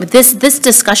seminars. So this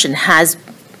discussion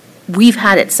we've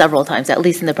had it several times, at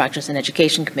least in the Practice and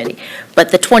Education Committee.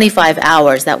 But the 25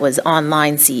 hours that was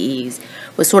online CEs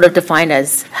was sort of defined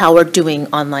as how we're doing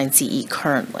online CE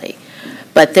currently.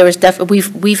 But there was definitely,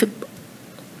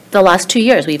 the last 2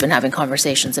 years, we've been having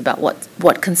conversations about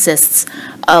what consists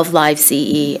of live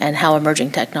CE and how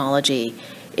emerging technology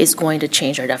is going to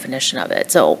change our definition of it.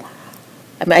 So,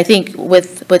 I mean, I think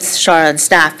with Shara and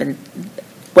staff, and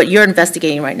what you're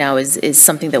investigating right now is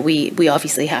something that we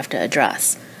obviously have to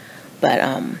address. But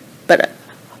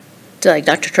to like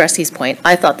Dr. Tereski's point,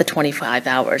 I thought the 25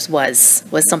 hours was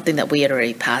something that we had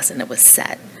already passed and it was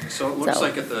set. So it looks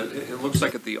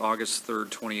like at the August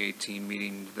 3rd, 2018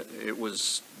 meeting, it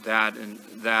was that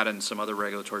and some other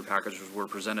regulatory packages were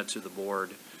presented to the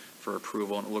board for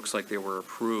approval, and it looks like they were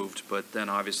approved. But then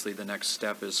obviously the next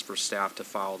step is for staff to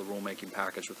file the rulemaking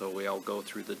package with OEL, go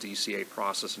through the DCA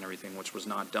process and everything, which was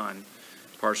not done,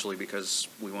 partially because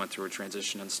we went through a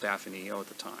transition in staff and EO at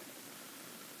the time.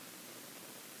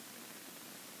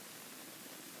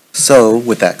 So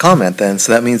with that comment then,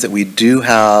 so that means that we do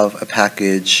have a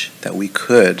package that we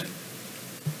could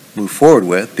move forward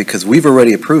with because we've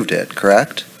already approved it,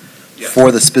 correct? Yes.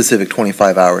 For the specific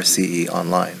 25-hour CE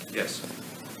online. Yes.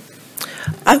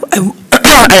 I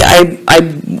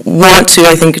want to,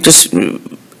 I think, just,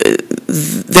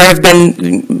 there have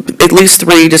been at least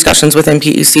 3 discussions within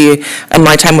PEC and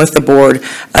my time with the board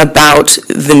about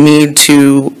the need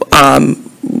to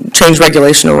change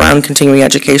regulation around continuing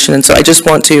education. And so I just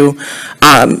want to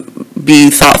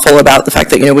be thoughtful about the fact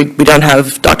that, we don't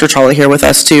have Dr. Chawla here with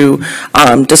us to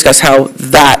discuss how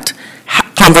that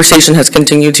conversation has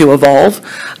continued to evolve.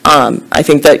 I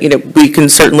think that, we can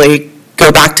certainly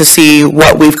go back to see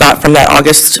what we've got from that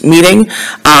August meeting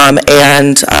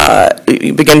and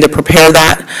begin to prepare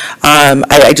that.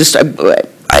 I just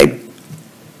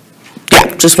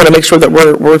want to make sure that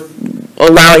we're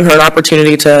allowing her an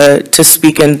opportunity to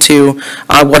speak into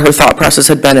what her thought process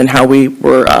had been and how we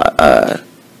were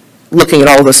looking at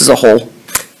all of this as a whole.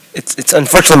 It's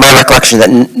unfortunately my recollection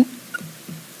that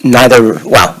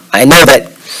I know that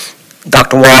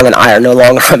Dr. Wong and I are no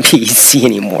longer on PEC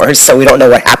anymore, so we don't know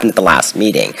what happened at the last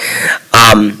meeting.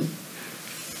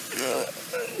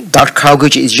 Dr.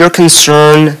 Kawaguchi, is your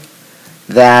concern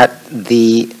that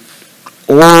the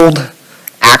old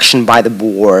action by the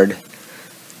board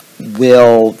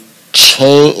will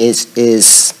change,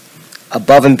 is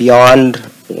above and beyond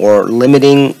or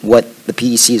limiting what the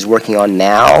PEC is working on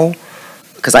now?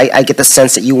 Because I get the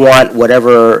sense that you want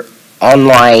whatever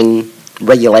online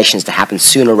regulations to happen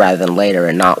sooner rather than later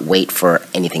and not wait for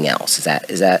anything else. Is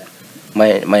that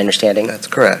my understanding? That's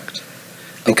correct.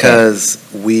 Because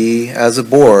we, as a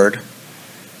board,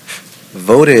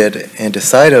 voted and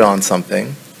decided on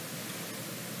something,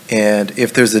 and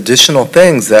if there's additional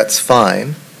things, that's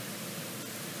fine.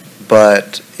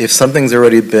 But if something's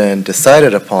already been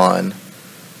decided upon,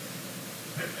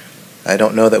 I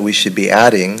don't know that we should be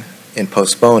adding and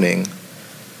postponing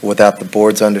without the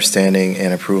board's understanding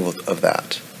and approval of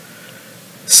that.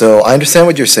 So I understand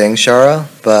what you're saying, Shara,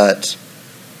 but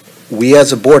we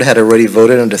as a board had already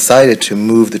voted and decided to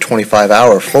move the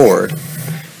 25-hour forward.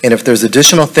 And if there's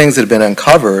additional things that have been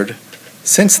uncovered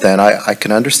since then, I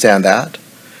can understand that.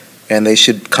 And they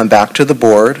should come back to the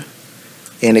board,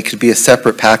 and it could be a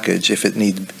separate package if it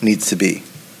needs to be.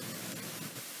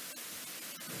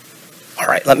 All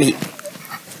right,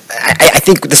 I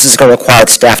think this is going to require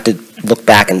staff to look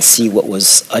back and see what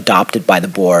was adopted by the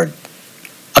board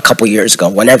a couple years ago,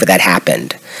 whenever that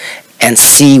happened, and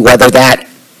see whether that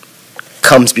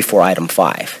comes before item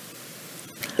 5.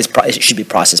 It should be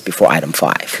processed before item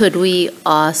 5. Could we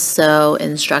also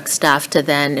instruct staff to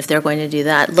then, if they're going to do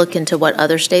that, look into what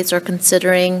other states are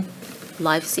considering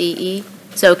live CE?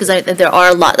 So, because there are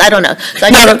a lot, I don't know. So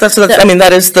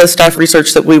that is the staff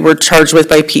research that we were charged with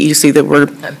by PEC that we're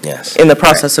Yes. in the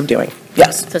process of doing.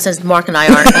 Yes. So since Mark and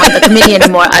I aren't on the committee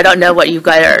anymore, I don't know what you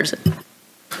guys are.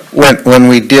 When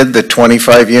we did the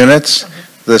 25 units,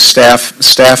 the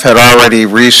staff had already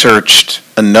researched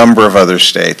a number of other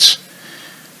states.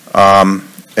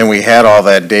 And we had all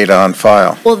that data on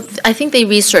file. Well, I think they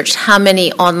researched how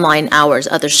many online hours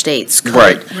other states could.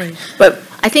 Right. But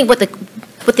I think what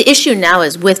the issue now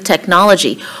is with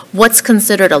technology, what's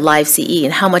considered a live CE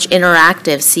and how much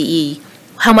interactive CE,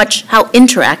 how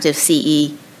interactive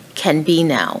CE can be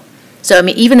now. So, I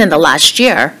mean, even in the last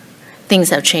year, things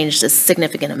have changed a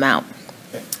significant amount.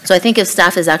 So I think if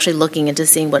staff is actually looking into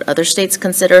seeing what other states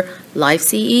consider live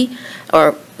CE,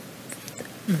 or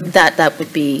that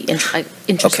would be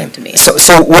interesting to me. So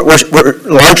we're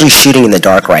largely shooting in the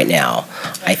dark right now,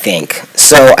 I think.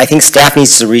 So I think staff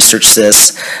needs to research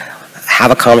this,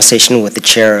 have a conversation with the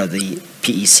chair of the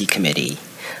PEC committee.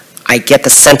 I get the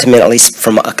sentiment, at least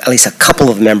from at least a couple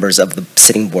of members of the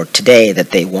sitting board today,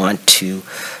 that they want to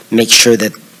make sure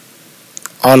that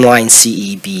online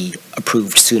CE be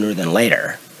approved sooner than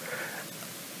later.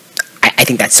 I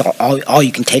think that's all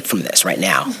you can take from this right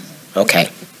now. Okay.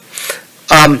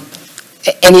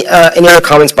 Any other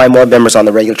comments by more members on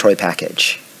the regulatory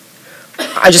package?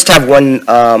 I just have one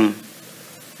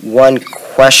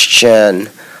question.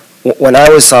 When I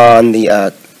was on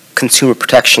the Consumer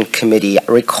Protection Committee, I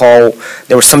recall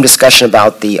there was some discussion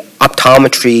about the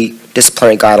optometry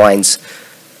disciplinary guidelines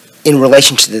in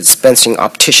relation to the dispensing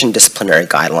optician disciplinary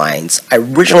guidelines. I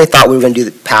originally thought we were going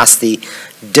to pass the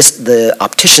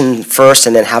optician first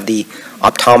and then have the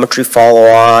optometry follow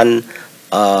on.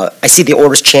 I see the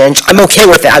orders change. I'm okay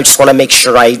with that. I just want to make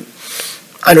sure I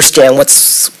understand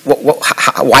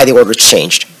why the orders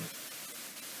changed.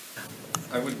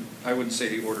 I wouldn't say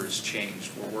the order has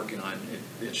changed. We're working on it.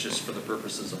 It's just for the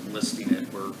purposes of listing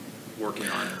it, we're working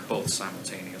on both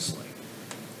simultaneously.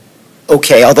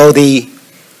 Okay, although the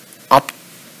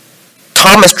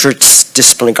optometrist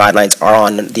disciplinary guidelines are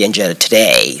on the agenda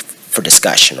today for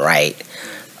discussion, right?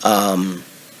 I'm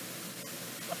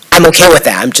okay with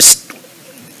that. I'm just,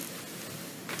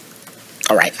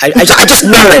 all right. I just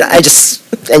know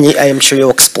it. And I am sure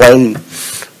you'll explain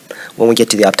when we get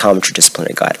to the optometry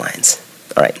disciplinary guidelines.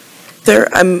 All right.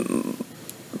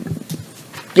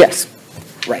 Yes.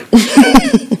 Right.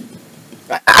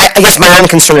 I guess my own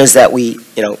concern is that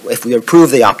if we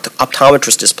approve the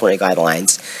optometrist disciplinary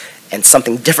guidelines and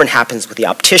something different happens with the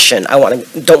optician,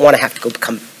 don't want to have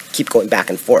to keep going back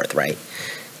and forth, right?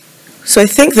 So I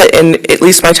think that in at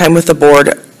least my time with the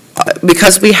board,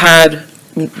 because we had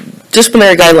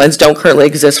disciplinary guidelines don't currently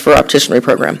exist for opticianry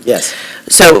program. Yes.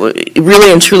 So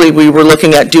really and truly, we were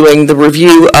looking at doing the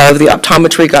review of the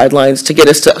optometry guidelines to get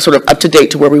us to sort of up to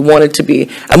date to where we wanted to be.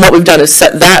 And what we've done is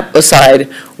set that aside,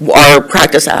 our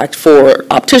practice act for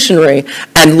opticianry,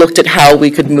 and looked at how we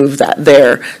could move that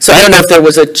there. So I don't know if there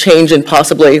was a change in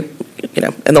possibly,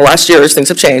 in the last years, things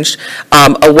have changed,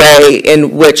 a way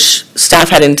in which staff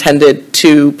had intended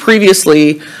to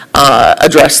previously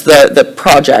address the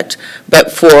project.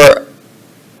 But for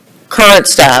current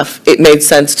staff, it made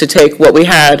sense to take what we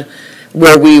had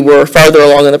where we were farther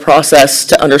along in the process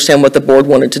to understand what the board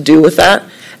wanted to do with that,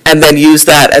 and then use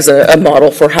that as a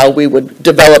model for how we would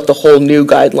develop the whole new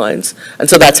guidelines. And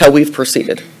so that's how we've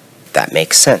proceeded. That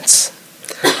makes sense.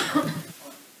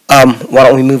 Why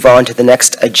don't we move on to the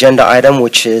next agenda item,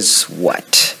 which is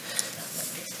what?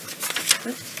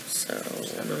 So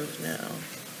we'll move now.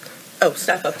 Oh,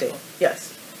 staff update, yes.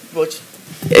 Which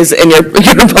is in your in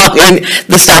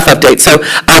the staff update. So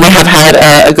we have had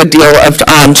a good deal of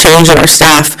change in our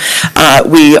staff.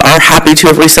 We are happy to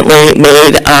have recently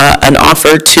made an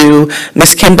offer to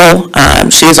Ms. Kimball.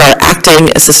 She is our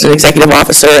acting assistant executive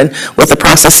officer, and with the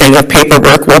processing of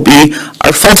paperwork will be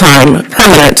our full-time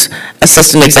permanent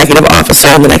assistant executive officer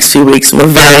in the next few weeks. And we're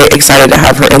very excited to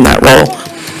have her in that role.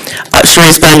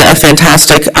 She's been a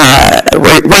fantastic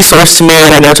resource to me,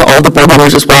 and I know to all the board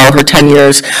members as well. Her 10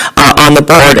 years on the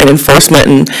board and enforcement,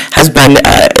 and has been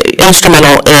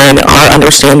instrumental in our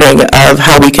understanding of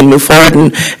how we can move forward,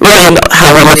 and really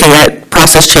how we're looking at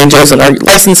process changes in our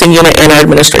licensing unit and our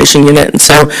administration unit. And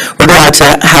so we're glad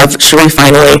to have Cherie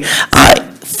finally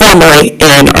formally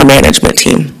in our management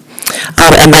team.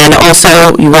 And then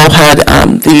also, you all had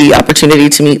the opportunity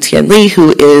to meet Tian Lee,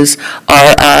 who is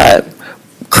our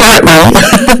currently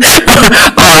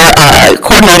our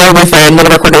coordinator within, one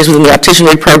of our coordinators within the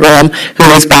opticianry program, who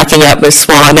is backing up Ms.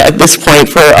 Swan at this point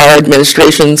for our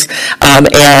administrations, and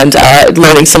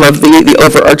learning some of the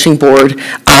overarching board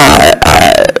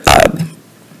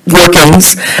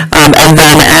workings. And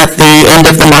then at the end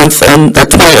of the month, on the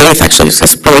 28th, actually,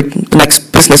 it's probably the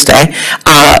next business day,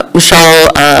 Michelle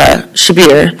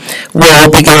Shabir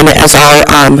will begin as our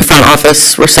front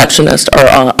office receptionist or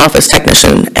office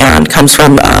technician, and comes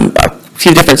from a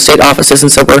few different state offices,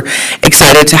 and so we're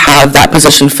excited to have that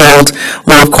position filled.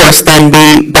 We'll, of course, then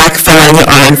be backfilling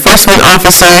our enforcement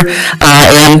officer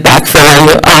and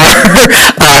backfilling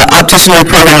our opticianry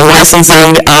program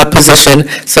licensing position.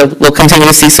 So we'll continue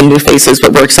to see some new faces,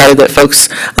 but we're excited that folks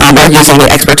are using the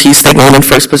expertise they gained in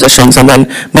first positions and then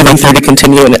moving through to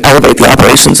continue and elevate the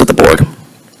operations of the board.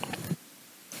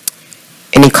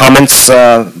 Any comments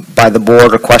by the board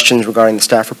or questions regarding the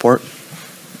staff report?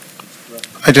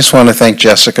 I just want to thank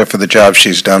Jessica for the job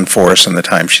she's done for us and the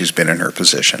time she's been in her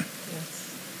position.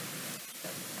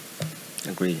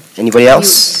 Agreed. Anybody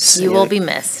else? You will be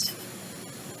missed.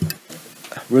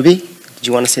 Ruby, did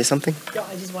you want to say something? No,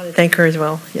 I just want to thank her as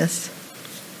well, yes.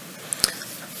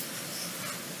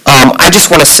 I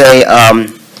just want to say,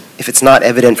 if it's not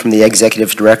evident from the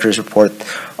executive director's report,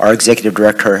 our executive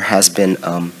director has been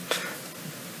doing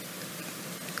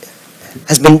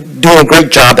a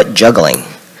great job at juggling.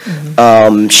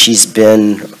 She's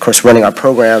been, of course, running our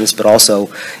programs, but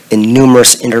also in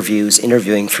numerous interviews,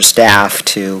 interviewing for staff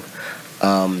to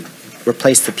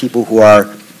replace the people who are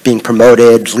being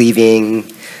promoted,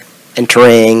 leaving,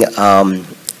 entering,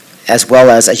 as well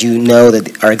as you know,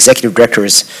 that our executive director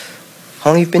is, how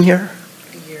long have you been here?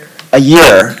 A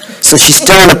year. So she's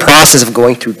still in the process of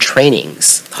going through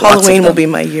trainings. Halloween will be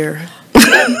my year.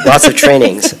 Lots of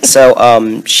trainings.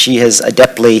 So she has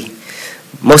adeptly,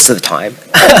 most of the time,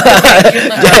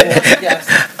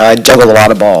 juggled a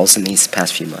lot of balls in these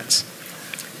past few months.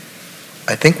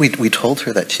 I think we told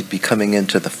her that she'd be coming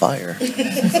into the fire,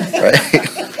 right?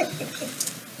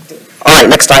 All right,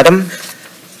 next item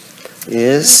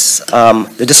is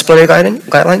the disciplinary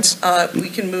guidelines. We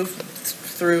can move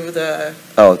through the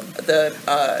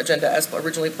agenda as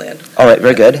originally planned. All right,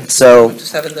 very good. So,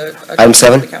 Just having the item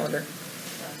 7. the calendar.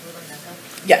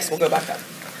 Yes, we'll go back up.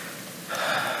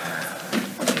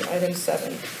 Item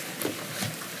 7.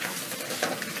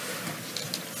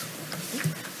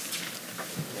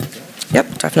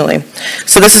 Yep, definitely.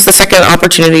 So this is the second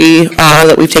opportunity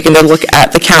that we've taken to look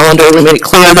at the calendar. We made it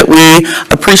clear that we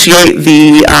appreciate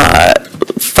the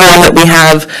form that we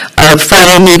have of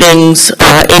Friday meetings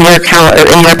in your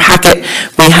packet.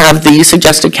 We have the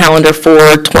suggested calendar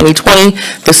for 2020.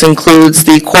 This includes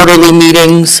the quarterly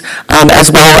meetings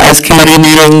as well as committee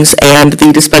meetings and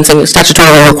the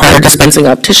statutorily required dispensing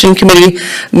optician committee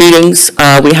meetings.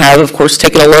 We have, of course,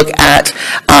 taken a look at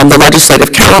the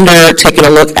legislative calendar, taken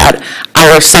a look at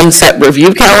our sunset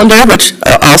review calendar, which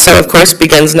also, of course,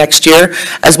 begins next year,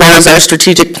 as well as our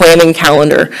strategic planning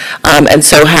calendar, and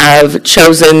so have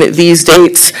chosen these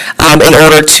dates in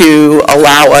order to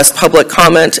allow us public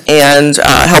comment and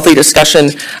healthy discussion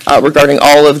regarding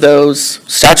all of those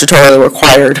statutorily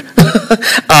required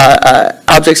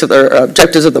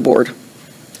objectives of the board.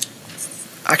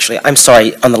 Actually, I'm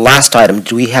sorry, on the last item,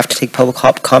 do we have to take public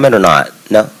comment or not?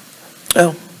 No?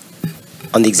 Oh.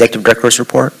 On the executive director's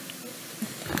report?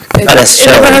 It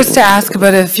hurts to ask,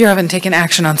 but if you haven't taken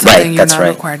action on something, Right, you're that's not right.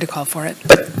 required to call for it.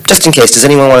 But just in case, does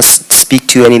anyone want to speak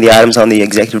to any of the items on the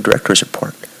executive director's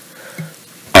report?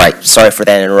 All right, sorry for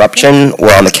that interruption.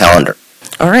 We're on the calendar.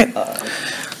 All right.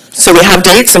 So we have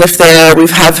dates, and if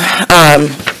we've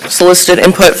solicited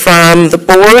input from the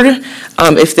board.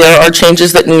 If there are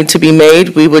changes that need to be made,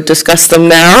 we would discuss them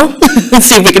now and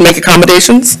see if we can make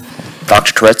accommodations.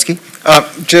 Dr. Turetsky?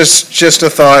 Just a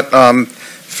thought.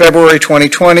 February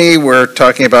 2020, we're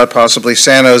talking about possibly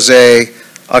San Jose.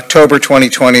 October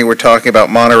 2020, we're talking about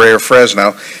Monterey or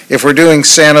Fresno. If we're doing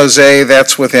San Jose,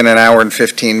 that's within an hour and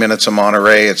 15 minutes of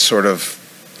Monterey. It's sort of,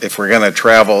 if we're going to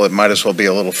travel, it might as well be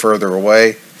a little farther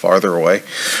away.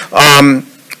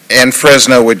 And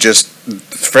Fresno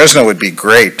would be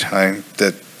great.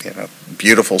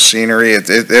 Beautiful scenery.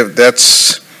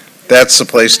 That's the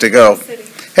place to go.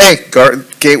 Hey,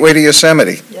 gateway to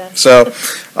Yosemite. Yeah. So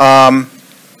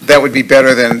that would be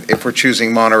better than if we're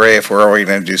choosing Monterey if we're already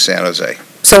going to do San Jose.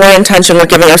 So our intention, we're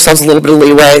giving ourselves a little bit of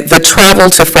leeway. The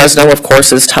travel to Fresno, of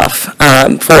course, is tough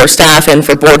for staff and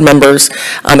for board members.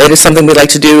 It is something we'd like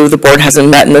to do. The board hasn't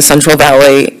met in the Central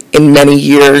Valley in many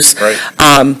years. Right.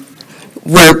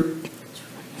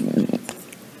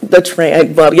 The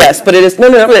train, well, yes, but it is,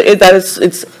 that is,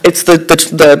 it's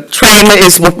the train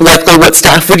is likely what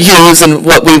staff would use and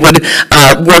what we would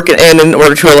work in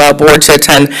order to allow board to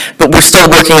attend, but we're still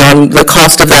working on the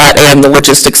cost of that and the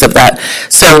logistics of that.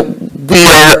 So we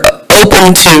are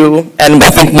open to, and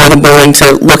I think more than willing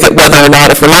to look at whether or not,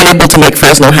 if we're not able to make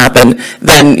Fresno happen,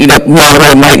 then,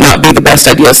 Monterey might not be the best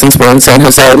idea since we're in San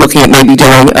Jose, looking at maybe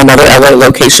doing another LA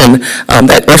location,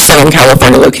 or Southern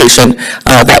California location,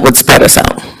 that would spread us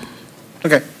out.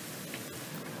 Okay.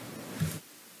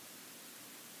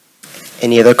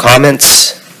 Any other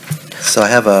comments? So I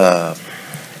have a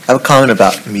comment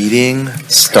about meeting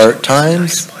start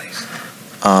times.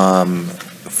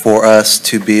 For us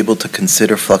to be able to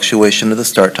consider fluctuation of the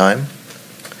start time.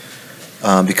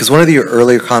 Because one of your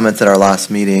earlier comments at our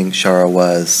last meeting, Shara,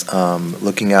 was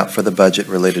looking out for the budget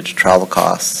related to travel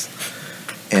costs.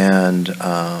 And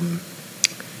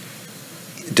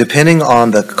depending on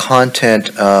the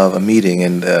content of a meeting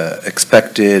and the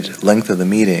expected length of the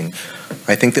meeting,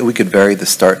 I think that we could vary the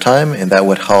start time, and that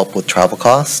would help with travel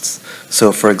costs.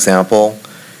 So for example,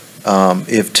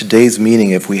 if today's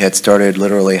meeting, if we had started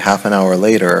literally half an hour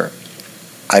later,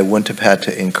 I wouldn't have had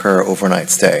to incur overnight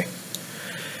stay.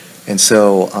 And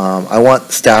so I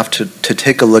want staff to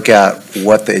take a look at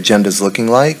what the agenda is looking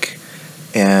like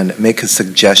and make a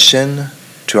suggestion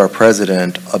to our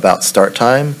president about start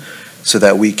time so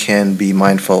that we can be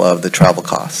mindful of the travel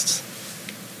costs.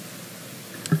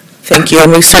 Thank you,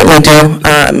 and we certainly do.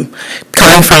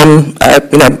 Coming from,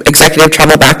 executive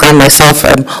travel background myself,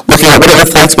 looking at whatever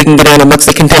flights we can get in and what's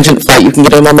the contingent flight you can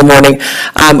get in on the morning.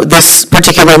 This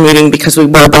particular meeting, because we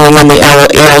were bringing in the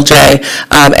ALJ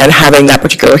and having that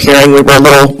particular hearing, we were a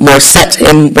little more set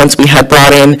in once we had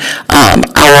brought in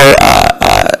our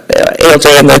ALJ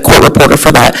and the court reporter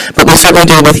for that. But we certainly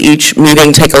do with each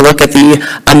meeting take a look at the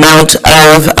amount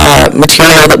of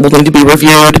material that will need to be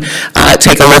reviewed,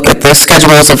 take a look at the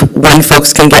schedules of when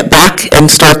folks can get back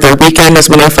and start their weekend, as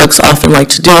we know folks often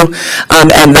like to do,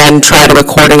 and then try to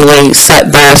accordingly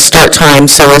set the start time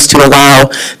so as to allow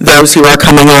those who are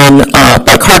coming in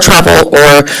by car travel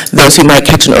or those who might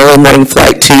catch an early morning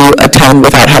flight to attend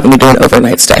without having to do an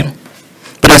overnight stay.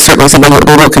 But it's certainly something that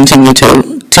we will continue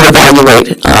to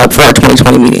evaluate for our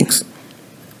 2020 meetings.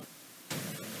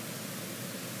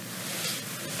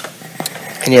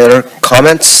 Any other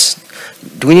comments?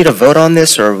 Do we need a vote on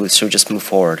this, or should we just move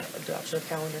forward? Adoption of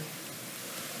calendar.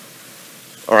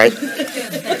 All right.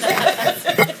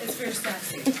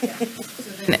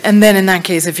 And then in that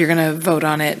case, if you're going to vote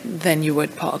on it, then you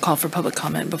would call for public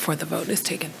comment before the vote is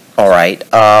taken. All right.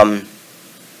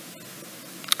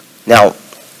 Now,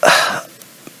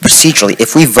 procedurally,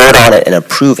 if we vote on it and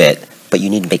approve it, but you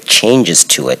need to make changes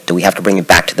to it, do we have to bring it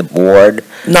back to the board?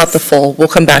 Not the full. We'll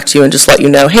come back to you and just let you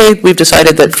know, hey, we've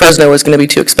decided that Fresno is going to be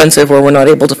too expensive or we're not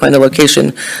able to find a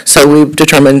location. So we've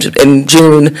determined in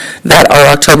June that our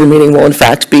October meeting will in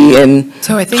fact be in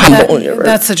So I think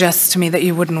that suggests to me that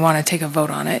you wouldn't want to take a vote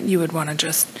on it. You would want to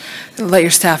just let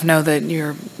your staff know that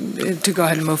you're to go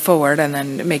ahead and move forward and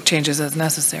then make changes as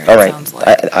necessary. All right. Sounds like.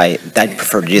 I'd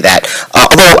prefer to do that.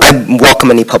 Although I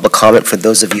welcome any public comment for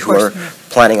those of you who are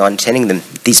planning on attending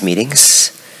these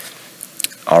meetings.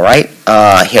 All right,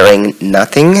 hearing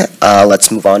nothing, let's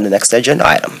move on to the next agenda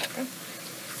item,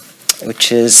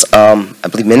 which is, I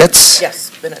believe, minutes?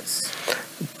 Yes, minutes.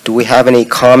 Do we have any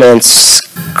comments,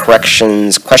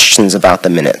 corrections, questions about the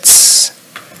minutes?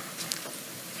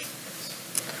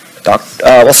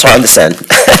 We'll start on this end.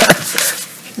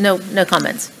 No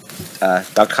comments.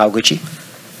 Dr. Kawaguchi?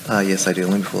 Yes, I do.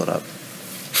 Let me pull it up.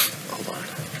 Hold on.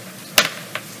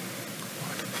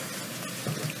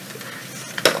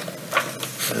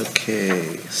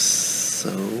 Okay, so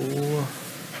let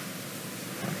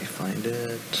me find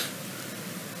it.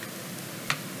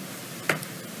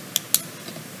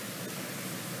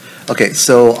 Okay,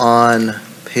 so on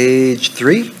page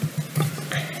 3,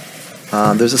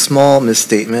 there's a small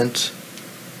misstatement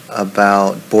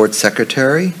about board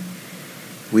secretary.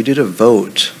 We did a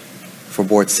vote for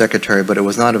board secretary, but it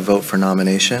was not a vote for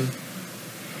nomination.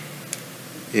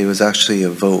 It was actually a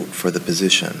vote for the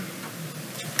position.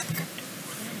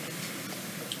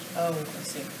 Oh, I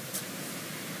see.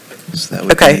 So that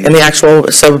would Okay, be- and the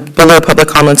actual, so below public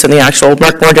comments in the actual,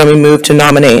 Mark Mordomi moved to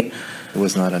nominate. It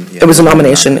was not a. It was a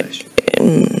nomination. Should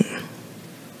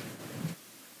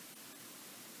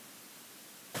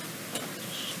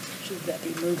that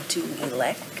be moved to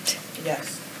elect?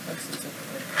 Yes.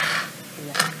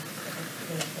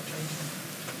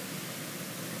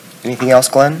 Anything else,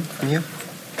 Glenn, from you?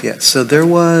 Yeah, so there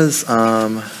was,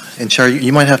 and Char,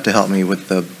 you might have to help me with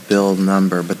the bill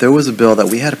number, but there was a bill that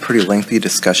we had a pretty lengthy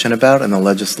discussion about in the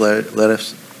legislative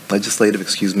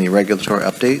regulatory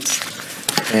updates,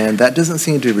 and that doesn't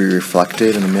seem to be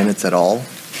reflected in the minutes at all.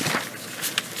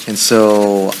 And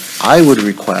so I would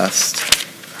request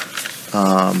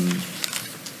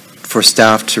for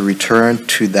staff to return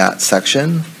to that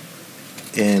section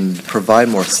and provide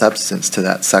more substance to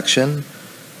that section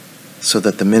so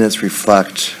that the minutes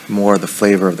reflect more of the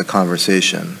flavor of the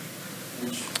conversation.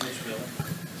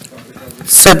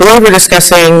 So I believe we're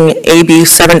discussing AB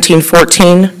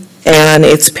 1714, and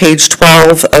it's page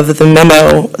 12 of the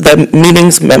memo, the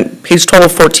meetings, page 12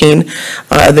 of 14,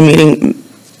 the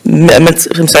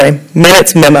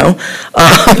minutes memo,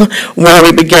 where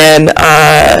we began,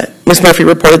 Ms. Murphy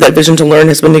reported that Vision to Learn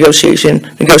has been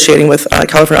negotiating with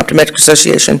California Optometric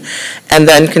Association, and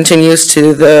then continues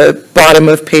to the bottom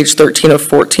of page 13 of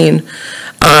 14.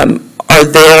 Are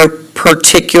there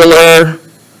particular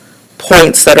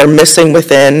points that are missing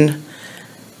within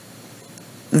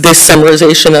this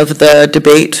summarization of the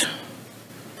debate?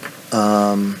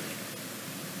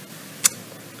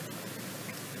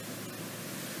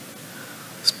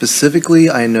 Specifically,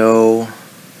 I know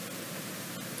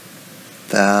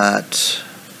that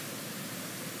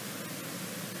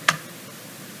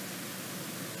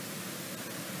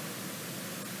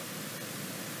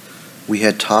we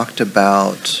had talked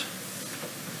about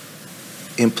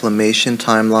implementation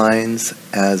timelines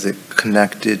as it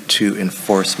connected to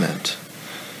enforcement.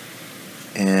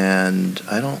 And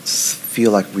I don't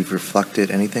feel like we've reflected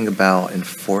anything about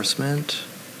enforcement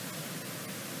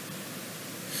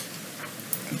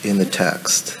in the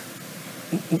text.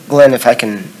 Glenn, if I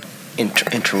can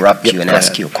interrupt you and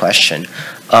ask you a question,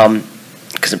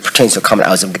 because it pertains to a comment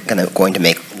I was going to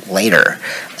make later.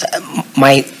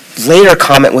 My later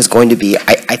comment was going to be,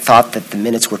 I thought that the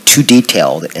minutes were too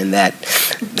detailed and that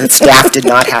the staff did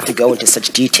not have to go into such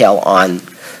detail on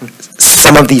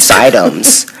some of these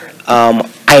items.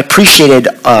 I appreciated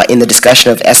in the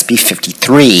discussion of SB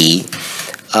 53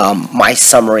 my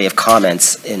summary of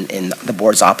comments in the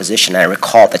board's opposition. I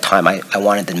recall at the time I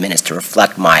wanted the minutes to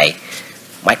reflect my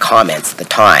comments at the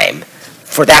time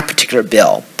for that particular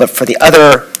bill. But for the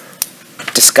other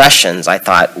discussions, I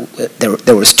thought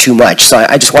there was too much. So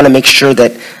I just want to make sure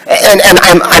that, and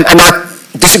I'm not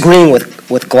disagreeing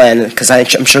with Glenn, because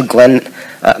I'm sure Glenn,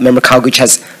 Member Kalguch,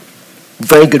 has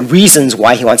very good reasons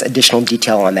why he wants additional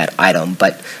detail on that item,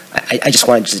 but I just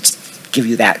wanted to just give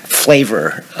you that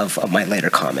flavor of my later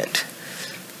comment.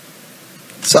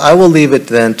 So I will leave it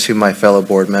then to my fellow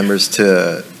board members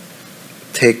to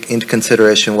take into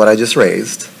consideration what I just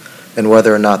raised and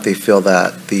whether or not they feel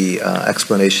that the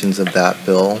explanations of that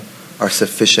bill are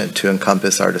sufficient to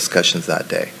encompass our discussions that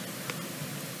day.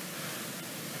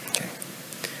 Okay.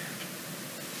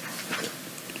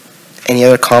 Any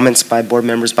other comments by board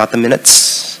members about the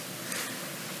minutes?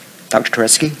 Dr.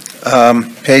 Tereski?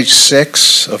 Page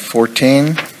 6 of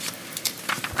 14,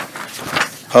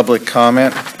 public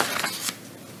comment.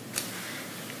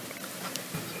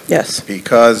 Yes.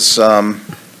 Because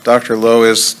Dr. Lowe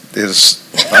is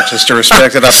not just a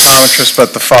respected optometrist,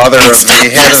 but the father of the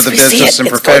head of the Business and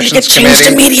Professions Committee.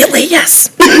 Changed immediately, yes.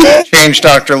 Changed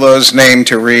Dr. Lowe's name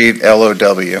to read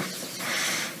LOW.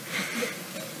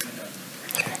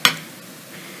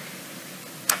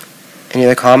 Any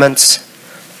other comments?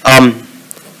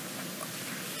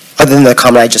 Other than the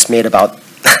comment I just made about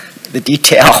the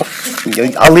detail,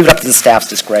 I'll leave it up to the staff's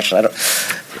discretion. I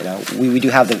don't, we do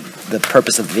have the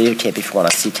purpose of the videotape if you want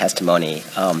to see testimony.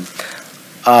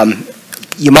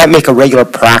 You might make a regular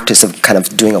practice of kind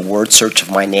of doing a word search of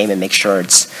my name and make sure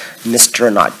it's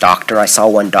Mr., not Doctor. I saw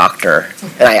one doctor,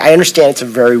 and I understand it's a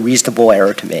very reasonable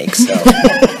error to make. So.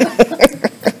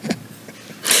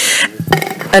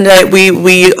 And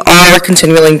we are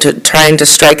continuing to trying to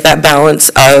strike that balance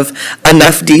of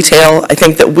enough detail. I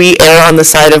think that we err on the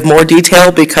side of more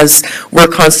detail because we're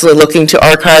constantly looking to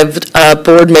archived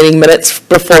board meeting minutes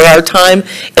before our time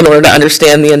in order to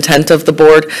understand the intent of the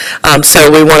board. So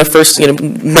we want to first,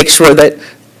 make sure that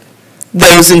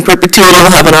those in perpetuity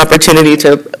will have an opportunity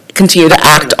to continue to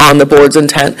act on the board's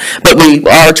intent. But we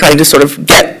are trying to sort of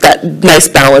get that nice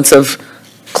balance of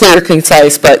clear,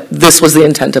 concise, but this was the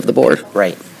intent of the board.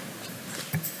 Right.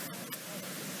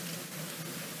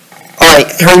 All right,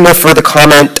 hearing no further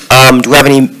comment, do we have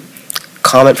any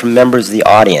comment from members of the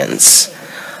audience?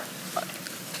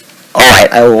 All right,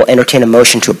 I will entertain a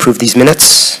motion to approve these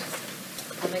minutes.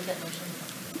 I'll make that motion.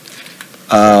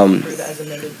 As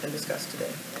amended and discussed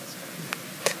today.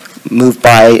 Moved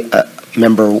by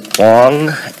Member Wong.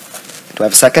 Do I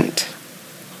have a second?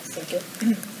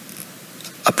 Second.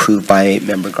 Approved by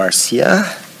Member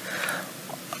Garcia.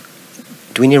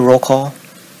 Do we need a roll call?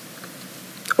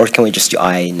 Or can we just do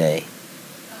aye, nay?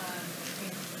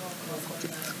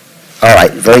 All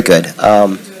right, very good.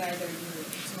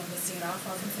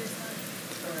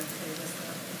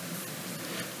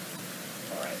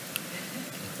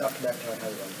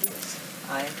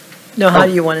 No, how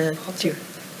do you want to do?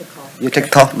 You take the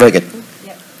call? Very good.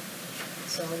 Yep.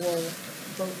 So we'll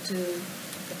vote to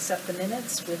accept the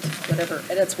minutes with whatever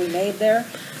edits we made there.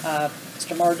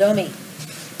 Mr. Mordomi,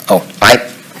 Oh, aye.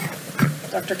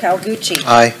 Dr. Calgucci.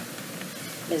 Aye.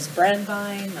 Ms.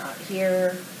 Brandvine, not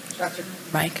here. Dr.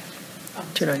 Mike?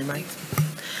 Turn on your mic.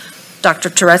 Dr.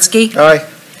 Turetsky. Aye.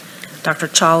 Dr.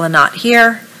 Chawla, not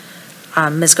here.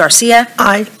 Ms. Garcia.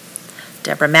 Aye.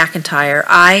 Deborah McIntyre,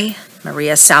 aye.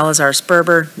 Maria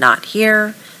Salazar-Sperber, not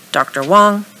here. Dr.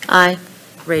 Wong. Aye.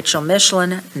 Rachel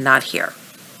Michelin, not here.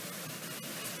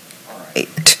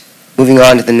 Right. Moving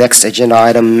on to the next agenda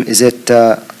item, is it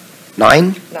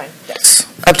 9? Yes.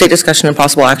 Update, discussion, and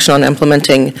possible action on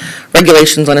implementing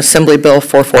regulations on Assembly Bill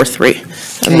 443.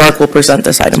 And Mark will present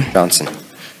this item. Johnson.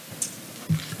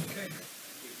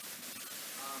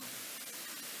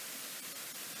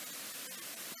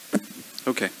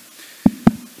 Okay.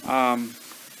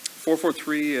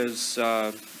 443 has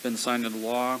been signed into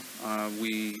law.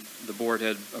 The board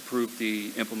had approved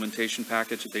the implementation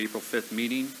package at the April 5th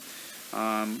meeting.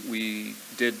 We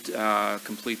did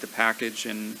complete the package,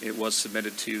 and it was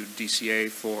submitted to DCA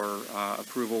for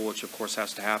approval, which of course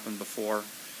has to happen before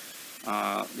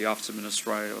the Office of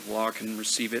Administrative Law can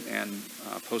receive it and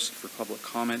post it for public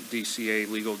comment. DCA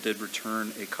Legal did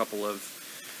return a couple of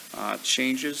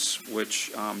changes,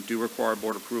 which do require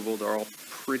board approval. They're all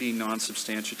pretty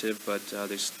non-substantive, but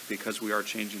because we are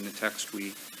changing the text,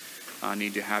 we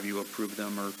need to have you approve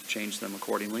them or change them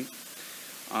accordingly.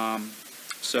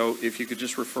 So if you could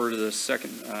just refer to the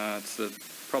second, it's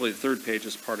probably the third page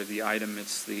as part of the item.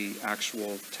 It's the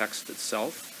actual text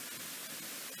itself.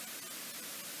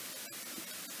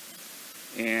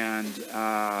 And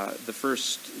the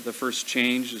first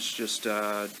change is just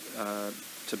to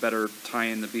better tie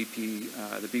in the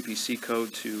BPC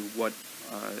code to what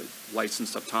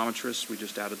licensed optometrists. We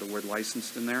just added the word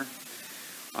licensed in there.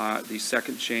 The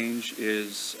second change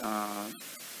is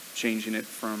changing it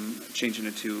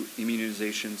to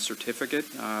immunization certificate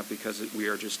because we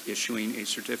are just issuing a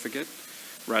certificate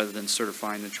rather than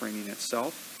certifying the training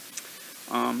itself.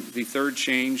 The third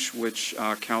change, which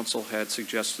council had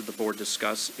suggested the board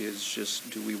discuss, is just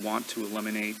do we want to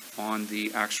eliminate on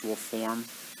the actual form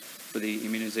for the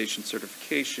immunization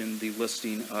certification the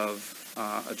listing of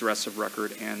address of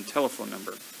record and telephone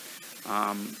number.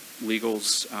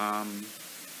 Legal's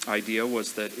idea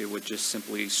was that it would just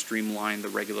simply streamline the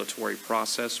regulatory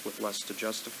process with less to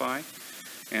justify,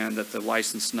 and that the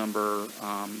license number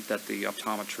that the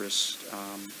optometrist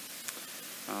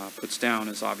puts down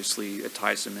is obviously, it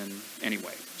ties them in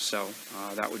anyway. So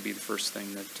that would be the first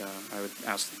thing that I would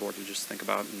ask the board to just think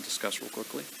about and discuss real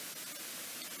quickly.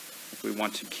 If we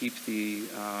want to keep the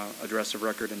address of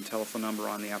record and telephone number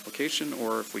on the application,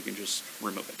 or if we can just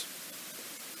remove it.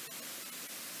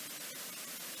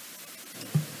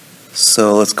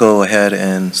 So let's go ahead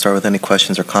and start with any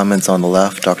questions or comments on the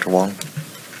left. Dr. Wong?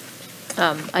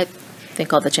 I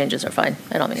think all the changes are fine.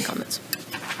 I don't have any comments.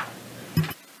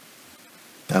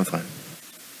 I'm fine.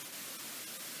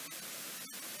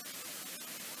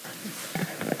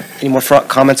 Any more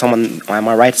comments on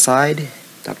my right side?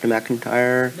 Dr.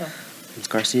 McIntyre? No. Ms.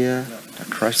 Garcia? No. Dr.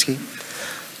 Krusky?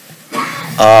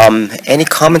 Any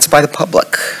comments by the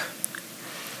public?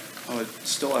 I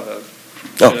still have a...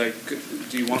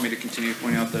 Do you want me to continue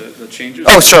pointing out the changes?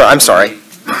 Oh, sure. I'm sorry.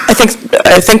 I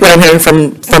think what I'm hearing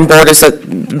from board is that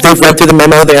they've read through the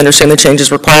memo, they understand the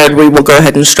changes required. We will go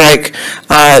ahead and strike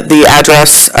the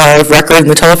address of record and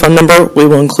the telephone number. We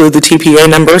will include the TPA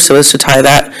number so as to tie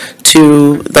that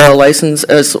to the license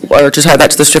or to tie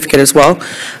that to the certificate as well.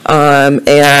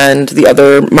 And the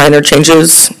other minor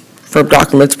changes for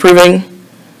documents proving.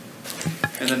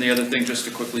 And then the other thing, just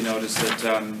to quickly note, is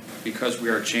that because we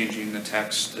are changing the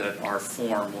text, that our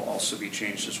form will also be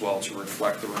changed as well to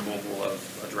reflect the removal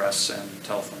of address and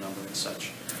telephone number and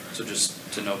such. So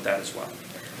just to note that as well.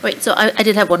 Wait, so I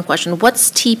did have one question.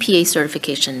 What's TPA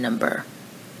certification number?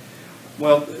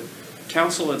 Well,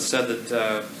 council had said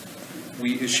that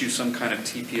we issue some kind of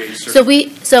TPA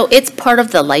certificate. So it's part of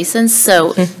the license.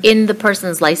 So in the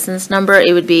person's license number,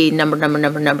 it would be number,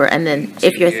 and then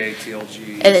if you're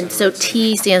TLG, and then so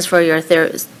T stands for your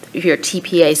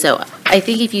TPA. So I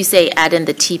think if you say add in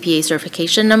the TPA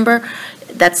certification number,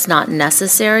 that's not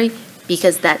necessary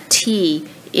because that T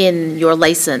in your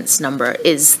license number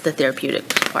is the therapeutic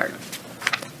part.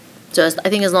 So I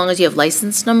think as long as you have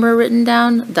license number written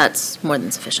down, that's more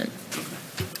than sufficient.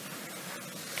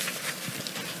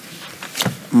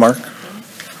 Mark?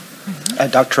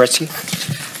 Dr. Turetsky?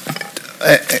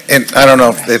 And I don't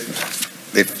know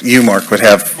if you, Mark, would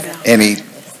have any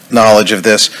knowledge of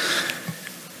this.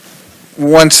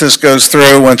 Once this goes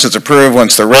through, once it's approved,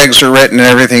 once the regs are written and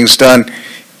everything's done,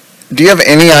 do you have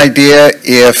any idea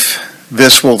if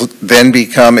this will then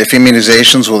become, if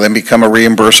immunizations will then become a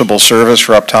reimbursable service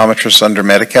for optometrists under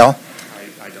Medi-Cal?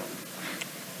 I don't.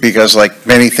 Because like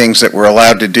many things that we're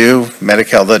allowed to do,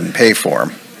 Medi-Cal doesn't pay for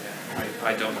them.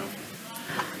 I don't know.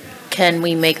 Can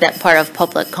we make that part of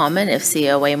public comment if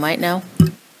COA might know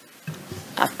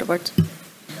afterwards?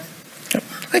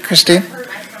 Hi, Christine. I've heard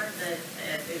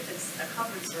that if it's a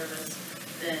covered service,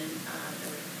 then it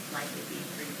would likely be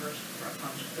reimbursed for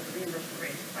optometrists, but the reimbursement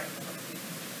rate is quite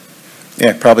low.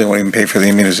 Yeah, probably won't even pay for the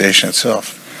immunization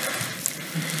itself.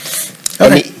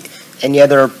 Okay. Any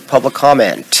other public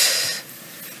comment?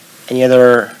 Any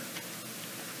other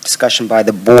discussion by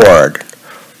the board?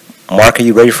 Mark, are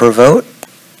you ready for a vote?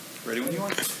 Ready when you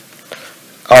are.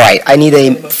 All right, I need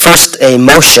first a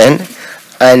motion,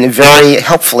 and very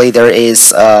helpfully, there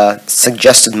is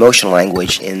suggested motion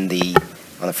language on the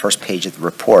first page of the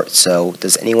report. So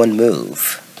does anyone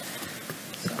move?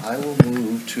 I will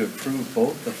move to approve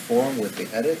both the form with the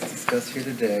edits discussed here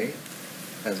today,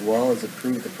 as well as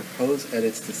approve the proposed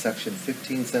edits to Section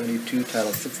 1572,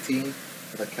 Title 16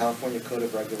 of the California Code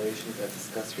of Regulations as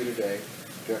discussed here today.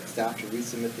 Direct staff to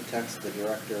resubmit the text to the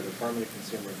Director of the Department of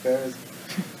Consumer Affairs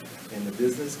and the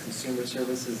Business, Consumer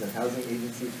Services, and Housing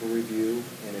Agency for review,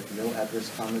 and if no adverse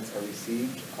comments are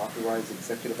received, authorize the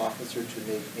Executive Officer to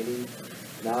make any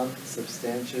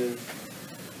non-substantive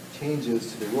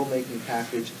changes to the rulemaking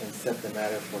package and set the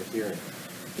matter for hearing.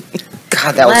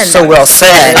 God, that was so well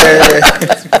said.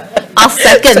 I'll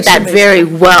second that very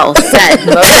well said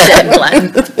motion,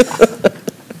 Glenn.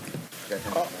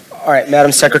 All right,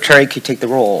 Madam Secretary, could you take the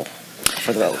roll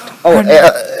for the vote? Oh,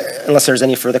 unless there's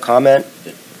any further comment?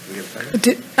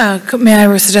 May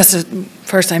I suggest,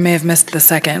 first, I may have missed the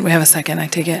second. We have a second, I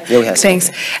take it? Yeah, we have a second.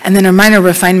 Thanks. And then a minor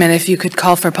refinement, if you could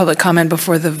call for public comment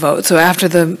before the vote. So after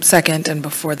the second and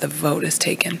before the vote is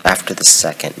taken. After the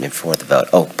second and before the vote.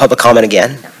 Oh, public comment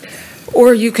again?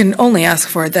 Or you can only ask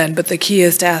for it then, but the key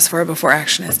is to ask for it before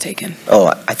action is taken. Oh,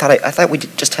 I thought we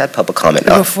just had public comment.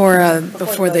 Oh.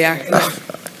 Before the action.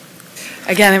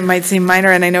 Again, it might seem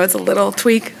minor, and I know it's a little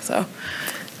tweak, so.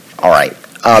 All right.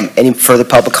 Any further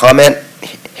public comment?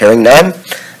 Hearing none,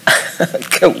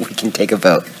 we can take a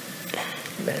vote.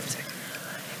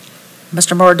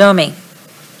 Mr. Mordomi?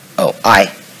 Oh,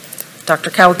 aye.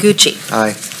 Dr. Kawaguchi?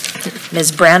 Aye.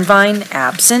 Ms. Brandvine,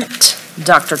 absent.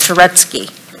 Dr. Turetsky?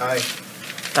 Aye.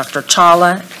 Dr.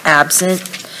 Chawla, absent.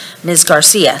 Ms.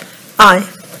 Garcia? Aye.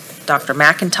 Dr.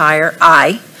 McIntyre,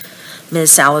 aye.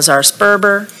 Ms.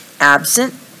 Salazar-Sperber,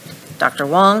 absent. Dr.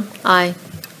 Wong? Aye.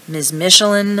 Ms.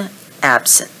 Michelin,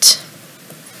 absent.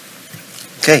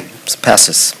 Okay, this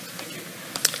passes.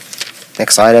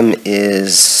 Next item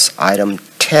is item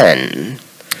 10.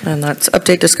 And that's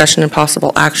update, discussion, and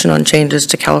possible action on changes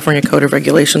to California Code of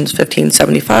Regulations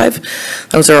 1575.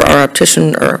 Those are our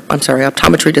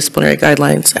optometry disciplinary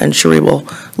guidelines, and Cherie will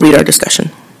lead our discussion.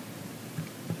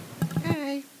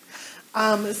 Okay.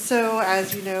 So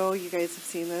as you know, you guys have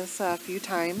seen this a few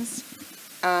times.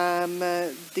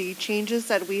 The changes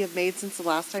that we have made since the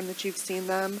last time that you've seen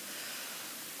them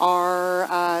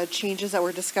are changes that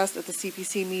were discussed at the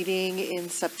CPC meeting in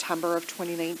September of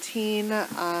 2019.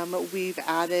 We've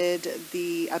added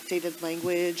the updated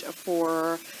language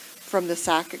from the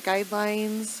SAC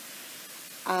guidelines.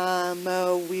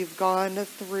 We've gone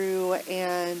through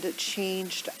and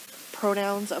changed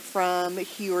pronouns from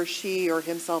he or she or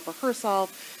himself or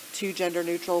herself to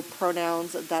gender-neutral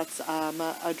pronouns. That's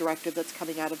a directive that's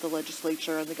coming out of the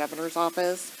legislature and the governor's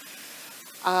office.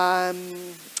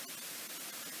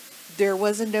 There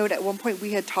was a note at one point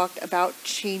we had talked about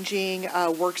changing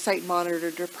worksite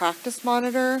monitor to practice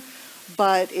monitor,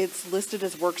 but it's listed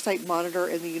as worksite monitor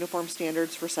in the uniform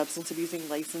standards for substance abusing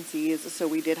licensees, so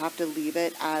we did have to leave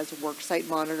it as worksite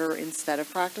monitor instead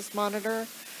of practice monitor.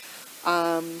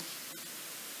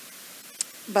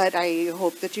 But I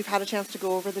hope that you've had a chance to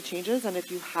go over the changes, and if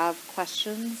you have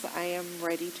questions, I am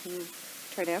ready to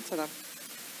try to answer them.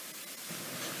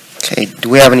 Okay, do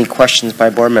we have any questions by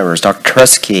board members? Dr.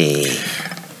 Turetsky.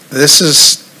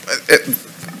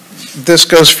 This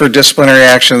goes for disciplinary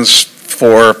actions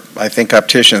for, I think,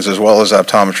 opticians as well as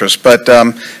optometrists. But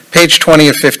page 20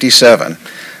 of 57,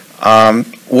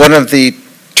 one of the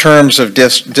terms of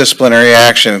disciplinary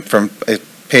action from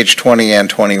page 20 and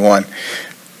 21,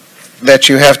 that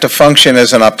you have to function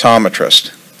as an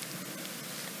optometrist.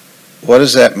 What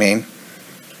does that mean?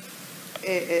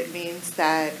 It means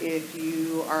that if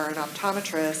you are an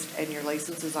optometrist and your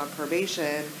license is on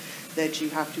probation, that you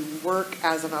have to work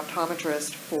as an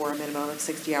optometrist for a minimum of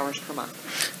 60 hours per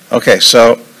month. Okay,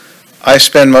 so I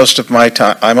spend most of my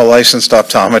time, I'm a licensed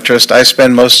optometrist, I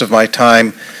spend most of my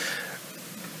time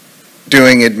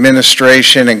doing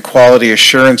administration and quality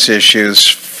assurance issues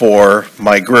for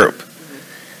my group.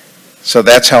 So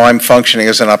that's how I'm functioning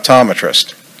as an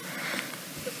optometrist.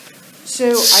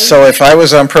 So if I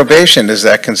was on probation, is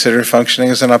that considered functioning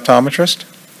as an optometrist?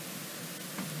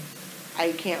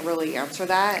 I can't really answer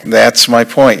that. That's my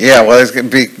point. Yeah, well, it's gonna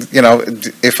be, you know,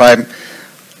 if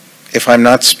I'm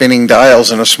not spinning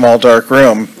dials in a small dark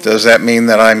room, does that mean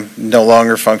that I'm no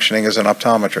longer functioning as an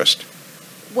optometrist?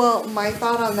 Well, my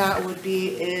thought on that would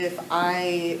be if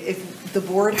the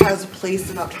board has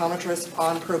placed an optometrist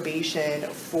on probation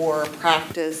for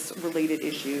practice-related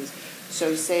issues,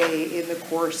 so say in the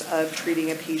course of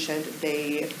treating a patient,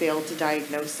 they failed to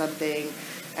diagnose something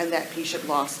and that patient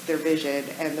lost their vision,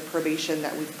 and the probation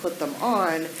that we've put them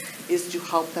on is to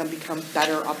help them become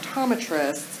better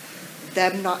optometrists,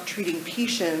 them not treating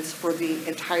patients for the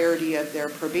entirety of their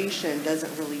probation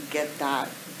doesn't really get that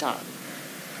done.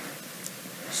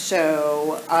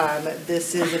 So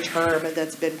this is a term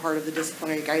that's been part of the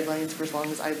disciplinary guidelines for as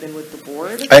long as I've been with the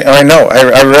board. I know,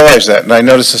 I realize that, and I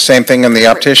noticed the same thing in the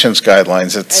optician's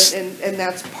guidelines. It's And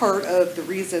that's part of the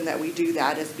reason that we do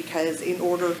that is because in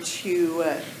order to,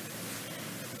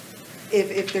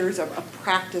 if there's a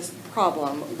practice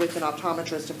problem with an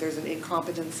optometrist, if there's an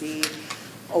incompetency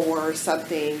or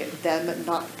something, them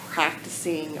not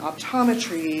practicing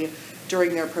optometry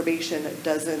during their probation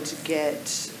doesn't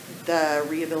get the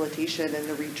rehabilitation and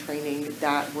the retraining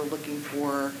that we're looking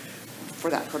for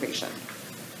that probation.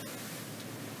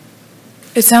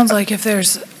 It sounds like if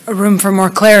there's a room for more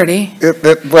clarity.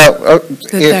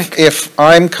 If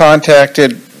I'm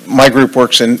contacted, my group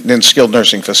works in skilled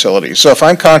nursing facilities. So if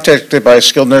I'm contacted by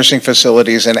skilled nursing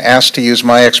facilities and asked to use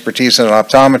my expertise as an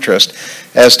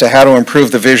optometrist as to how to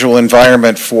improve the visual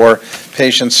environment for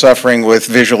patients suffering with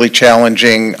visually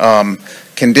challenging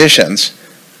conditions,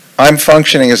 I'm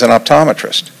functioning as an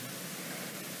optometrist.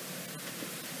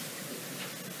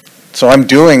 So I'm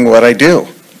doing what I do.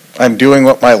 I'm doing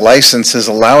what my license is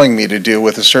allowing me to do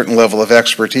with a certain level of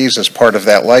expertise as part of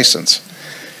that license.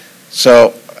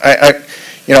 So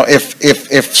you know,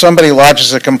 if somebody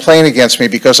lodges a complaint against me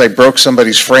because I broke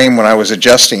somebody's frame when I was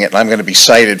adjusting it, and I'm going to be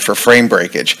cited for frame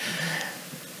breakage,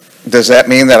 does that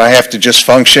mean that I have to just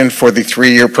function for the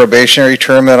 3-year probationary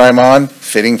term that I'm on,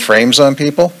 fitting frames on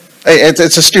people?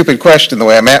 It's a stupid question the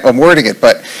way I'm wording it,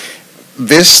 but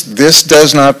this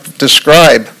does not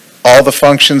describe all the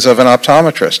functions of an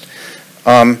optometrist.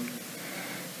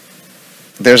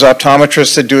 There's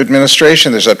optometrists that do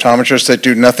administration. There's optometrists that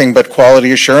do nothing but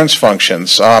quality assurance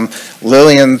functions.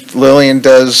 Lillian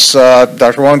does,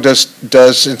 Dr. Wong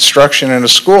does instruction in a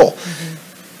school.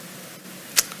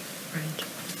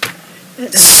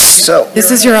 So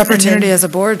This is your opportunity as a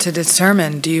board to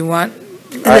determine, do you want?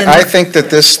 I think that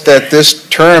this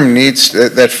term needs,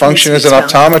 that function as an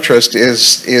optometrist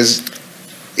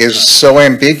is so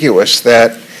ambiguous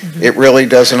that it really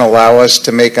doesn't allow us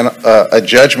to make a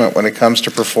judgment when it comes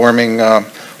to performing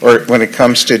or when it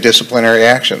comes to disciplinary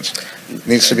actions. It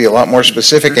needs to be a lot more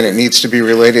specific, and it needs to be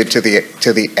related to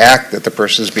the act that the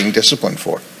person is being disciplined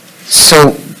for.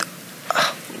 So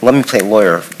let me play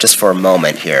lawyer just for a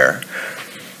moment here.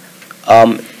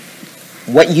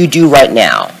 What you do right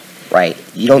now, right?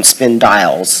 You don't spin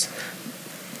dials,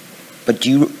 but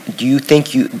do you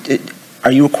think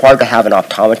are you required to have an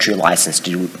optometry license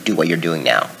to do what you're doing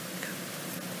now?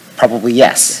 Probably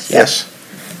yes. Yes.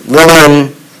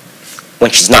 Lillian,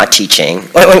 when she's not teaching,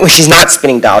 when she's not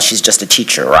spinning dials, she's just a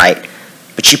teacher, right?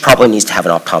 But she probably needs to have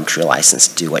an optometry license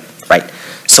to do it, right?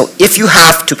 So if you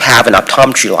have to have an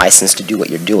optometry license to do what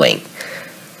you're doing,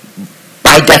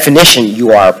 by definition,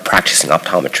 you are practicing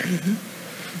optometry.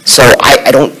 So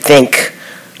I don't think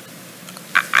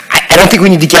we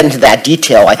need to get into that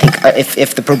detail. I think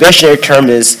if the probationary term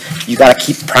is you got to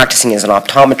keep practicing as an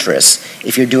optometrist,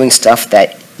 if you're doing stuff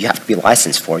that you have to be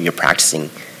licensed for, you're practicing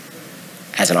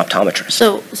as an optometrist.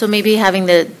 So maybe having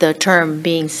the term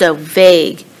being so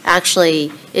vague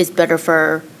actually is better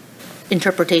for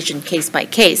interpretation case by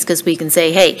case, because we can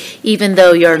say, hey, even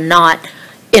though you're not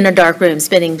in a dark room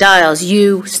spinning dials,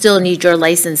 you still need your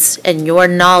license and your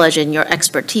knowledge and your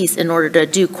expertise in order to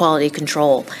do quality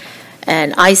control.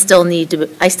 And I still need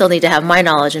to have my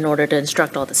knowledge in order to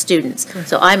instruct all the students.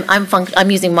 So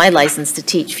I'm using my license to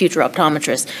teach future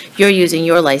optometrists. You're using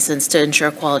your license to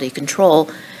ensure quality control,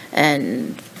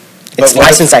 and It's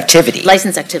licensed activity.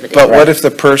 Licensed activity. But what if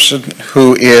the person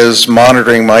who is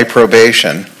monitoring my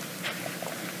probation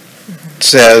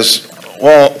says,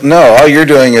 well, no, all you're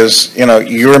doing is,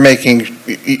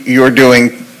 you're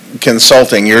doing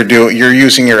consulting, you're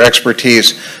using your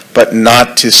expertise, but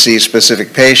not to see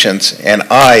specific patients, and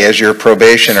I, as your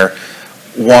probationer,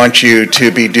 want you to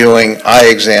be doing eye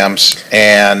exams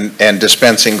and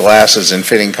dispensing glasses and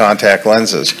fitting contact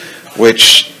lenses,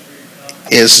 which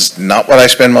is not what I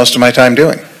spend most of my time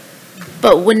doing.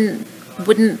 But wouldn't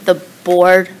the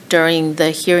board during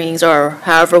the hearings or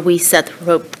however we set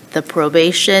the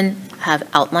probation have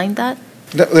outlined that?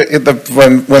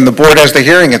 When the board has the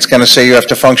hearing, it's going to say you have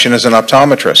to function as an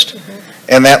optometrist.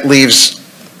 And that leaves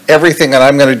everything that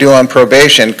I'm going to do on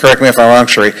probation, correct me if I'm wrong,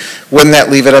 Sheree, wouldn't that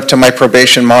leave it up to my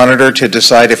probation monitor to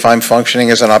decide if I'm functioning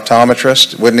as an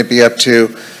optometrist? Wouldn't it be up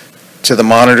to the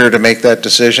monitor to make that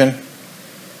decision?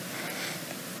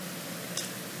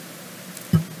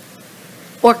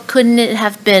 Or couldn't it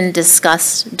have been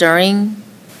discussed during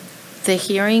the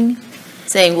hearing,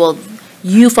 saying, well,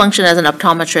 you function as an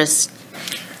optometrist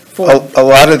for... A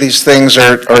lot of these things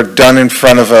are done in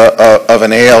front of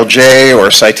an ALJ or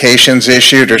citations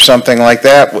issued or something like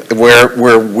that, where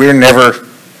we're never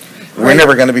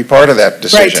going to be part of that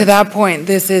decision. Right, to that point,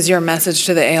 this is your message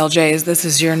to the ALJs. This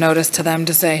is your notice to them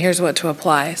to say, here's what to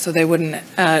apply. So they wouldn't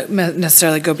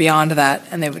necessarily go beyond that,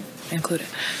 and they would include it.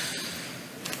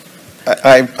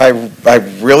 I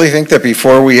really think that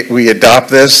before we adopt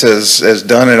this as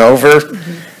done and over,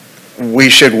 we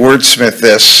should wordsmith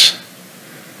this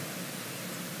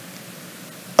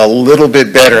a little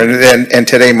bit better, and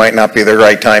today might not be the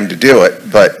right time to do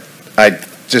it, but I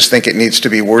just think it needs to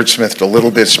be wordsmithed a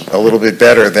little bit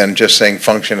better than just saying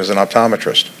function as an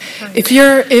optometrist. If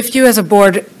you as a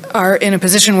board are in a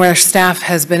position where staff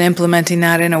has been implementing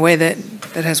that in a way that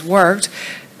has worked,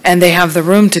 and they have the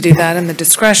room to do that and the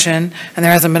discretion, and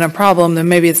there hasn't been a problem, then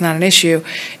maybe it's not an issue.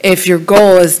 If your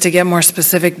goal is to get more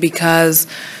specific because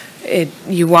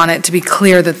you want it to be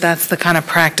clear that that's the kind of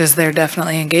practice they're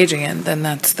definitely engaging in, then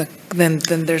then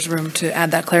there's room to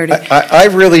add that clarity. I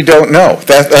really don't know.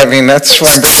 That's why I'm bringing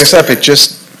this up. I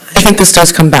think this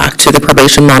does come back to the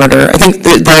probation monitor. I think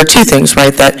there are two things,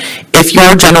 right? That if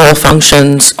your general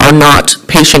functions are not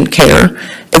patient care,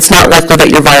 it's not likely that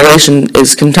your violation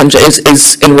is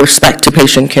in respect to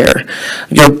patient care.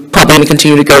 You're probably going to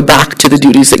continue to go back to the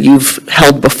duties that you've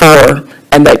held before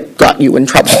and that got you in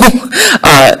trouble.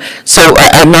 So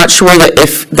I'm not sure that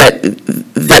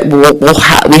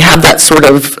we have that sort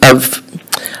of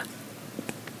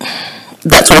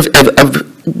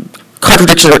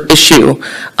contradiction or issue.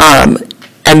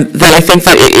 And then I think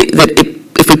that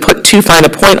if we put too fine a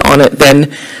point on it,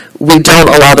 then we don't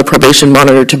allow the probation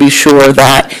monitor to be sure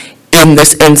that in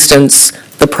this instance,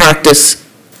 the practice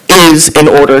is in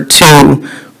order to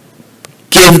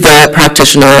give the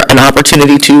practitioner an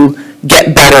opportunity to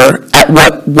get better at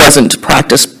what wasn't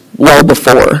practiced well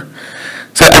before.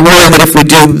 So I'm worried that if we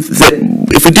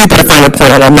do put a finer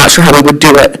point on it, I'm not sure how we would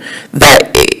do it, that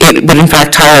it would in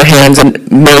fact tie our hands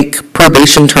and make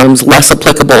probation terms less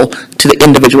applicable to the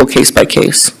individual case by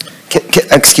case.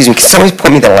 Excuse me, can somebody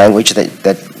point me the language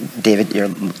that David,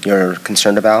 you're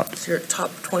concerned about? Is your top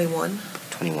 21?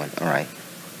 21, all right.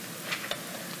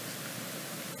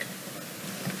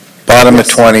 Bottom of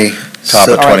 20, top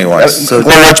of 21. So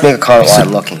why don't you make a comment while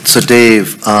I'm looking? So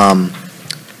Dave,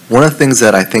 one of the things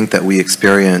that I think that we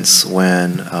experience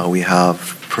when we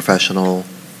have professional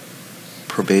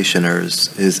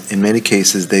probationers is in many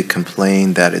cases they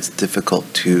complain that it's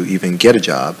difficult to even get a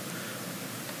job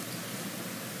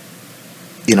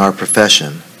in our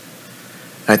profession.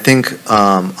 I think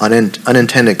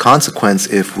unintended consequence,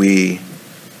 if we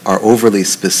are overly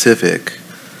specific,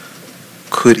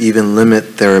 could even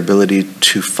limit their ability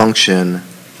to function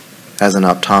as an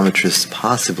optometrist,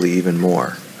 possibly even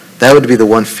more. That would be the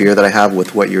one fear that I have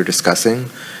with what you're discussing.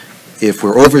 If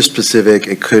we're over specific,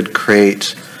 it could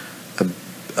create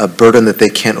a burden that they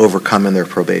can't overcome in their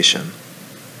probation.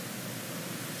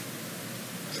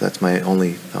 So that's my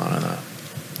only thought on that.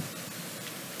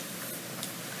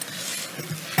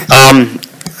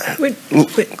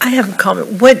 I have a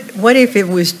comment. What if it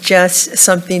was just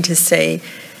something to say,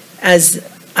 as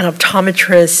an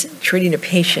optometrist treating a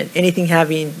patient, anything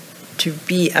having to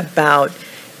be about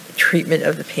treatment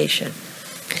of the patient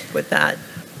with that?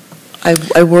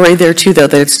 I worry there too, though,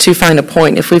 that it's too fine a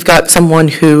point. If we've got someone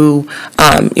who,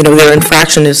 their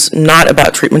infraction is not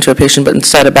about treatment to a patient, but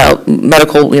instead about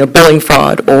medical, billing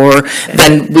fraud, or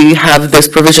then we have this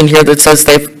provision here that says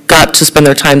they've got to spend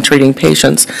their time treating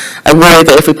patients. I worry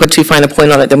that if we put too fine a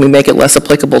point on it, then we make it less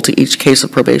applicable to each case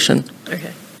of probation.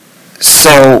 Okay.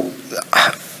 So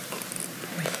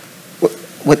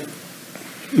what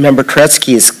Member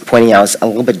Koretsky is pointing out is a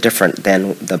little bit different than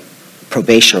the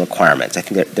probation requirements. I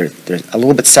think they're a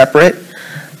little bit separate.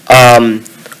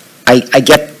 I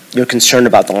get your concern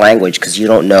about the language because you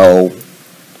don't know,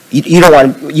 you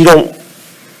don't,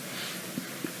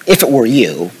 if it were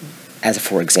you, as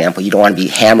for example, you don't want to be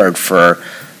hammered for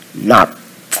not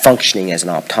functioning as an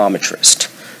optometrist.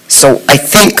 So I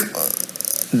think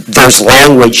there's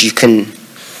language you can,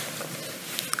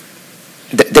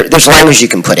 there's language you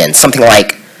can put in, something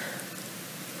like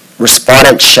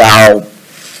respondent shall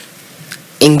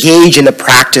engage in the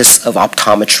practice of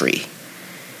optometry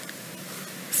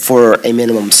for a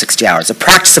minimum of 60 hours. The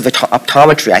practice of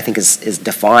optometry, I think, is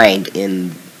defined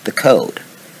in the code,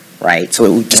 right? So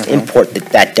it would just import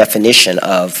that definition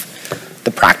of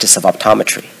the practice of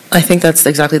optometry. I think that's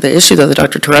exactly the issue, though, that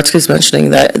Dr. Turetsky is mentioning,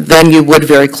 that then you would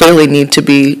very clearly need to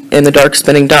be in the dark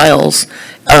spinning dials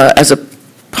as a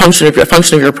function of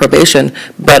your probation,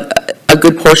 but a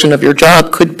good portion of your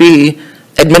job could be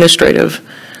administrative.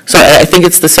 So I think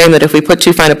it's the same, that if we put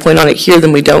too fine a point on it here,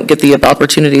 then we don't get the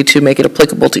opportunity to make it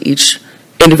applicable to each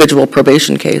individual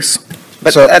probation case.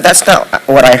 But so, that's not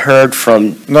what I heard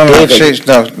from David.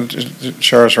 No,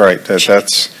 Shara's right.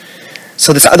 That's...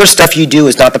 So this other stuff you do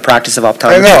is not the practice of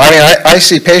optometry? I know. I mean, I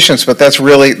see patients, but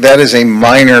that is a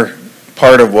minor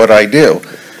part of what I do.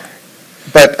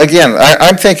 But again,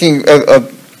 I'm thinking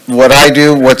of what I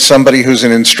do, what somebody who's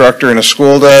an instructor in a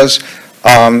school does,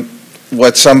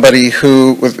 what somebody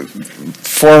who,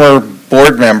 former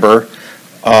board member,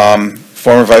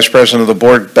 former vice president of the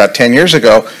board about 10 years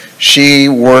ago, she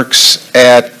works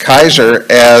at Kaiser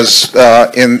as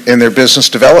in their business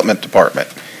development department.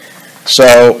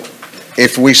 So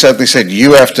if we suddenly said,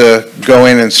 you have to go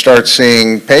in and start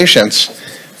seeing patients,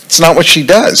 it's not what she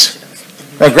does.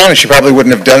 Now, granted, she probably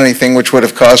wouldn't have done anything which would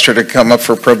have caused her to come up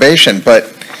for probation, but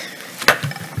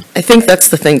I think that's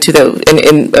the thing, too, though,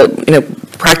 in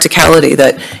practicality,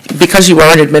 that because you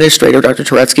are an administrator, Dr.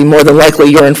 Turetsky, more than likely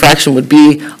your infraction would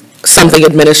be something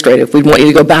administrative. We'd want you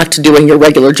to go back to doing your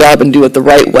regular job and do it the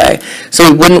right way.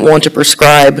 So we wouldn't want to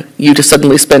prescribe you to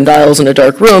suddenly spin dials in a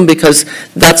dark room, because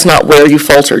that's not where you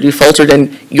faltered. You faltered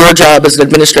in your job as an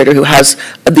administrator who has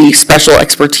the special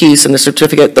expertise and the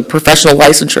certificate, the professional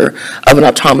licensure of an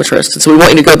optometrist. And so we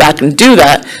want you to go back and do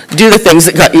that, do the things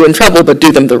that got you in trouble, but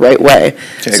do them the right way.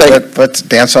 Okay, so let's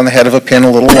dance on the head of a pin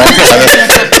a little longer.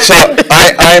 So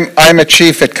I'm a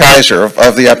chief at Kaiser of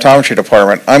the optometry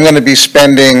department. I'm going to be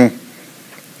spending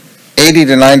 80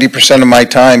 to 90% of my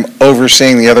time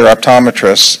overseeing the other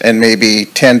optometrists and maybe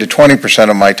 10 to 20%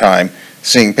 of my time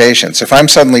seeing patients. If I'm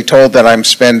suddenly told that I'm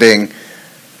spending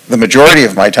the majority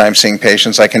of my time seeing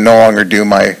patients, I can no longer do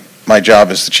my job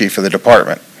as the chief of the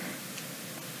department.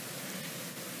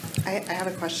 I have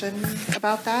a question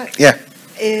about that. Yeah.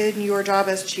 In your job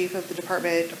as chief of the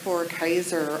department for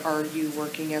Kaiser, are you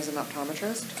working as an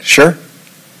optometrist? Sure.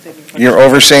 You're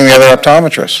overseeing the other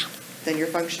optometrists. Then you're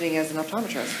functioning as an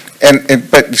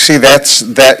optometrist. But see,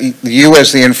 that you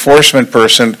as the enforcement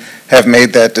person have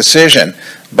made that decision.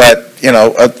 But,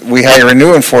 we hire a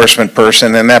new enforcement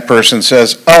person and that person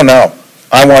says, oh no,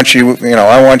 I want you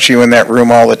in that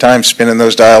room all the time spinning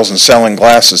those dials and selling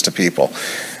glasses to people.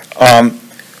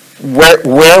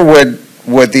 Where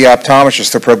would the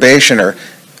optometrist, the probationer,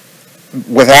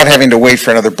 without having to wait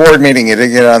for another board meeting, to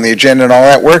get on the agenda and all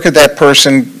that, where could that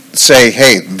person say,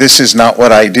 hey, this is not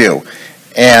what I do?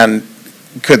 And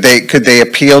could they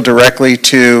appeal directly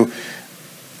to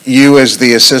you as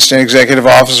the assistant executive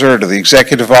officer, or to the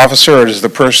executive officer, or does the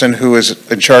person who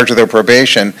is in charge of their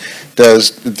probation,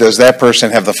 does that person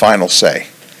have the final say?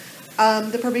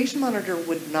 The probation monitor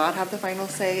would not have the final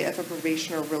say. If a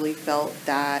probationer really felt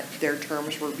that their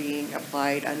terms were being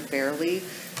applied unfairly,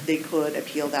 they could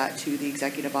appeal that to the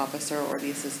executive officer or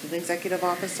the assistant executive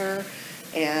officer.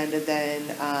 And then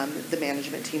the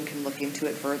management team can look into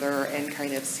it further and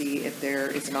kind of see if there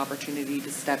is an opportunity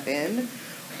to step in,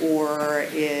 or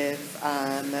if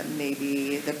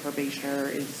maybe the probationer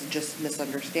is just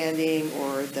misunderstanding,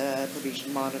 or the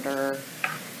probation monitor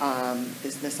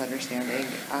is misunderstanding.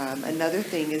 Another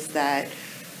thing is that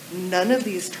none of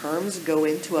these terms go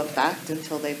into effect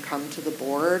until they've come to the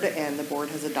board and the board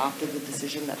has adopted the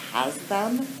decision that has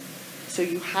them. So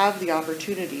you have the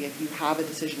opportunity, if you have a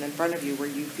decision in front of you where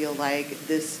you feel like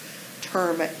this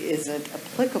term isn't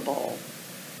applicable,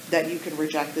 that you can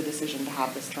reject the decision to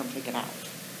have this term taken out.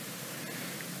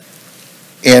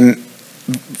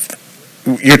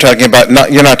 You're talking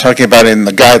about, you're not talking about in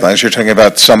the guidelines, you're talking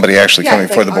about somebody actually coming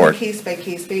before the board. On a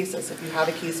case-by-case basis. If you have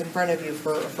a case in front of you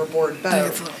for board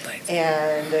vote,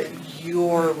 and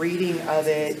your reading of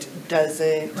it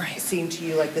doesn't seem to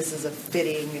you like this is a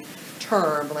fitting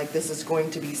term, like this is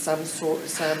going to be some.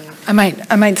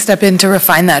 I might step in to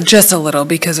refine that just a little,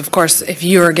 because of course, if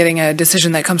you are getting a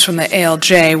decision that comes from the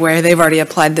ALJ where they've already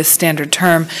applied this standard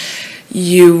term,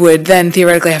 you would then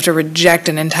theoretically have to reject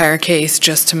an entire case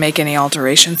just to make any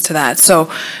alterations to that.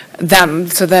 So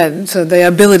the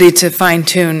ability to fine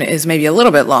tune is maybe a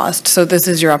little bit lost. So this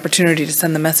is your opportunity to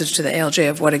send the message to the ALJ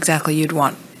of what exactly you'd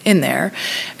want in there.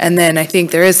 And then I think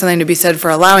there is something to be said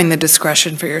for allowing the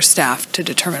discretion for your staff to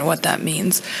determine what that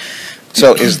means.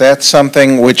 So is that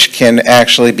something which can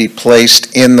actually be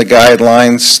placed in the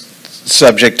guidelines,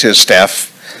 subject to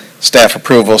staff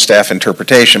approval, staff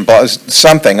interpretation,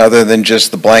 something other than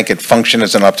just the blanket function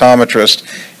as an optometrist,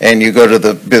 and you go to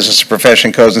the business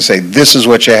profession codes and say, this is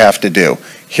what you have to do.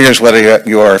 Here's what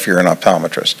you are if you're an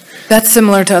optometrist. That's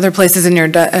similar to other places in your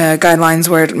guidelines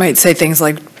where it might say things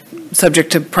like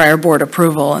subject to prior board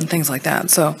approval and things like that.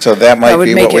 So that might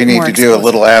be what we need to do, a explicit.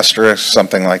 little asterisk,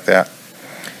 something like that.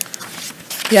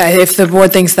 Yeah, if the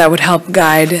board thinks that would help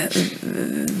guide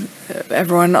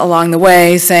everyone along the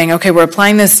way, saying, okay, we're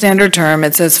applying this standard term,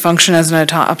 it says function as an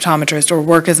optometrist or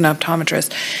work as an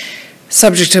optometrist,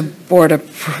 subject to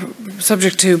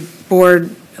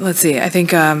board, let's see, I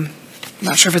think, I'm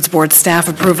not sure if it's board staff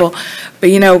approval, but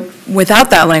without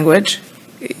that language,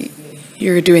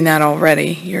 you're doing that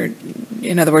already.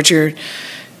 In other words, you're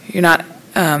not,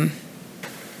 that's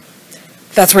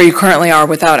where you currently are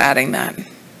without adding that.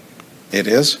 It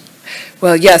is?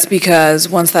 Well, yes, because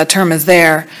once that term is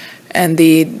there and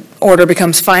the order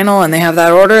becomes final and they have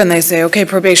that order and they say, okay,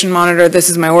 probation monitor, this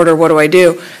is my order, what do I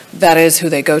do? That is who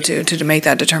they go to make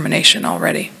that determination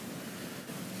already.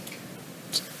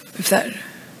 If that.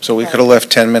 So we could have left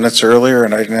 10 minutes earlier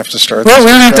and I didn't have to start Well, this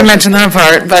we don't have to discussion? mention that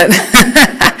part, but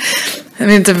I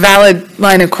mean, it's a valid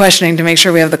line of questioning to make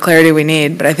sure we have the clarity we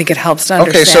need, but I think it helps to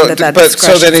understand that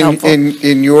discretion is helpful.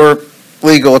 In your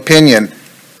legal opinion,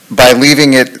 by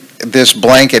leaving it this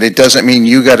blanket, it doesn't mean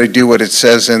you got to do what it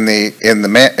says in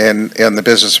the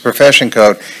business profession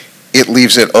code. It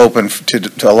leaves it open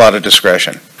to a lot of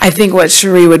discretion. I think what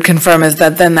Cherie would confirm is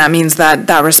that then that means that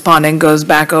respondent goes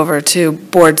back over to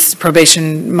boards,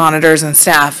 probation monitors and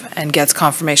staff and gets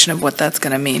confirmation of what that's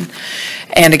going to mean.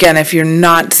 And again, if you're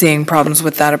not seeing problems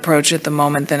with that approach at the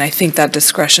moment, then I think that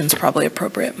discretion is probably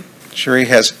appropriate. Cherie,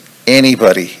 has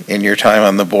anybody in your time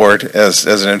on the board as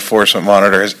an enforcement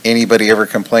monitor, has anybody ever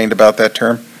complained about that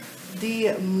term?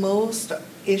 The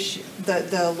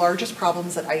largest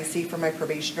problems that I see from my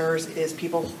probationers is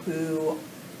people who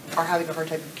are having a hard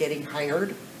time getting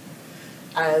hired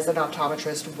as an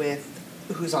optometrist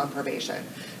who's on probation.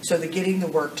 So getting the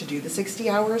work to do the 60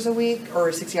 hours a week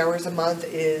or 60 hours a month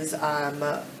is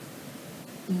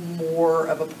more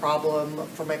of a problem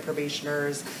for my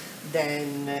probationers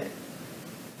than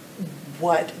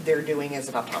what they're doing as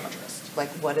an optometrist. Like,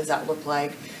 what does that look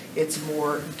like? It's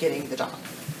more getting the job.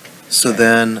 So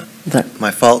then,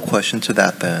 my follow-up question to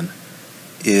that then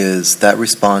is that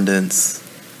respondent's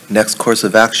next course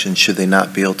of action, should they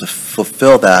not be able to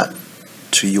fulfill that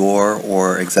to your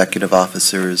or executive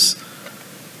officer's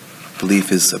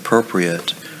belief is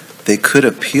appropriate, they could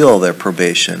appeal their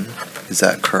probation. Is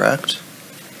that correct?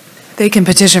 They can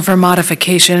petition for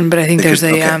modification, but I think there's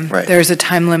a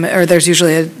time limit, or there's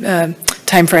usually a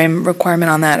time frame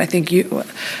requirement on that. I think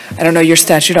I don't know your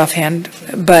statute offhand,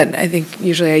 but I think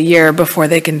usually a year before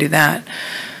they can do that.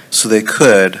 So they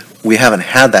could. We haven't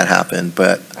had that happen,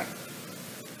 but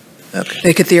okay.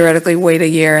 They could theoretically wait a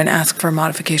year and ask for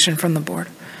modification from the board.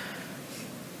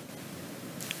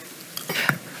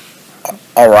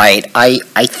 All right. I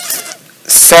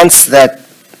sense that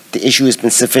the issue has been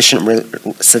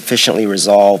sufficiently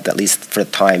resolved, at least for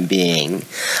the time being.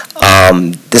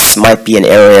 This might be an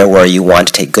area where you want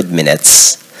to take good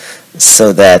minutes,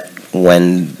 so that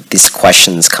when these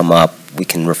questions come up, we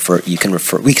can all refer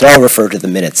to the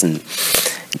minutes and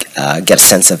get a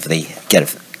sense of we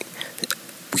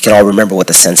can all remember what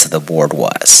the sense of the board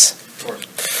was.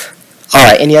 All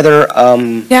right. Any other?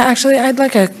 Yeah, actually, I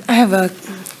have a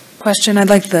question. I'd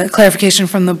like the clarification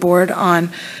from the board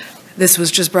on. This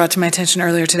was just brought to my attention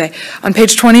earlier today. On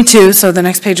page 22, so the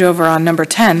next page over on number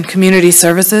 10, community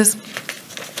services,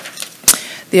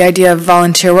 the idea of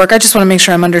volunteer work, I just want to make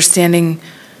sure I'm understanding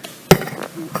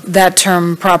that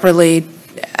term properly.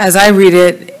 As I read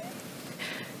it,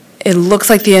 it looks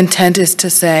like the intent is to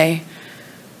say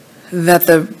that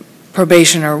the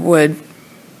probationer would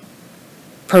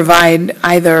provide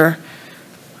either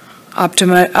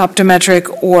optometric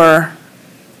or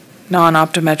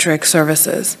non-optometric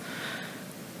services.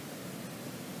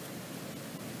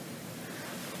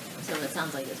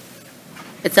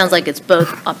 It sounds like it's both.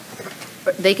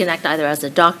 They can act either as a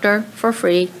doctor for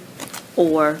free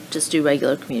or just do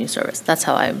regular community service. That's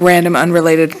how I. Random,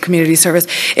 unrelated community service.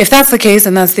 If that's the case,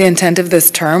 and that's the intent of this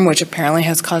term, which apparently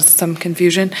has caused some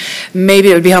confusion,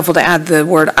 maybe it would be helpful to add the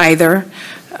word either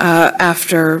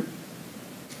after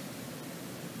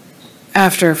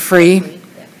free.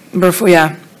 Before,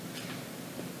 yeah.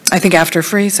 I think after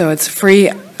free, so it's free,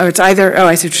 or it's either, oh,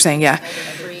 I see what you're saying, yeah.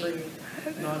 Free,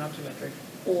 non-optometric.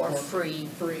 or free.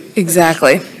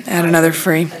 Exactly. Add another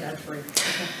free.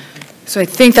 So I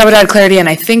think that would add clarity, and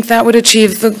I think that would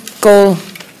achieve the goal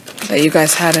that you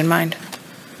guys had in mind.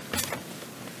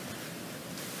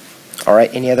 All right,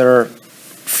 any other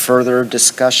further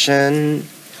discussion?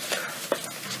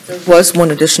 There was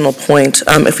one additional point.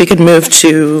 If we could move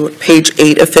to page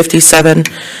 8 of 57,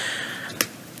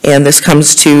 and this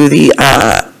comes to the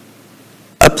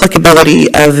applicability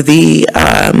of the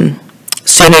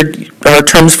standard or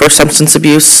terms for substance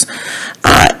abuse,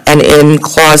 and in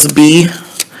clause B,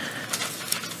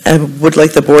 I would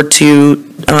like the board to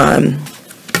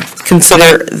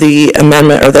consider the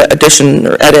amendment or the addition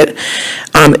or edit.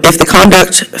 If the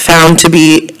conduct found to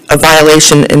be a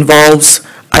violation involves,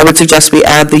 I would suggest we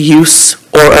add the use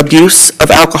or abuse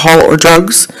of alcohol or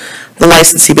drugs. The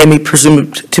licensee may be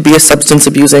presumed to be a substance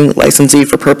abusing licensee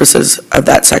for purposes of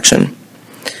that section.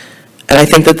 And I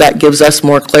think that that gives us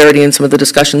more clarity in some of the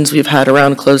discussions we've had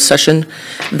around closed session,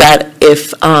 that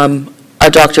if a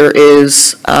doctor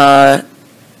is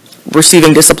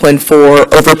receiving discipline for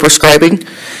overprescribing,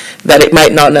 that it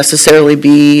might not necessarily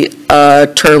be a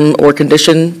term or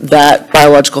condition that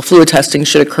biological fluid testing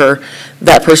should occur.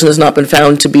 That person has not been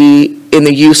found to be in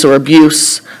the use or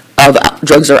abuse of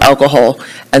drugs or alcohol.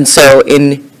 And so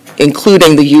in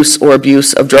including the use or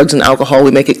abuse of drugs and alcohol,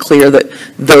 we make it clear that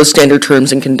those standard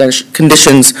terms and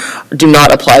conditions do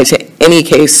not apply to any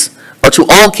case or to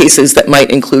all cases that might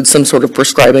include some sort of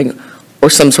prescribing or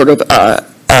some sort of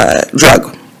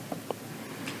drug.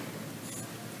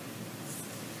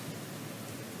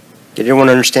 Did everyone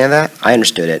understand that? I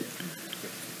understood it.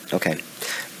 Okay.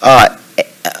 I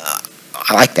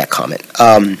like that comment.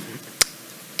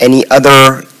 Any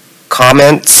other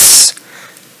comments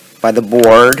by the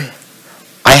board?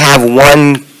 I have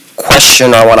one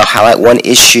question. I want to highlight one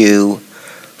issue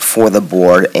for the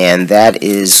board, and that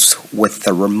is with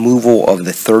the removal of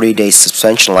the 30-day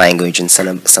suspension language in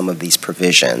some of these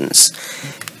provisions.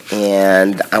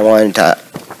 And I wanted to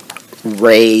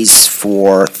raise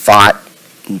for thought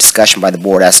and discussion by the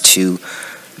board as to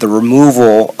the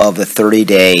removal of the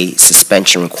 30-day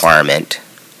suspension requirement.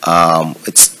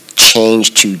 It's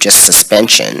changed to just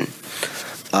suspension.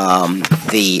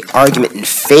 The argument in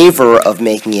favor of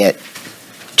making it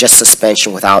just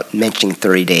suspension without mentioning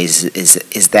 30 days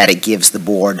is that it gives the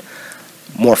board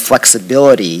more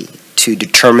flexibility to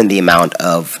determine the amount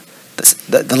of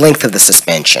the length of the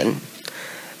suspension.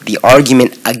 The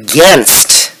argument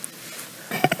against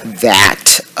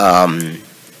that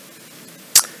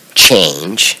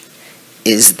change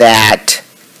is that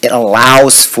it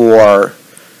allows for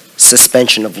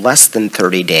suspension of less than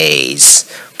 30 days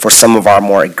for some of our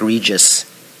more egregious,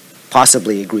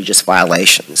 possibly egregious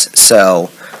violations. So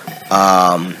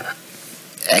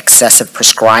excessive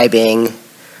prescribing,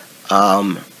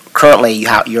 currently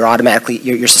you're automatically,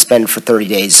 you're suspended for 30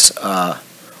 days,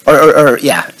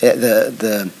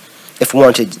 if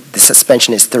warranted, the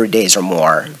suspension is 30 days or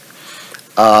more.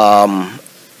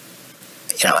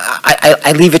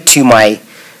 I leave it to my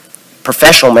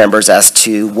professional members as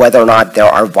to whether or not there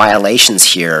are violations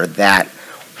here that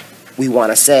we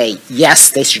want to say,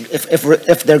 yes, they should,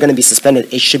 if they're going to be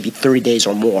suspended, it should be 30 days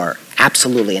or more,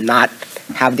 absolutely, and not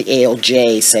have the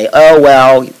ALJ say, oh,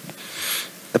 well,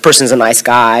 the person's a nice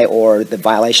guy, or the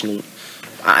violation,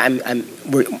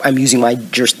 I'm using my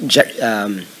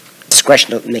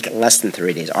discretion to make it less than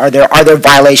 30 days. Are there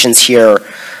violations here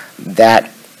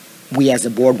that we as a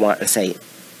board want to say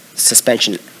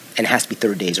suspension and it has to be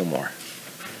 30 days or more?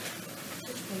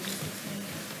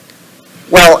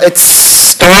 Well, it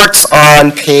starts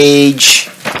on page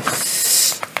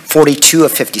 42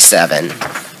 of 57.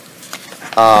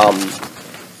 I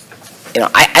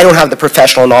don't have the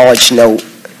professional knowledge to know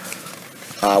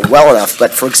well enough,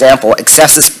 but for example,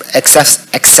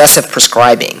 excessive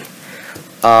prescribing.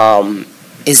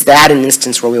 Is that an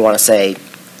instance where we want to say,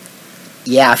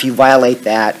 yeah, if you violate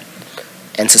that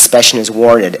and suspension is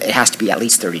warranted, it has to be at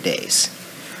least 30 days?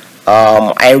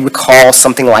 I recall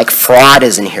something like fraud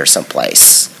is in here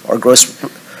someplace, or gross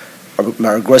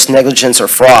negligence or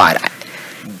fraud.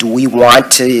 Do we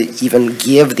want to even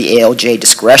give the ALJ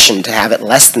discretion to have it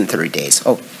less than 30 days?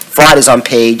 Oh, fraud is on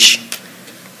page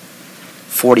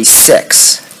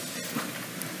 46.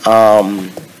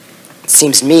 It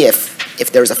seems to me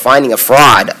if there's a finding of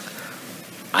fraud,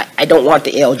 I don't want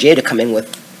the ALJ to come in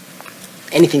with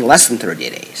anything less than 30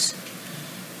 days.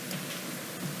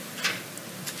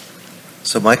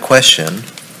 So my question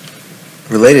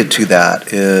related to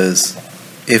that is,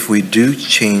 if we do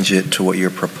change it to what you're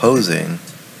proposing,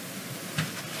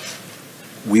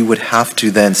 we would have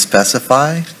to then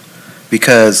specify,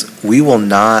 because we will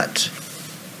not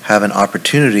have an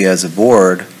opportunity as a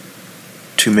board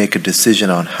to make a decision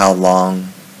on how long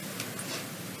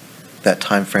that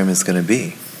time frame is going to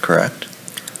be, correct?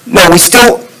 No, we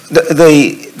still,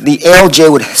 the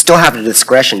ALJ would still have the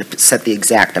discretion to set the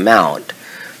exact amount.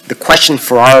 The question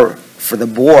for the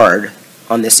board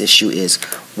on this issue is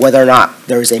whether or not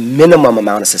there is a minimum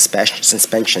amount of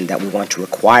suspension that we want to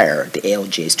require the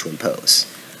ALJs to impose.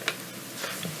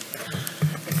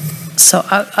 So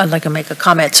I'd like to make a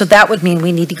comment. So that would mean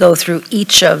we need to go through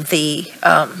each of the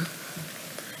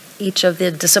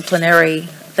disciplinary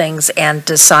things and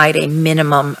decide a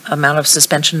minimum amount of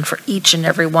suspension for each and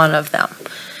every one of them.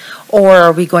 Or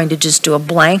are we going to just do a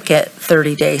blanket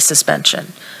 30-day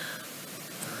suspension?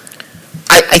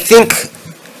 I think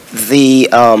the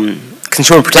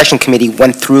Consumer Protection Committee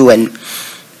went through and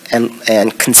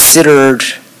considered,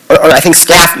 or I think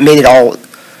staff made it all,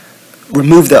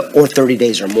 remove the or 30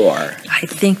 days or more. I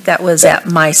think that was at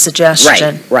my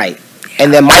suggestion. Right.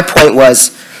 And then my point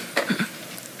was,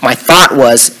 my thought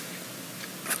was,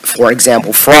 for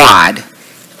example, fraud.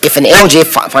 If an ALJ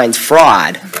finds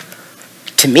fraud,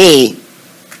 to me,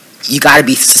 you got to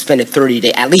be suspended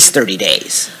at least 30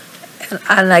 days.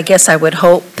 And I guess I would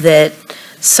hope that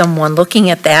someone looking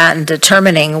at that and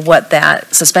determining what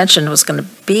that suspension was going to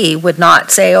be would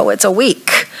not say, oh, it's a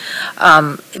week,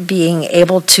 being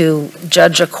able to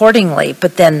judge accordingly.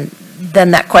 But then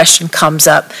that question comes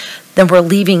up, then we're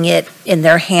leaving it in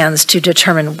their hands to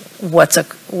determine what's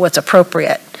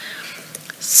appropriate.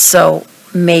 So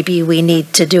maybe we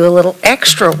need to do a little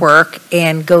extra work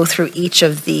and go through each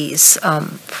of these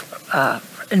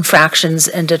infractions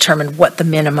and determine what the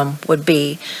minimum would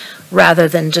be, rather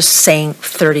than just saying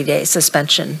 30-day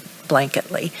suspension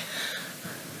blanketly.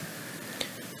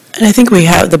 And I think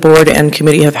the board and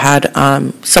committee have had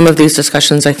some of these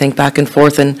discussions, I think, back and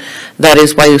forth, and that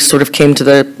is why we sort of came to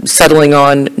the settling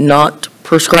on not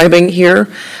prescribing here,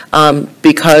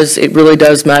 because it really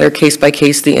does matter case by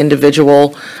case, the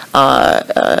individual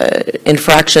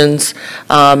infractions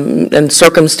and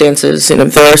circumstances.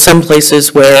 There are some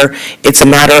places where it's a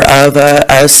matter of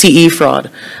a CE fraud,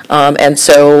 and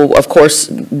so of course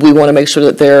we want to make sure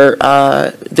that their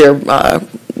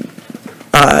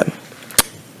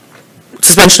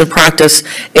suspension of practice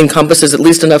encompasses at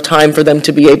least enough time for them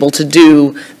to be able to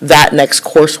do that next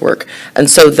coursework, and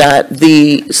so that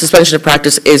the suspension of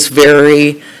practice is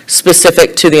very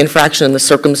specific to the infraction and the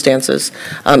circumstances.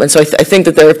 And so I think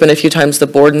that there have been a few times the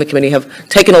board and the committee have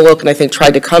taken a look and I think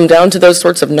tried to come down to those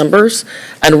sorts of numbers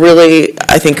and really,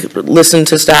 I think, listen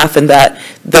to staff, and that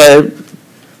the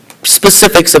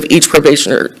specifics of each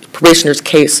probationer's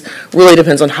case really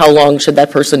depends on how long should that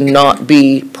person not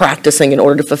be practicing in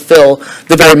order to fulfill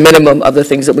the very minimum of the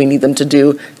things that we need them to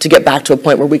do to get back to a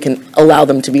point where we can allow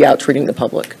them to be out treating the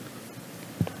public.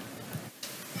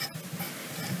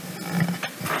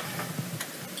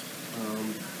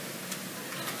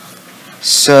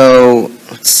 So,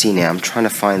 let's see now, I'm trying to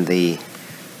find the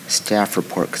staff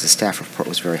report, because the staff report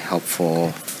was very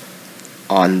helpful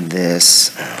on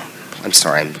this. I'm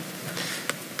sorry, I'm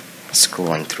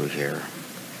scrolling through here.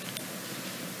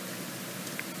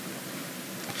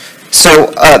 So,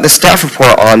 the staff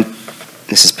report on,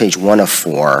 this is page 1 of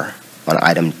 4, on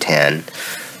item 10,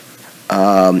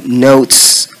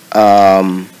 notes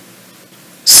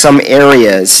some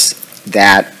areas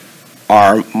that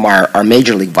are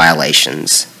major league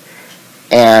violations,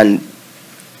 and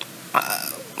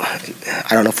I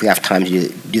don't know if we have time to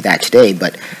do that today,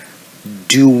 but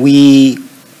do we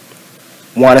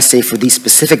want to say for these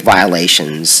specific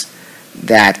violations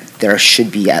that there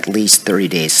should be at least 30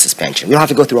 days suspension? We don't have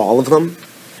to go through all of them,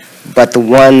 but the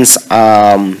ones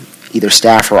either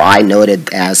staff or I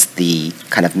noted as the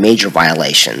kind of major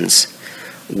violations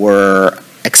were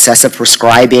excessive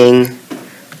prescribing,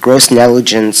 gross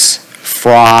negligence,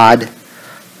 fraud,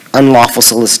 unlawful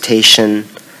solicitation,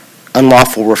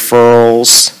 unlawful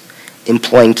referrals,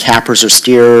 employing cappers or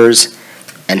steerers,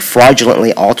 and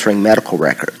fraudulently altering medical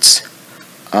records.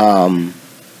 I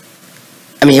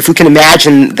mean, if we can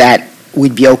imagine that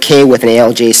we'd be okay with an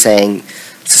ALJ saying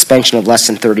suspension of less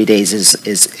than 30 days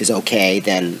is okay,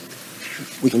 then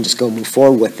we can just go move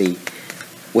forward with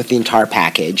the entire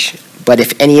package. But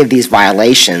if any of these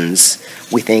violations,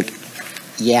 we think,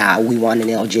 yeah, we want an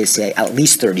ALJ to say at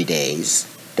least 30 days,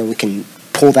 then we can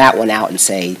pull that one out and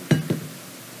say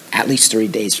at least 30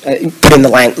 days, put in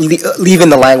leave in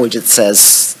the language that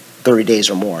says 30 days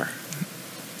or more.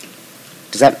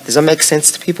 Does that make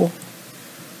sense to people?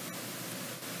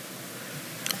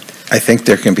 I think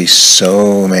there can be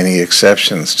so many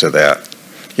exceptions to that.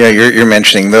 Yeah, you're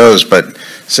mentioning those, but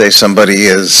say somebody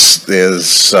is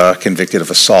convicted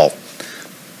of assault.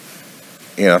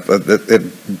 You know,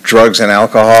 drugs and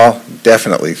alcohol,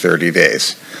 definitely 30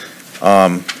 days.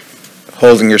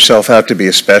 Holding yourself out to be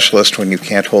a specialist when you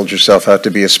can't hold yourself out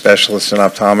to be a specialist in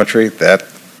optometry,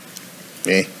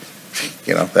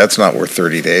 that's not worth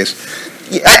 30 days.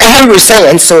 Yeah, I hear what you're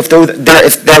saying. So if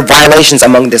there are violations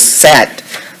among this set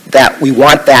that we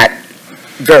want that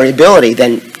variability,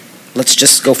 then let's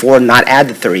just go forward and not add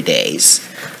the 30 days.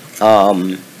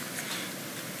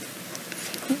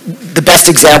 The best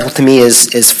example to me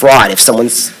is fraud. If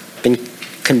someone's been,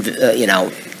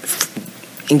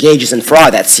 engages in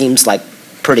fraud, that seems like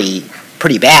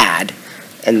pretty bad,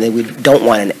 and then we don't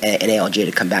want an ALJ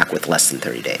to come back with less than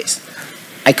 30 days.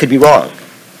 I could be wrong.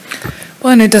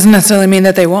 Well, and it doesn't necessarily mean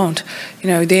that they won't. The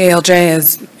ALJ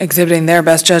is exhibiting their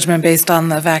best judgment based on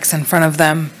the facts in front of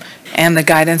them and the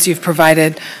guidance you've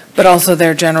provided, but also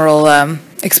their general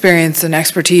experience and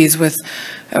expertise with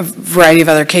a variety of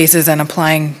other cases and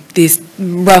applying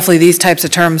roughly these types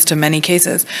of terms to many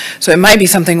cases. So it might be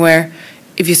something where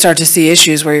if you start to see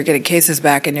issues where you're getting cases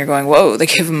back and you're going, whoa, they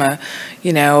gave them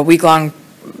a week-long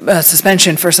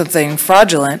suspension for something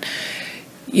fraudulent,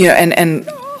 and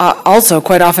also,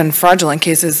 quite often, fraudulent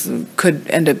cases could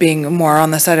end up being more on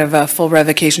the side of a full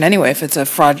revocation anyway, if it's a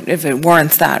fraud, if it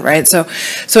warrants that, right? So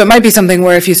it might be something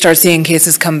where if you start seeing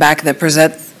cases come back that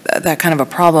present that kind of a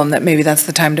problem, that maybe that's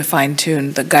the time to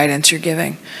fine-tune the guidance you're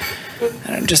giving.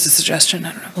 Just a suggestion,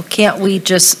 I don't know. Well, can't we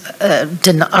just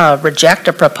reject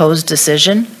a proposed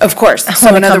decision? Of course.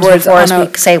 So in other words,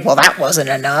 we say, well, that wasn't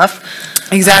enough.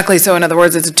 Exactly. So in other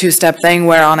words, it's a two-step thing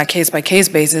where on a case-by-case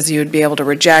basis, you would be able to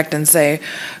reject and say,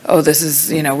 oh, this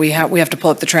is, we have to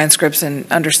pull up the transcripts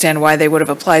and understand why they would have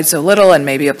applied so little and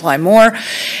maybe apply more.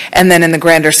 And then in the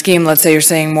grander scheme, let's say you're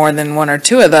saying more than one or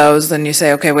two of those, then you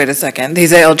say, okay, wait a second.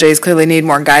 These ALJs clearly need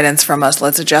more guidance from us.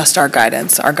 Let's adjust our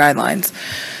guidance, our guidelines.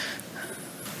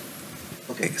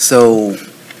 Okay, so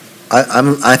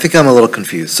I think I'm a little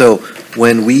confused. So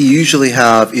when we usually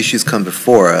have issues come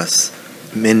before us,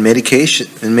 in many cases,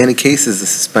 the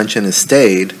suspension is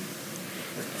stayed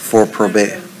for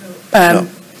probation. No.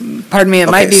 Pardon me, it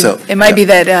might be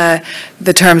that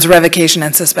the terms revocation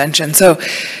and suspension. So,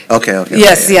 okay.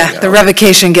 Yes, the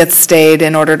revocation gets stayed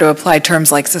in order to apply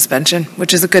terms like suspension,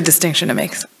 which is a good distinction to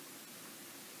make.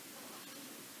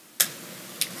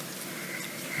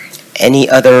 Any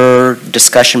other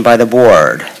discussion by the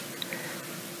board?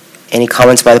 Any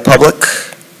comments by the public?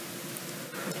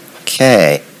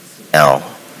 Okay. Now,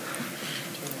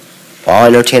 I'll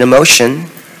entertain a motion.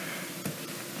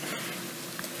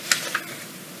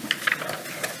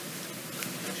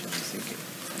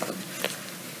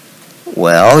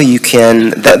 Well, you can,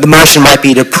 the motion might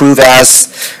be to approve as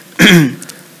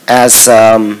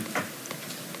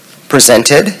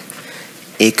presented.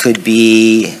 It could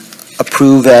be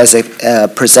approve as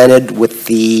presented with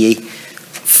the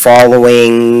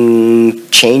following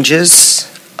changes.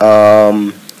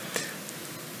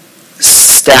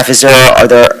 Staff, are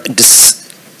there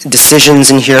decisions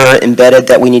in here embedded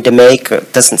that we need to make?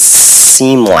 It doesn't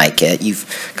seem like it. You've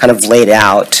kind of laid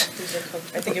out,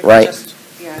 right?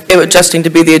 Adjusting to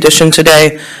be the addition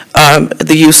today,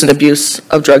 the use and abuse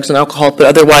of drugs and alcohol, but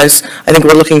otherwise, I think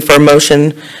we're looking for a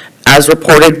motion as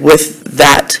reported with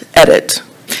that edit.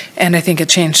 And I think a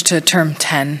change to term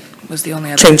 10 was the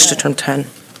only other. Change to term 10.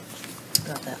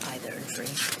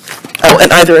 Oh,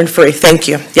 and either and free, thank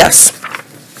you, yes.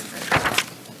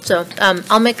 So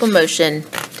I'll make a motion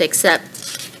to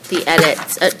accept the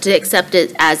edits, to accept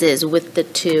it as is with the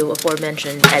two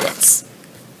aforementioned edits.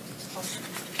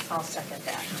 I'll second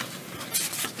that.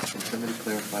 Can somebody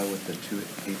clarify what the two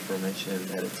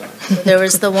aforementioned edits are? So there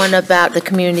was the one about the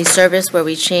community service where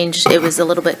we changed, it was a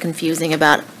little bit confusing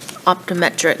about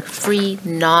optometric, free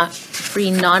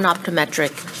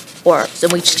non-optometric, or, so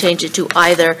we changed it to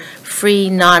either free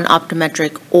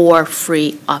non-optometric or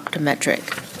free optometric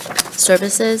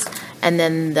services, and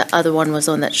then the other one was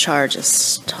on that Char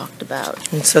just talked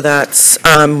about. And so that's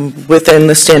within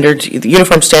the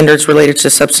uniform standards related to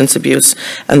substance abuse,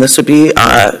 and this would be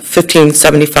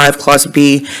 1575 Clause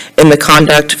B in the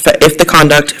conduct, if the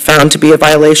conduct found to be a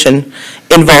violation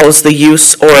involves the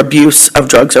use or abuse of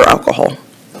drugs or alcohol.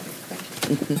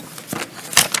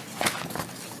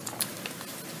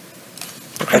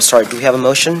 I'm sorry, do we have a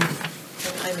motion?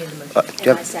 I made the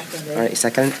motion. All right,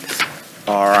 second.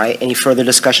 All right, any further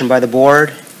discussion by the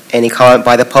board? Any comment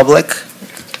by the public?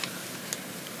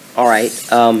 All right.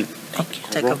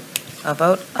 Take a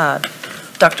vote.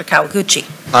 Dr. Kawaguchi.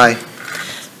 Aye.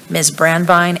 Ms.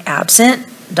 Brandvine, absent.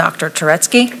 Dr.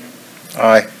 Turetsky.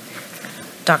 Aye.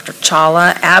 Dr.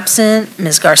 Chawla, absent.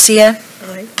 Ms. Garcia.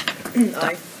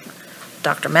 Aye.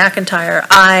 Dr. McIntyre,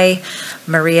 aye.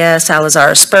 Maria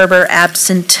Salazar Sperber,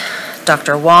 absent.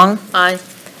 Dr. Wong. Aye.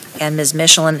 And Ms.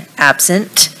 Michelin,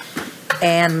 absent.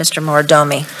 And Mr.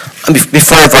 Mordomi.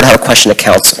 Before I vote, I have a question to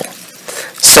council.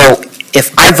 So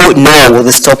if I vote no, will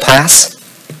this still pass?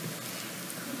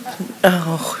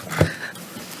 Oh.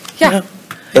 Yeah.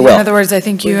 It will. In other words, I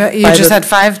think you just had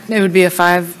 5, it would be a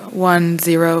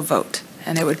 5-1-0 vote,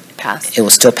 and it would pass. It will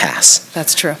still pass.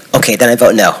 That's true. Okay, then I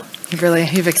vote no.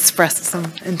 You've expressed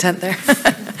some intent there.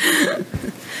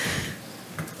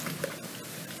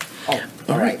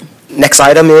 All right. Next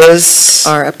item is?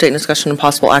 Our update and discussion and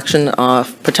possible action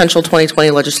of potential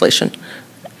 2020 legislation.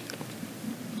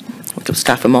 We'll give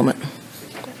staff a moment.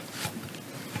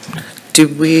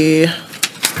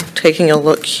 Taking a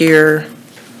look here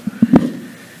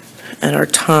at our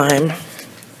time.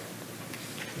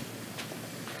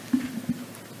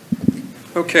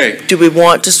 Okay. Do we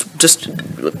want, just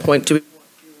point, do we?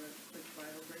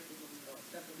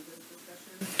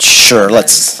 Sure,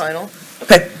 let's. Final?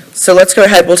 Okay, so let's go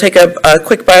ahead. We'll take a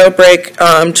quick bio break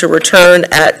to return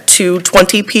at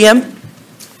 2:20 p.m.